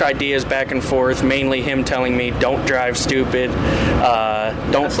push ideas back and forth, mainly him telling me, don't drive stupid,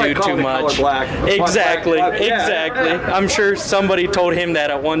 don't do too much. Exactly. I'm sure somebody told him that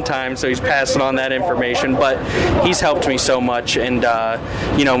at one time, so he's passing on that information, but he's helped me so much, and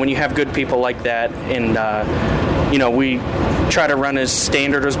when you have good people like that, and we try to run as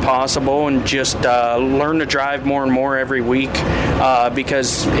standard as possible and just learn to drive more and more every week,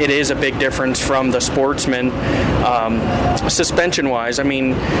 because it is a big difference from the Sportsman. Suspension wise,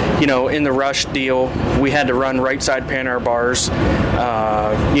 in the Rush deal, we had to run right side Panair bars,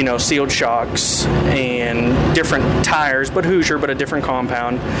 sealed shocks and different tires, but Hoosier, but a different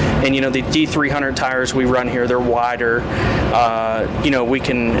compound. And the D300 tires we run here, they're wider. We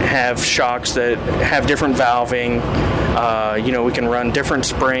can have shocks that have different valving. We can run different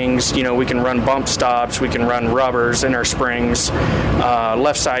springs. We can run bump stops. We can run rubbers in our springs.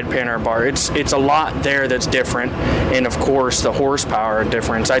 Left side Panair bar. It's a lot there that's different, and of course the horsepower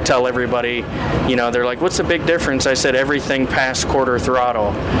difference. I tell everybody, they're like, "What's the big difference?" I said, everything past quarter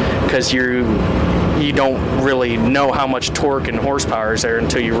throttle, because you don't really know how much torque and horsepower is there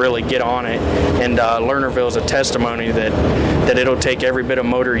until you really get on it. And Lernerville is a testimony that it'll take every bit of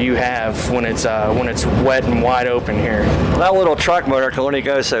motor you have when it's wet and wide open here. That little truck motor can only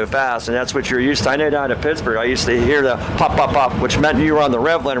go so fast, and that's what you're used to. I know down at Pittsburgh, I used to hear the pop, pop, pop, which meant you were on the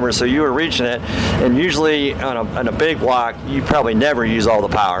rev limiter, so you were reaching it. And usually on a big block, you probably never use all the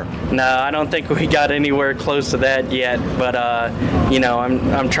power. No, I don't think we got anywhere close to that yet. But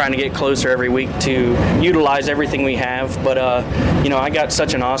I'm trying to get closer every week to utilize everything we have. But I got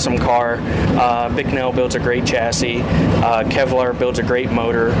such an awesome car. Bicknell builds a great chassis. Kevlar builds a great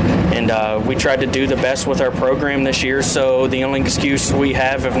motor, and we tried to do the best with our program this year, so the only excuse we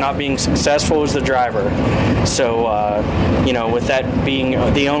have of not being successful is the driver. So with that being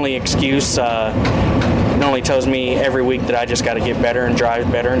the only excuse, it only tells me every week that I just got to get better and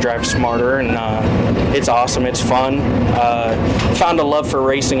drive smarter, and it's awesome. It's fun. Found a love for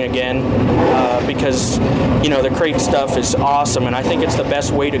racing again because, the crate stuff is awesome, and I think it's the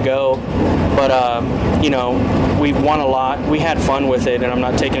best way to go. But, we've won a lot. We had fun with it, and I'm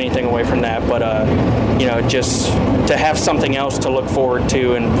not taking anything away from that. But, just to have something else to look forward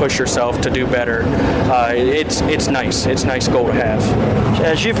to and push yourself to do better, it's nice. It's a nice goal to have.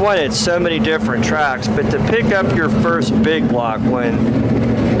 As you've won at so many different tracks, but to pick up your first big block win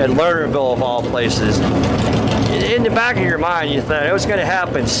at Lernerville of all places, in the back of your mind, you thought it was going to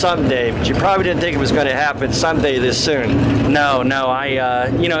happen someday, but you probably didn't think it was going to happen someday this soon. No,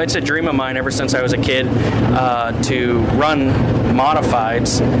 it's a dream of mine ever since I was a kid to run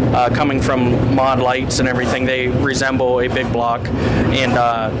modifieds, coming from mod lights and everything. They resemble a big block,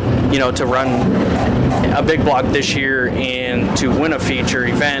 and to run a big block this year and to win a feature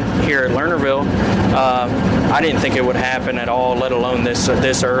event here at Lernerville, I didn't think it would happen at all, let alone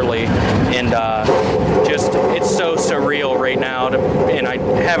this early, and it's so surreal right now, and I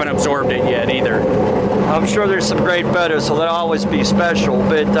haven't absorbed it yet either. I'm sure there's some great photos, so that'll always be special,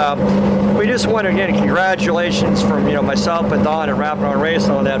 but we just want to, again, congratulations from myself and Don and Rapping on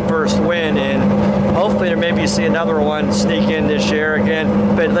Racing on that first win, and hopefully there maybe see another one sneak in this year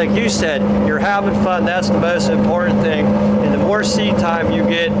again. But like you said, you're having fun. That's the most important thing, and the more seat time you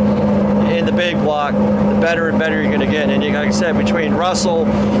get in the big block, the better and better you're going to get. And like I said, between Russell,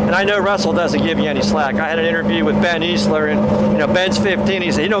 and I know Russell doesn't give you any slack. I had an interview with Ben Easler, and Ben's 15.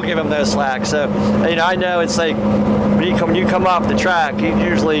 He said, you don't give him no slack. So I know it's like when you come off the track, you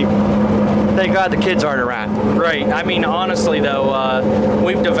usually, thank God the kids aren't around. Right. I mean, honestly, though,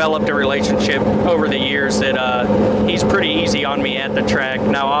 we've developed a relationship over the years that he's pretty easy on me at the track.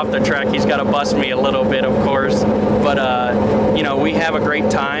 Now, off the track, he's got to bust me a little bit, of course. But, we have a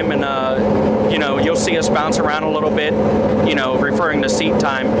great time, and, you'll see us bounce around a little bit, referring to seat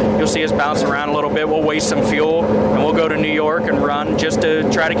time. You'll see us bounce around a little bit. We'll waste some fuel, and we'll go to New York and run just to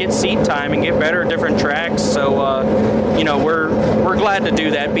try to get seat time and get better at different tracks. So, we're glad to do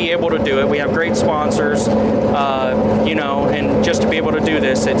that, be able to do it. We have great sponsors, and just to be able to do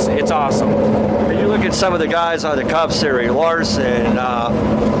this, it's awesome. When you look at some of the guys on the Cup Series, Larson,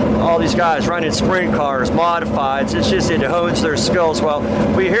 all these guys running sprint cars, modifieds, it's just it hones their skills. Well,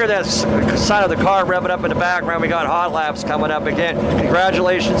 we hear that sound of the car revving up in the background. We got hot laps coming up again.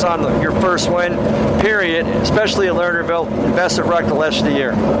 Congratulations on your first win, period, especially at Lernerville. Best of luck the rest of the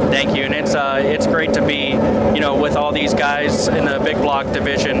year. Thank you, and it's great to be, with all these guys in the big block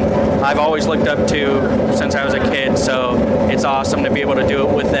division. I've always looked up to since I was a kid, so it's awesome to be able to do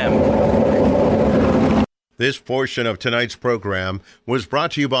it with them. This portion of tonight's program was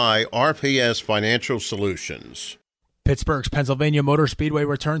brought to you by RPS Financial Solutions. Pittsburgh's Pennsylvania Motor Speedway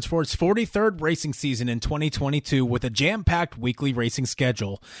returns for its 43rd racing season in 2022 with a jam-packed weekly racing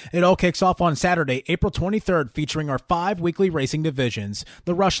schedule. It all kicks off on Saturday, April 23rd, featuring our 5 weekly racing divisions: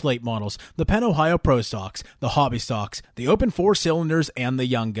 the Rush Late Models, the Penn Ohio Pro Stocks, the Hobby Stocks, the Open 4-cylinders, and the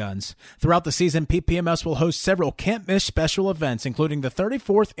Young Guns. Throughout the season, PPMS will host several can't-miss special events, including the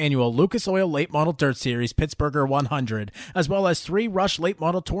 34th Annual Lucas Oil Late Model Dirt Series Pittsburgher 100, as well as 3 Rush Late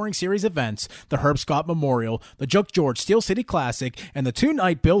Model Touring Series events: the Herb Scott Memorial, the Joke George Steel City Classic, and the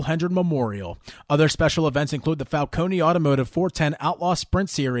 2-night Bill Hendren Memorial. Other special events include the Falcone Automotive 410 Outlaw Sprint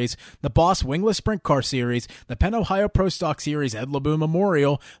Series, the Boss Wingless Sprint Car Series, the Penn Ohio Pro Stock Series Ed LeBoon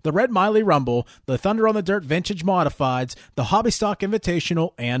Memorial, the Red Miley Rumble, the Thunder on the Dirt Vintage Modifieds, the Hobby Stock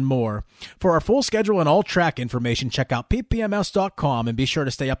Invitational, and more. For our full schedule and all track information, check out ppms.com, and be sure to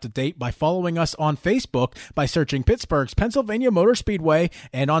stay up to date by following us on Facebook by searching Pittsburgh's Pennsylvania Motor Speedway,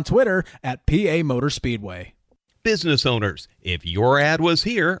 and on Twitter at PA Motor Speedway. Business owners, if your ad was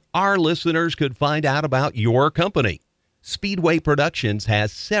here, our listeners could find out about your company. Speedway Productions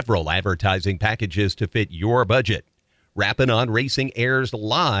has several advertising packages to fit your budget. Rappin' on Racing airs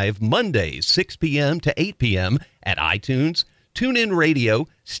live Mondays, 6 p.m. to 8 p.m. at iTunes, TuneIn Radio,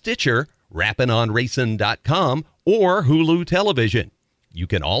 Stitcher, rappinonracing.com, or Hulu Television. You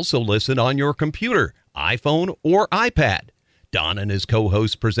can also listen on your computer, iPhone, or iPad. Don and his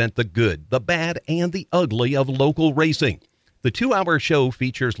co-hosts present the good, the bad, and the ugly of local racing. The 2-hour show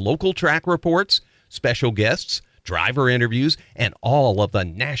features local track reports, special guests, driver interviews, and all of the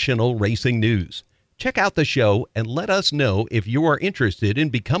national racing news. Check out the show and let us know if you are interested in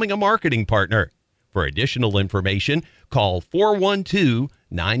becoming a marketing partner. For additional information, call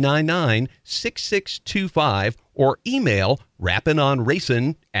 412-999-6625 or email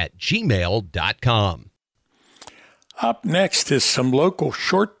rappinonracing@gmail.com. Up next is some local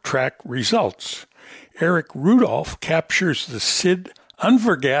short track results. Eric Rudolph captures the Sid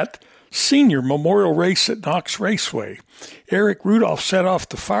Unvergat Senior Memorial Race at Knox Raceway. Eric Rudolph set off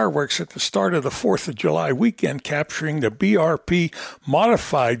the fireworks at the start of the 4th of July weekend, capturing the BRP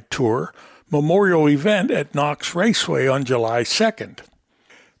Modified Tour Memorial event at Knox Raceway on July 2nd.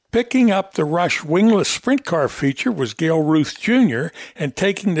 Picking up the Rush wingless sprint car feature was Gail Ruth Jr., and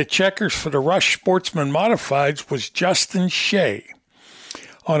taking the checkers for the Rush Sportsman Modifieds was Justin Shea.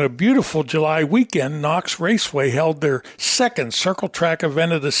 On a beautiful July weekend, Knox Raceway held their second circle track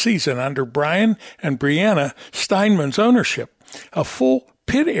event of the season under Brian and Brianna Steinman's ownership. A full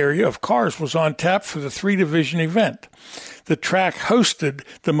pit area of cars was on tap for the 3-division event. The track hosted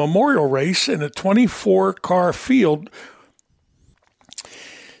the memorial race in a 24-car field.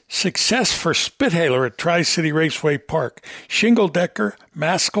 Success for Spithaler at Tri-City Raceway Park. Shingledecker,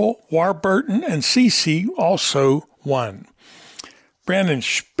 Maskell, Warburton, and Cece also won. Brandon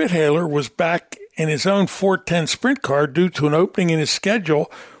Spithaler was back in his own 410 sprint car due to an opening in his schedule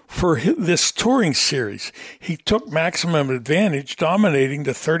for this touring series. He took maximum advantage, dominating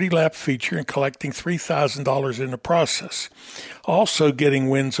the 30-lap feature and collecting $3,000 in the process. Also getting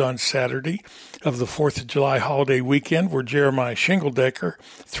wins on Saturday of the 4th of July holiday weekend were Jeremiah Shingledecker,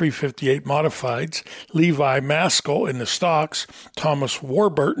 358 Modifieds, Levi Maskell in the stocks, Thomas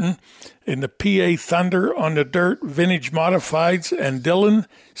Warburton in the PA Thunder on the dirt vintage Modifieds, and Dylan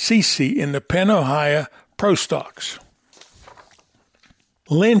Cece in the Penn Ohio Pro Stocks.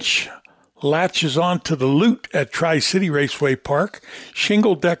 Lynch latches on to the loot at Tri-City Raceway Park.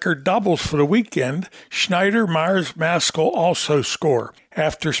 Shingledecker doubles for the weekend. Schneider, Myers, Maskell also score.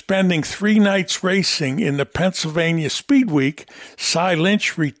 After spending 3 nights racing in the Pennsylvania Speed Week, Cy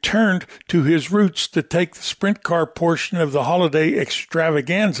Lynch returned to his roots to take the sprint car portion of the holiday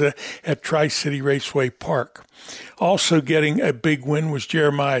extravaganza at Tri-City Raceway Park. Also getting a big win was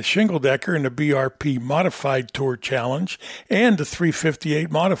Jeremiah Shingledecker in the BRP Modified Tour Challenge and the 358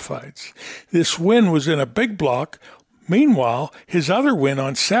 Modifieds. This win was in a big block. Meanwhile, his other win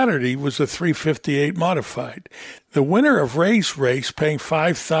on Saturday was the 358 Modified. The winner of Ray's race, paying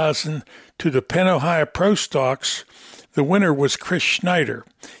 $5,000 to the Penn Ohio Pro Stocks, the winner was Chris Schneider.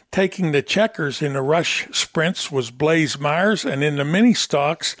 Taking the checkers in the Rush sprints was Blaze Myers, and in the mini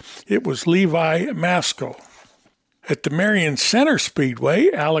stocks, it was Levi Maskell. At the Marion Center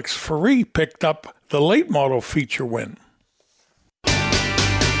Speedway, Alex Ferree picked up the late model feature win.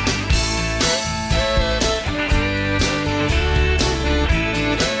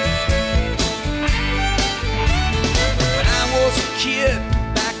 Kid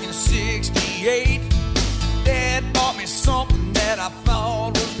back in '68, Dad bought me something that I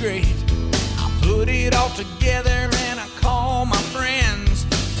thought was great. I put it all together and I called my friends,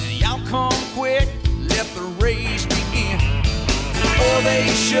 and y'all come quick, let the race begin. Before they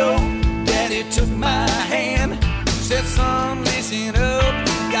showed, Daddy took my hand, said, son, listen up,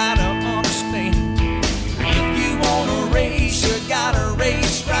 you gotta understand. If you wanna race, you gotta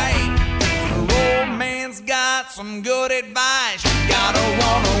race right. The old man's got some good advice. You gotta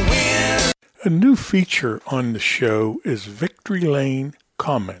wanna win. A new feature on the show is Victory Lane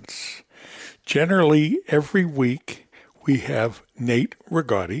Comments. Generally, every week we have Nate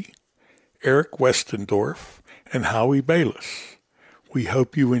Rigotti, Eric Westendorf, and Howie Bayless. We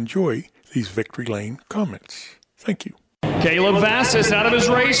hope you enjoy these Victory Lane Comments. Thank you. Caleb Vassis out of his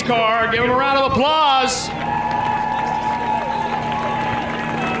race car. Give him a round of applause.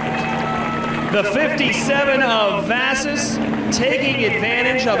 The 57 of Vassis taking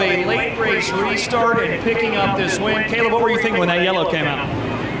advantage of a late race restart and picking up this win. Caleb, what were you thinking when that yellow came out?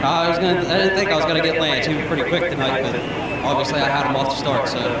 I didn't think I was going to get Lance. He was pretty quick tonight, but obviously I had him off the start,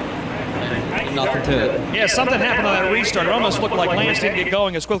 so nothing to it. Yeah, something happened on that restart. It almost looked like Lance didn't get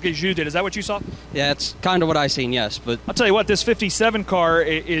going as quickly as you did. Is that what you saw? Yeah, it's kind of what I seen, yes. But I'll tell you what, this 57 car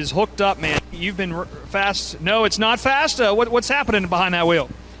is hooked up, man. You've been fast. No, it's not fast. What's happening behind that wheel?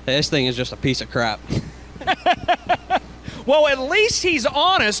 This thing is just a piece of crap. Well, at least he's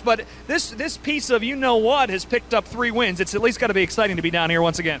honest, but this piece of you-know-what has picked up 3 wins. It's at least got to be exciting to be down here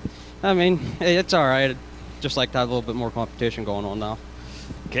once again. I mean, it's all right. Just like to have a little bit more competition going on now.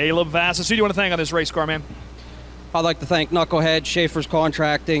 Caleb Vassis, who do you want to thank on this race car, man? I'd like to thank Knucklehead, Schaefer's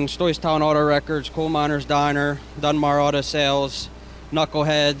Contracting, Stoystown Auto Records, Coal Miners Diner, Dunmar Auto Sales,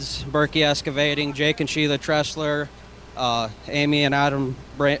 Knuckleheads, Berkey Excavating, Jake and Sheila Tressler, Amy and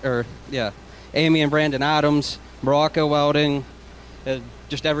Brandon Adams, Morocco Welding,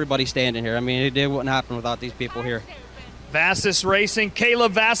 just everybody standing here. I mean, it wouldn't happen without these people here. Vassis Racing.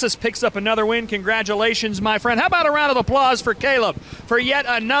 Caleb Vassis picks up another win. Congratulations, my friend. How about a round of applause for Caleb for yet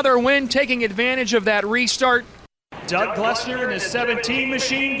another win, taking advantage of that restart. Doug Glessner in his 17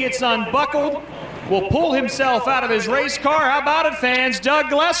 machine gets unbuckled. will pull himself out of his race car. How about it, fans? Doug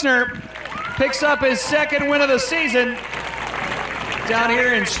Glessner picks up his second win of the season. Down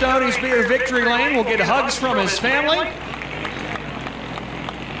here in Stoney's Beer Victory Lane, will get hugs from his family.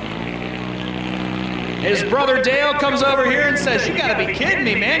 His brother Dale comes over here and says, "You gotta be kidding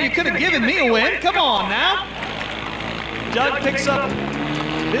me, man. You could have given me a win. Come on now." Doug picks up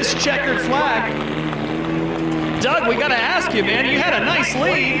this checkered flag. Doug, we gotta ask you, man. You had a nice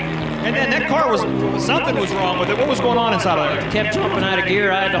lead, and then that car something was wrong with it. What was going on inside of it? It kept jumping out of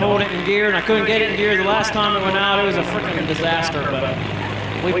gear. I had to hold it in gear, and I couldn't get it in gear. The last time it went out, it was a freaking disaster, but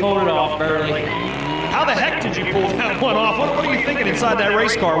we pulled it off barely. How the heck did you pull that one off? What are you thinking inside that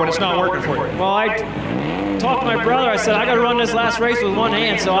race car when it's not working for you? Well, I talked to my brother. I said, I got to run this last race with one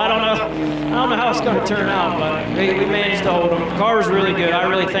hand, so I don't know how it's going to turn out, but we managed to hold them. The car was really good. I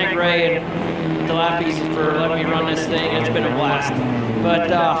really thank Ray and DeLapis for letting me run this thing. It's been a blast. But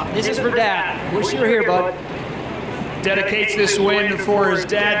this is for Dad. Wish you were here, bud. Dedicates this win for his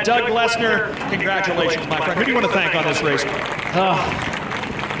dad, Doug Glessner. Congratulations, my friend. Who do you want to thank on this race car?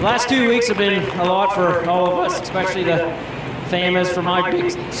 The last 2 weeks have been a lot for all of us, especially the famous for my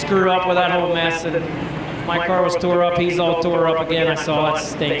big screw up with that whole mess. And my car was tore up. He's all tore up again. I saw that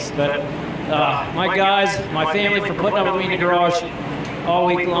stinks. But my guys, my family for putting up with me in the garage all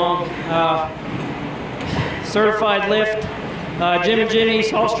week long. Certified Lift, Jim and Jimmy's,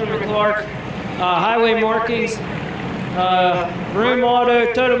 Hallstrom and Clark, Highway Markings, Vroom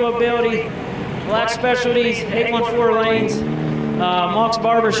Auto, Total Mobility, Black Specialties, 814 Lanes, Mox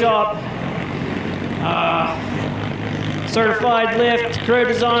Barbershop, Certified Lift, Crow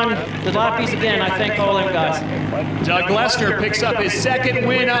Design, the Lappies again. I thank all them guys. Doug Glessner picks up his second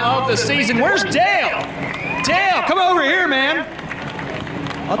win of the season. Where's Dale? Dale, come over here, man.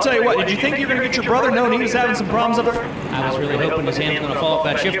 I'll tell you what, did you think you were going to get your brother knowing he was having some problems up there? I was really hoping his hand's going to fall off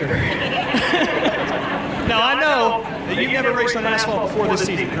that shifter. Now, I know that you've never raced on asphalt before this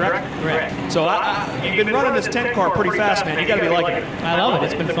season, correct? Correct. So you've been running this tent car pretty fast, man. You got to be liking it. I love it.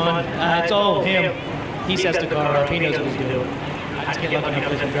 It's been fun. It's all him. He sets the car up. He knows what he's doing. I just get lucky enough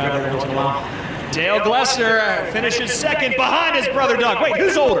to let him drive every once in a while. Dale Glessner finishes second behind his brother Doug. Wait,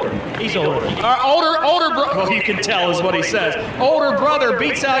 who's older? He's older. Older brother. Well, you can tell is what he says. Older brother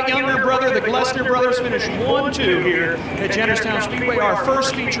beats out younger brother. The Glessner brothers finish 1-2 here at Jennerstown Speedway, our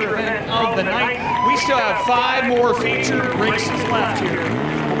first feature event of the night. We still have 5 more feature races left here.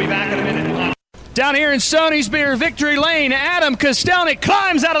 We'll be back in a minute. Down here in Stoney's Beer Victory Lane, Adam Kostelnik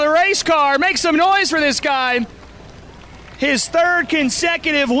climbs out of the race car. Make some noise for this guy. His third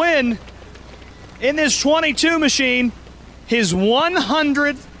consecutive win in this 22 machine, his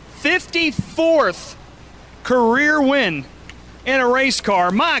 154th career win in a race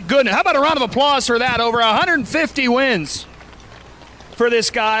car. My goodness, how about a round of applause for that? Over 150 wins for this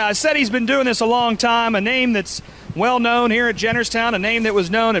guy. I said he's been doing this a long time, a name that's well known here at Jennerstown, a name that was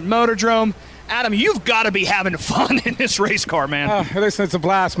known at Motordrome. Adam, you've got to be having fun in this race car, man. Listen, it's a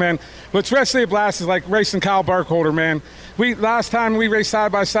blast, man. What's especially a blast is like racing Kyle Burkholder, man. Last time we raced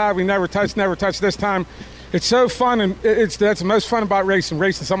side by side, we never touched. This time, it's so fun, and that's the most fun about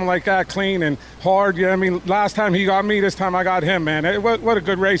racing someone like that, clean and hard. You know what I mean? Last time he got me, this time I got him, man. What a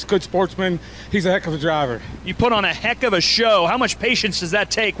good race, good sportsman. He's a heck of a driver. You put on a heck of a show. How much patience does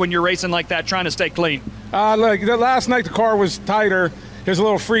that take when you're racing like that, trying to stay clean? Look, last night the car was tighter. It was a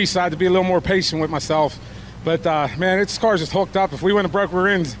little free, so I had to be a little more patient with myself. But, man, this car's just hooked up. If we wouldn't have broke rear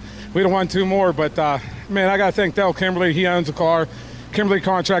ends, we'd have won 2 more. But, man, I got to thank Dale Kimberly. He owns the car. Kimberly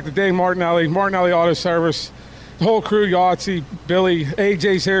contracted Dave Martinelli Auto Service, the whole crew, Yahtzee, Billy,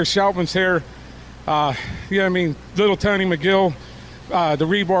 AJ's here, Shelton's here. You know what I mean? Little Tony McGill, the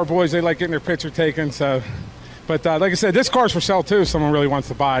Rebar boys, they like getting their picture taken. So, but like I said, this car's for sale, too, if someone really wants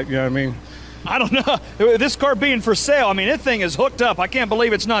to buy it. You know what I mean? I don't know. This car being for sale, I mean, this thing is hooked up. I can't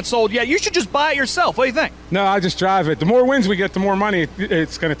believe it's not sold yet. You should just buy it yourself. What do you think? No, I just drive it. The more wins we get, the more money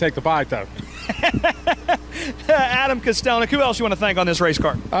it's going to take to buy it, though. Adam Kostelnik, who else you want to thank on this race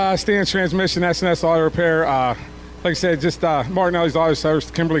car? Stan Transmission, SNS Auto Repair. Like I said, just Martinelli's Auto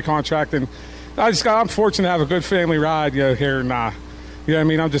Service, Kimberly Contracting. I'm fortunate to have a good family ride here, and you know what I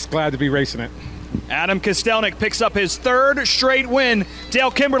mean? I'm just glad to be racing it. Adam Kostelnik picks up his 3rd straight win. Dale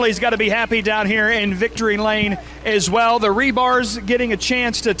Kimberly's got to be happy down here in Victory Lane as well. The Rebars getting a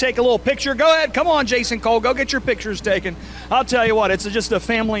chance to take a little picture. Go ahead. Come on, Jason Cole. Go get your pictures taken. I'll tell you what, it's just a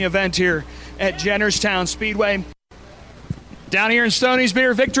family event here at Jennerstown Speedway. Down here in Stoney's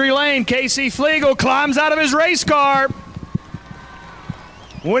Beer Victory Lane, Casey Flegel climbs out of his race car.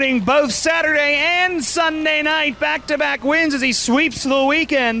 Winning both Saturday and Sunday night back-to-back wins as he sweeps the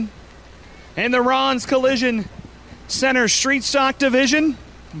weekend in the Ron's Collision Center Street Stock Division.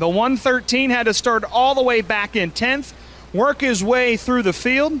 The 113 had to start all the way back in 10th, work his way through the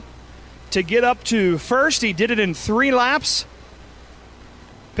field to get up to first. He did it in 3 laps,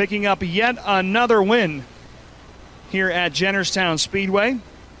 picking up yet another win here at Jennerstown Speedway.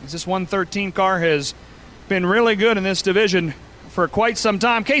 This 113 car has been really good in this division for quite some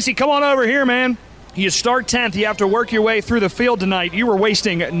time. Casey, come on over here, man. You start 10th. You have to work your way through the field tonight. You were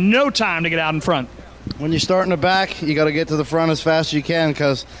wasting no time to get out in front. When you start in the back, you got to get to the front as fast as you can,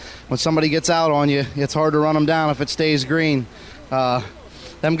 because when somebody gets out on you, it's hard to run them down if it stays green.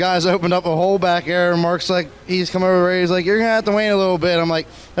 Them guys opened up a hole back there, and Mark's like, he's come over there, he's like, you're going to have to wait a little bit. I'm like,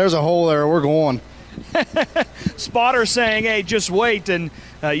 there's a hole there, we're going. Spotter saying, hey, just wait, and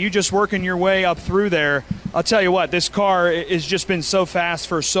you just working your way up through there. I'll tell you what, this car has just been so fast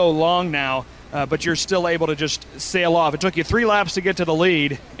for so long now, but you're still able to just sail off. It took you 3 laps to get to the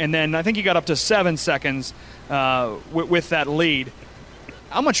lead, and then I think you got up to 7 seconds with that lead.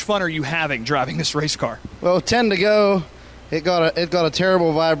 How much fun are you having driving this race car? Well, 10 to go, it got a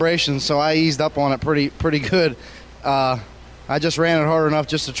terrible vibration, so I eased up on it pretty good. I just ran it hard enough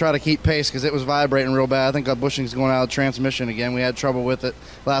just to try to keep pace because it was vibrating real bad. I think our bushing's going out of transmission again. We had trouble with it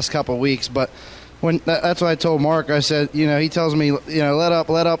last couple of weeks, but that's what I told Mark. I said, he tells me, let up.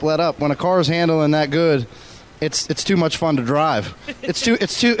 When a car's handling that good, it's too much fun to drive. It's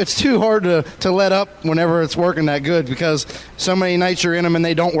too hard to let up whenever it's working that good, because so many nights you're in them and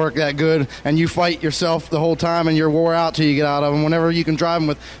they don't work that good, and you fight yourself the whole time and you're wore out till you get out of them. Whenever you can drive them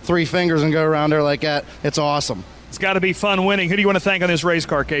with 3 fingers and go around there like that, it's awesome. It's got to be fun winning. Who do you want to thank on this race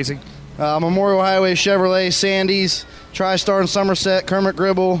car, Casey? Memorial Highway Chevrolet, Sandy's, TriStar in Somerset, Kermit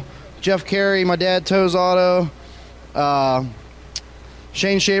Gribble, Jeff Carey, my dad, Toes Auto,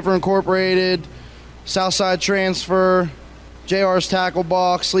 Shane Schaefer Incorporated, Southside Transfer, JR's Tackle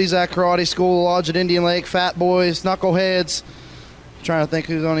Box, Sleazak Karate School, Lodge at Indian Lake, Fat Boys, Knuckleheads. I'm trying to think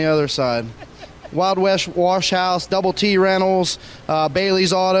who's on the other side. Wild West Wash House, Double T Rentals,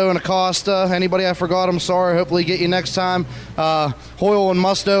 Bailey's Auto and Acosta. Anybody I forgot, I'm sorry. Hopefully get you next time. Hoyle and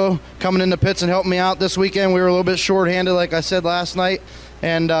Musto coming in the pits and helping me out this weekend. We were a little bit short-handed, like I said last night.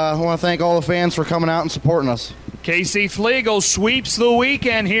 And I want to thank all the fans for coming out and supporting us. Casey Flegel sweeps the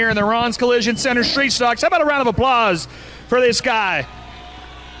weekend here in the Ron's Collision Center Street Stocks. How about a round of applause for this guy?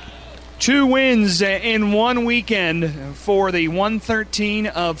 2 wins in one weekend for the 113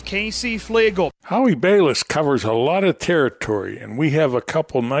 of Casey Flegel. Howie Bayless covers a lot of territory, and we have a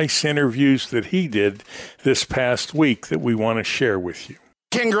couple nice interviews that he did this past week that we want to share with you.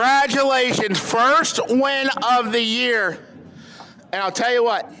 Congratulations, first win of the year. And I'll tell you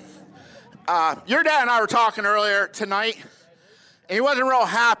what, your dad and I were talking earlier tonight, and he wasn't real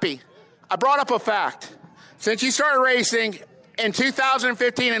happy. I brought up a fact. Since you started racing in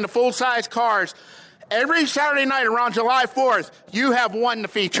 2015 in the full-size cars, every Saturday night around July 4th, you have won the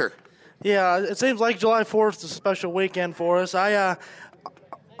feature. Yeah, it seems like July 4th is a special weekend for us. I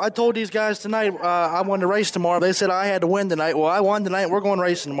told these guys tonight I wanted to race tomorrow. They said I had to win tonight. Well, I won tonight. We're going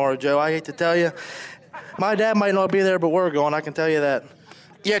racing tomorrow, Joe. I hate to tell you. My dad might not be there, but we're going. I can tell you that.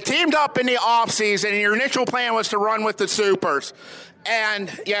 You teamed up in the offseason, and your initial plan was to run with the Supers. And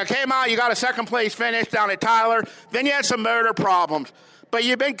you came out, you got a second-place finish down at Tyler. Then you had some motor problems. But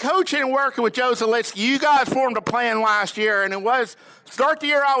you've been coaching and working with Joe Zalitsky. You guys formed a plan last year, and it was start the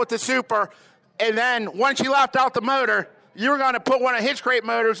year out with the Super, and then once you left out the motor, you were going to put one of his crate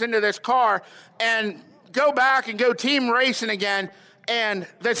motors into this car and go back and go team racing again. And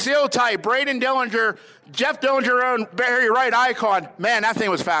the seal type, Braden Dillinger, Jeff Dillinger owned Barry Wright Icon. Man, that thing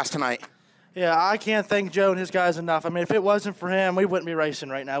was fast tonight. Yeah, I can't thank Joe and his guys enough. I mean, if it wasn't for him, we wouldn't be racing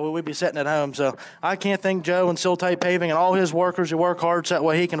right now. We'd be sitting at home. So I can't thank Joe and Seal Type Paving and all his workers who work hard so that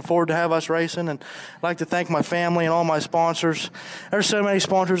way he can afford to have us racing. And I'd like to thank my family and all my sponsors. There's so many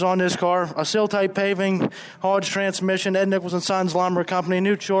sponsors on this car. Seal Type Paving, Hodge Transmission, Ed Nichols & Sons Lumber Company,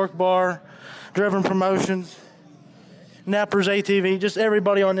 New Chork Bar, Driven Promotions, Knappers ATV, just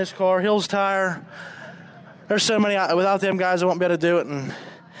everybody on this car, Hills Tire. There's so many. Without them guys, I won't be able to do it. And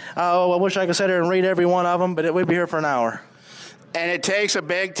I wish I could sit here and read every one of them, but we'd be here for an hour. And it takes a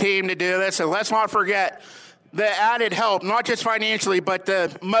big team to do this. And let's not forget the added help, not just financially, but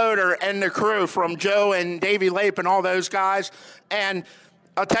the motor and the crew from Joe and Davey Lape and all those guys. And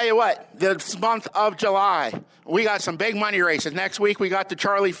I'll tell you what, this month of July, we got some big money races. Next week, we got the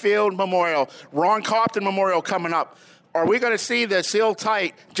Charlie Field Memorial, Ron Compton Memorial coming up. Are we going to see the Seal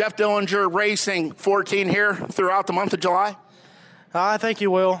Tight Jeff Dillinger Racing 14 here throughout the month of July? I think you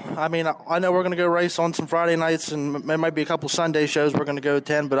will. I mean, I know we're going to go race on some Friday nights, and there might be a couple Sunday shows we're going to go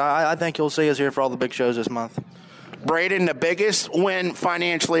attend, but I think you'll see us here for all the big shows this month. Braden, the biggest win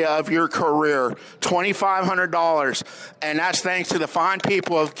financially of your career, $2,500. And that's thanks to the fine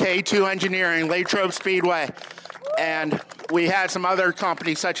people of K2 Engineering, Latrobe Speedway. And we had some other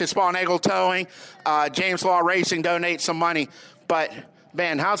companies such as Spawn Eagle Towing, James Law Racing donate some money. But,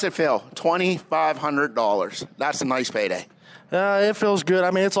 man, how's it feel? $2,500. That's a nice payday. It feels good.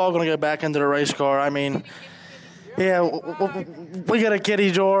 I mean, it's all going to go back into the race car. I mean, yeah, we got a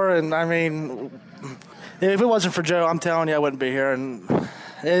kitty drawer, and I mean, if it wasn't for Joe, I'm telling you, I wouldn't be here. And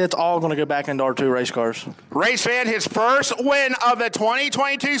it's all going to go back into our 2 race cars. Race fan, his first win of the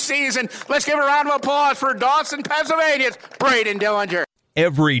 2022 season. Let's give a round of applause for Dawson, Pennsylvania's Braden Dillinger.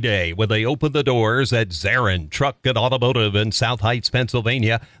 Every day when they open the doors at Zarin Truck and Automotive in South Heights,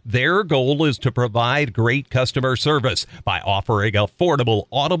 Pennsylvania, their goal is to provide great customer service by offering affordable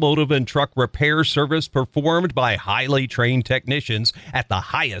automotive and truck repair service performed by highly trained technicians at the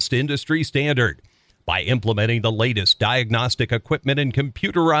highest industry standard. By implementing the latest diagnostic equipment and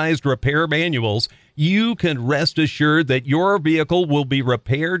computerized repair manuals, you can rest assured that your vehicle will be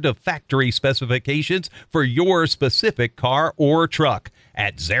repaired to factory specifications for your specific car or truck.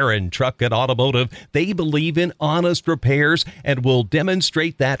 At Zarin Truck and Automotive, they believe in honest repairs and will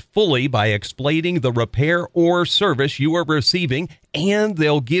demonstrate that fully by explaining the repair or service you are receiving, and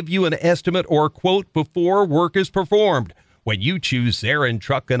they'll give you an estimate or quote before work is performed. When you choose Zarin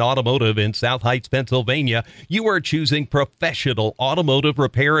Truck and Automotive in South Heights, Pennsylvania, you are choosing professional automotive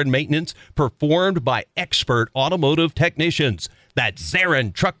repair and maintenance performed by expert automotive technicians. That's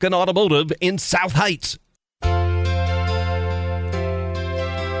Zarin Truck and Automotive in South Heights.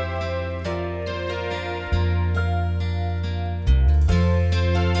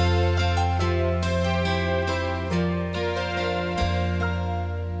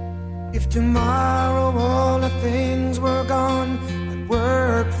 If tomorrow all the things were gone I'd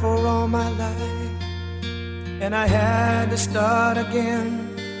worked for all my life, and I had to start again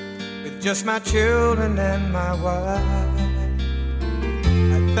with just my children and my wife,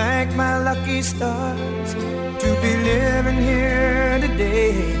 I thank my lucky stars to be living here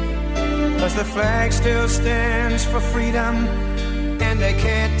today, 'cause the flag still stands for freedom and they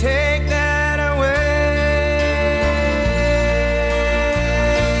can't take that away.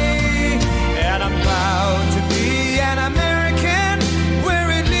 Proud to be an American, where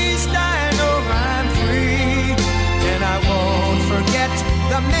at least I know I'm free. And I won't forget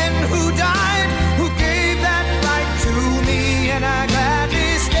the men who died, who gave that right to me. And I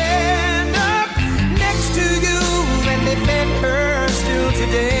gladly stand up next to you and defend her still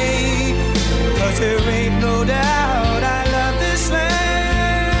today. 'Cause there ain't no doubt I love this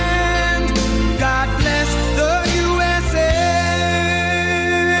land. God bless the USA.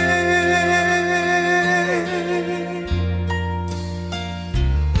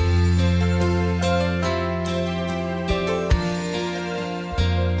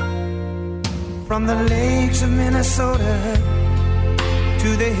 From the lakes of Minnesota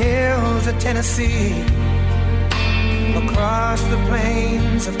to the hills of Tennessee, across the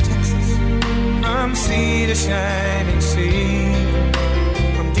plains of Texas, from sea to shining sea,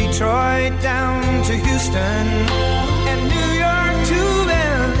 from Detroit down to Houston and New York to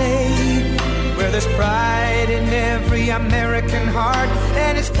LA, where there's pride in every American heart,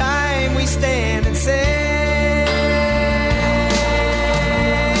 and it's time we stand and say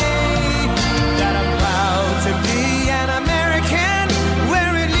to be an American,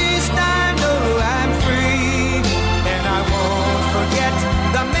 where at least I know I'm free. And I won't forget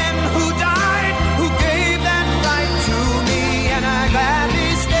the men who died, who gave that right to me. And I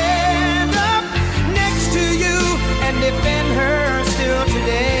gladly stand up next to you and defend her still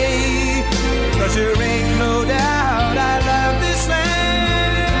today. 'Cause there ain't no doubt I love this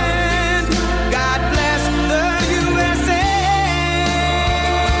land. God bless the USA.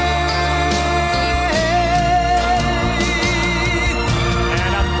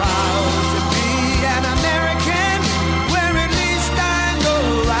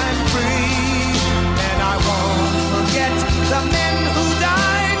 The men who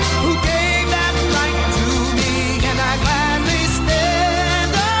died, who gave that right to me. And I gladly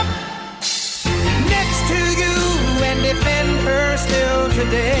stand up next to you and defend her still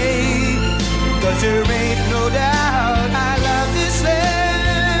today. 'Cause there ain't no doubt I love this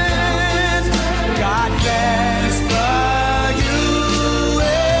land. God bless the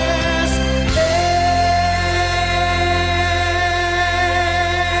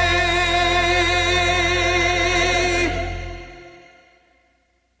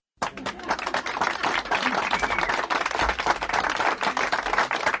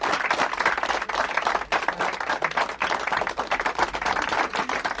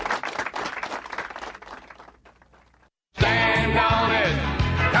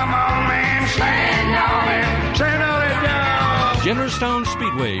Jennerstown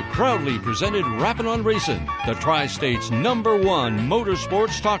Speedway proudly presented Rappin' on Racing, the Tri-State's #1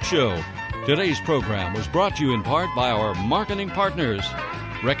 motorsports talk show. Today's program was brought to you in part by our marketing partners.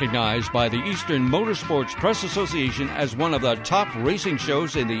 Recognized by the Eastern Motorsports Press Association as one of the top racing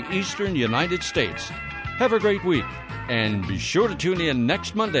shows in the eastern United States. Have a great week, and be sure to tune in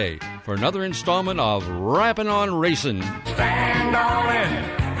next Monday for another installment of Rappin' on Racing. Stand on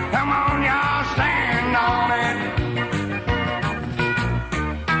it. Come on, y'all, stand on it.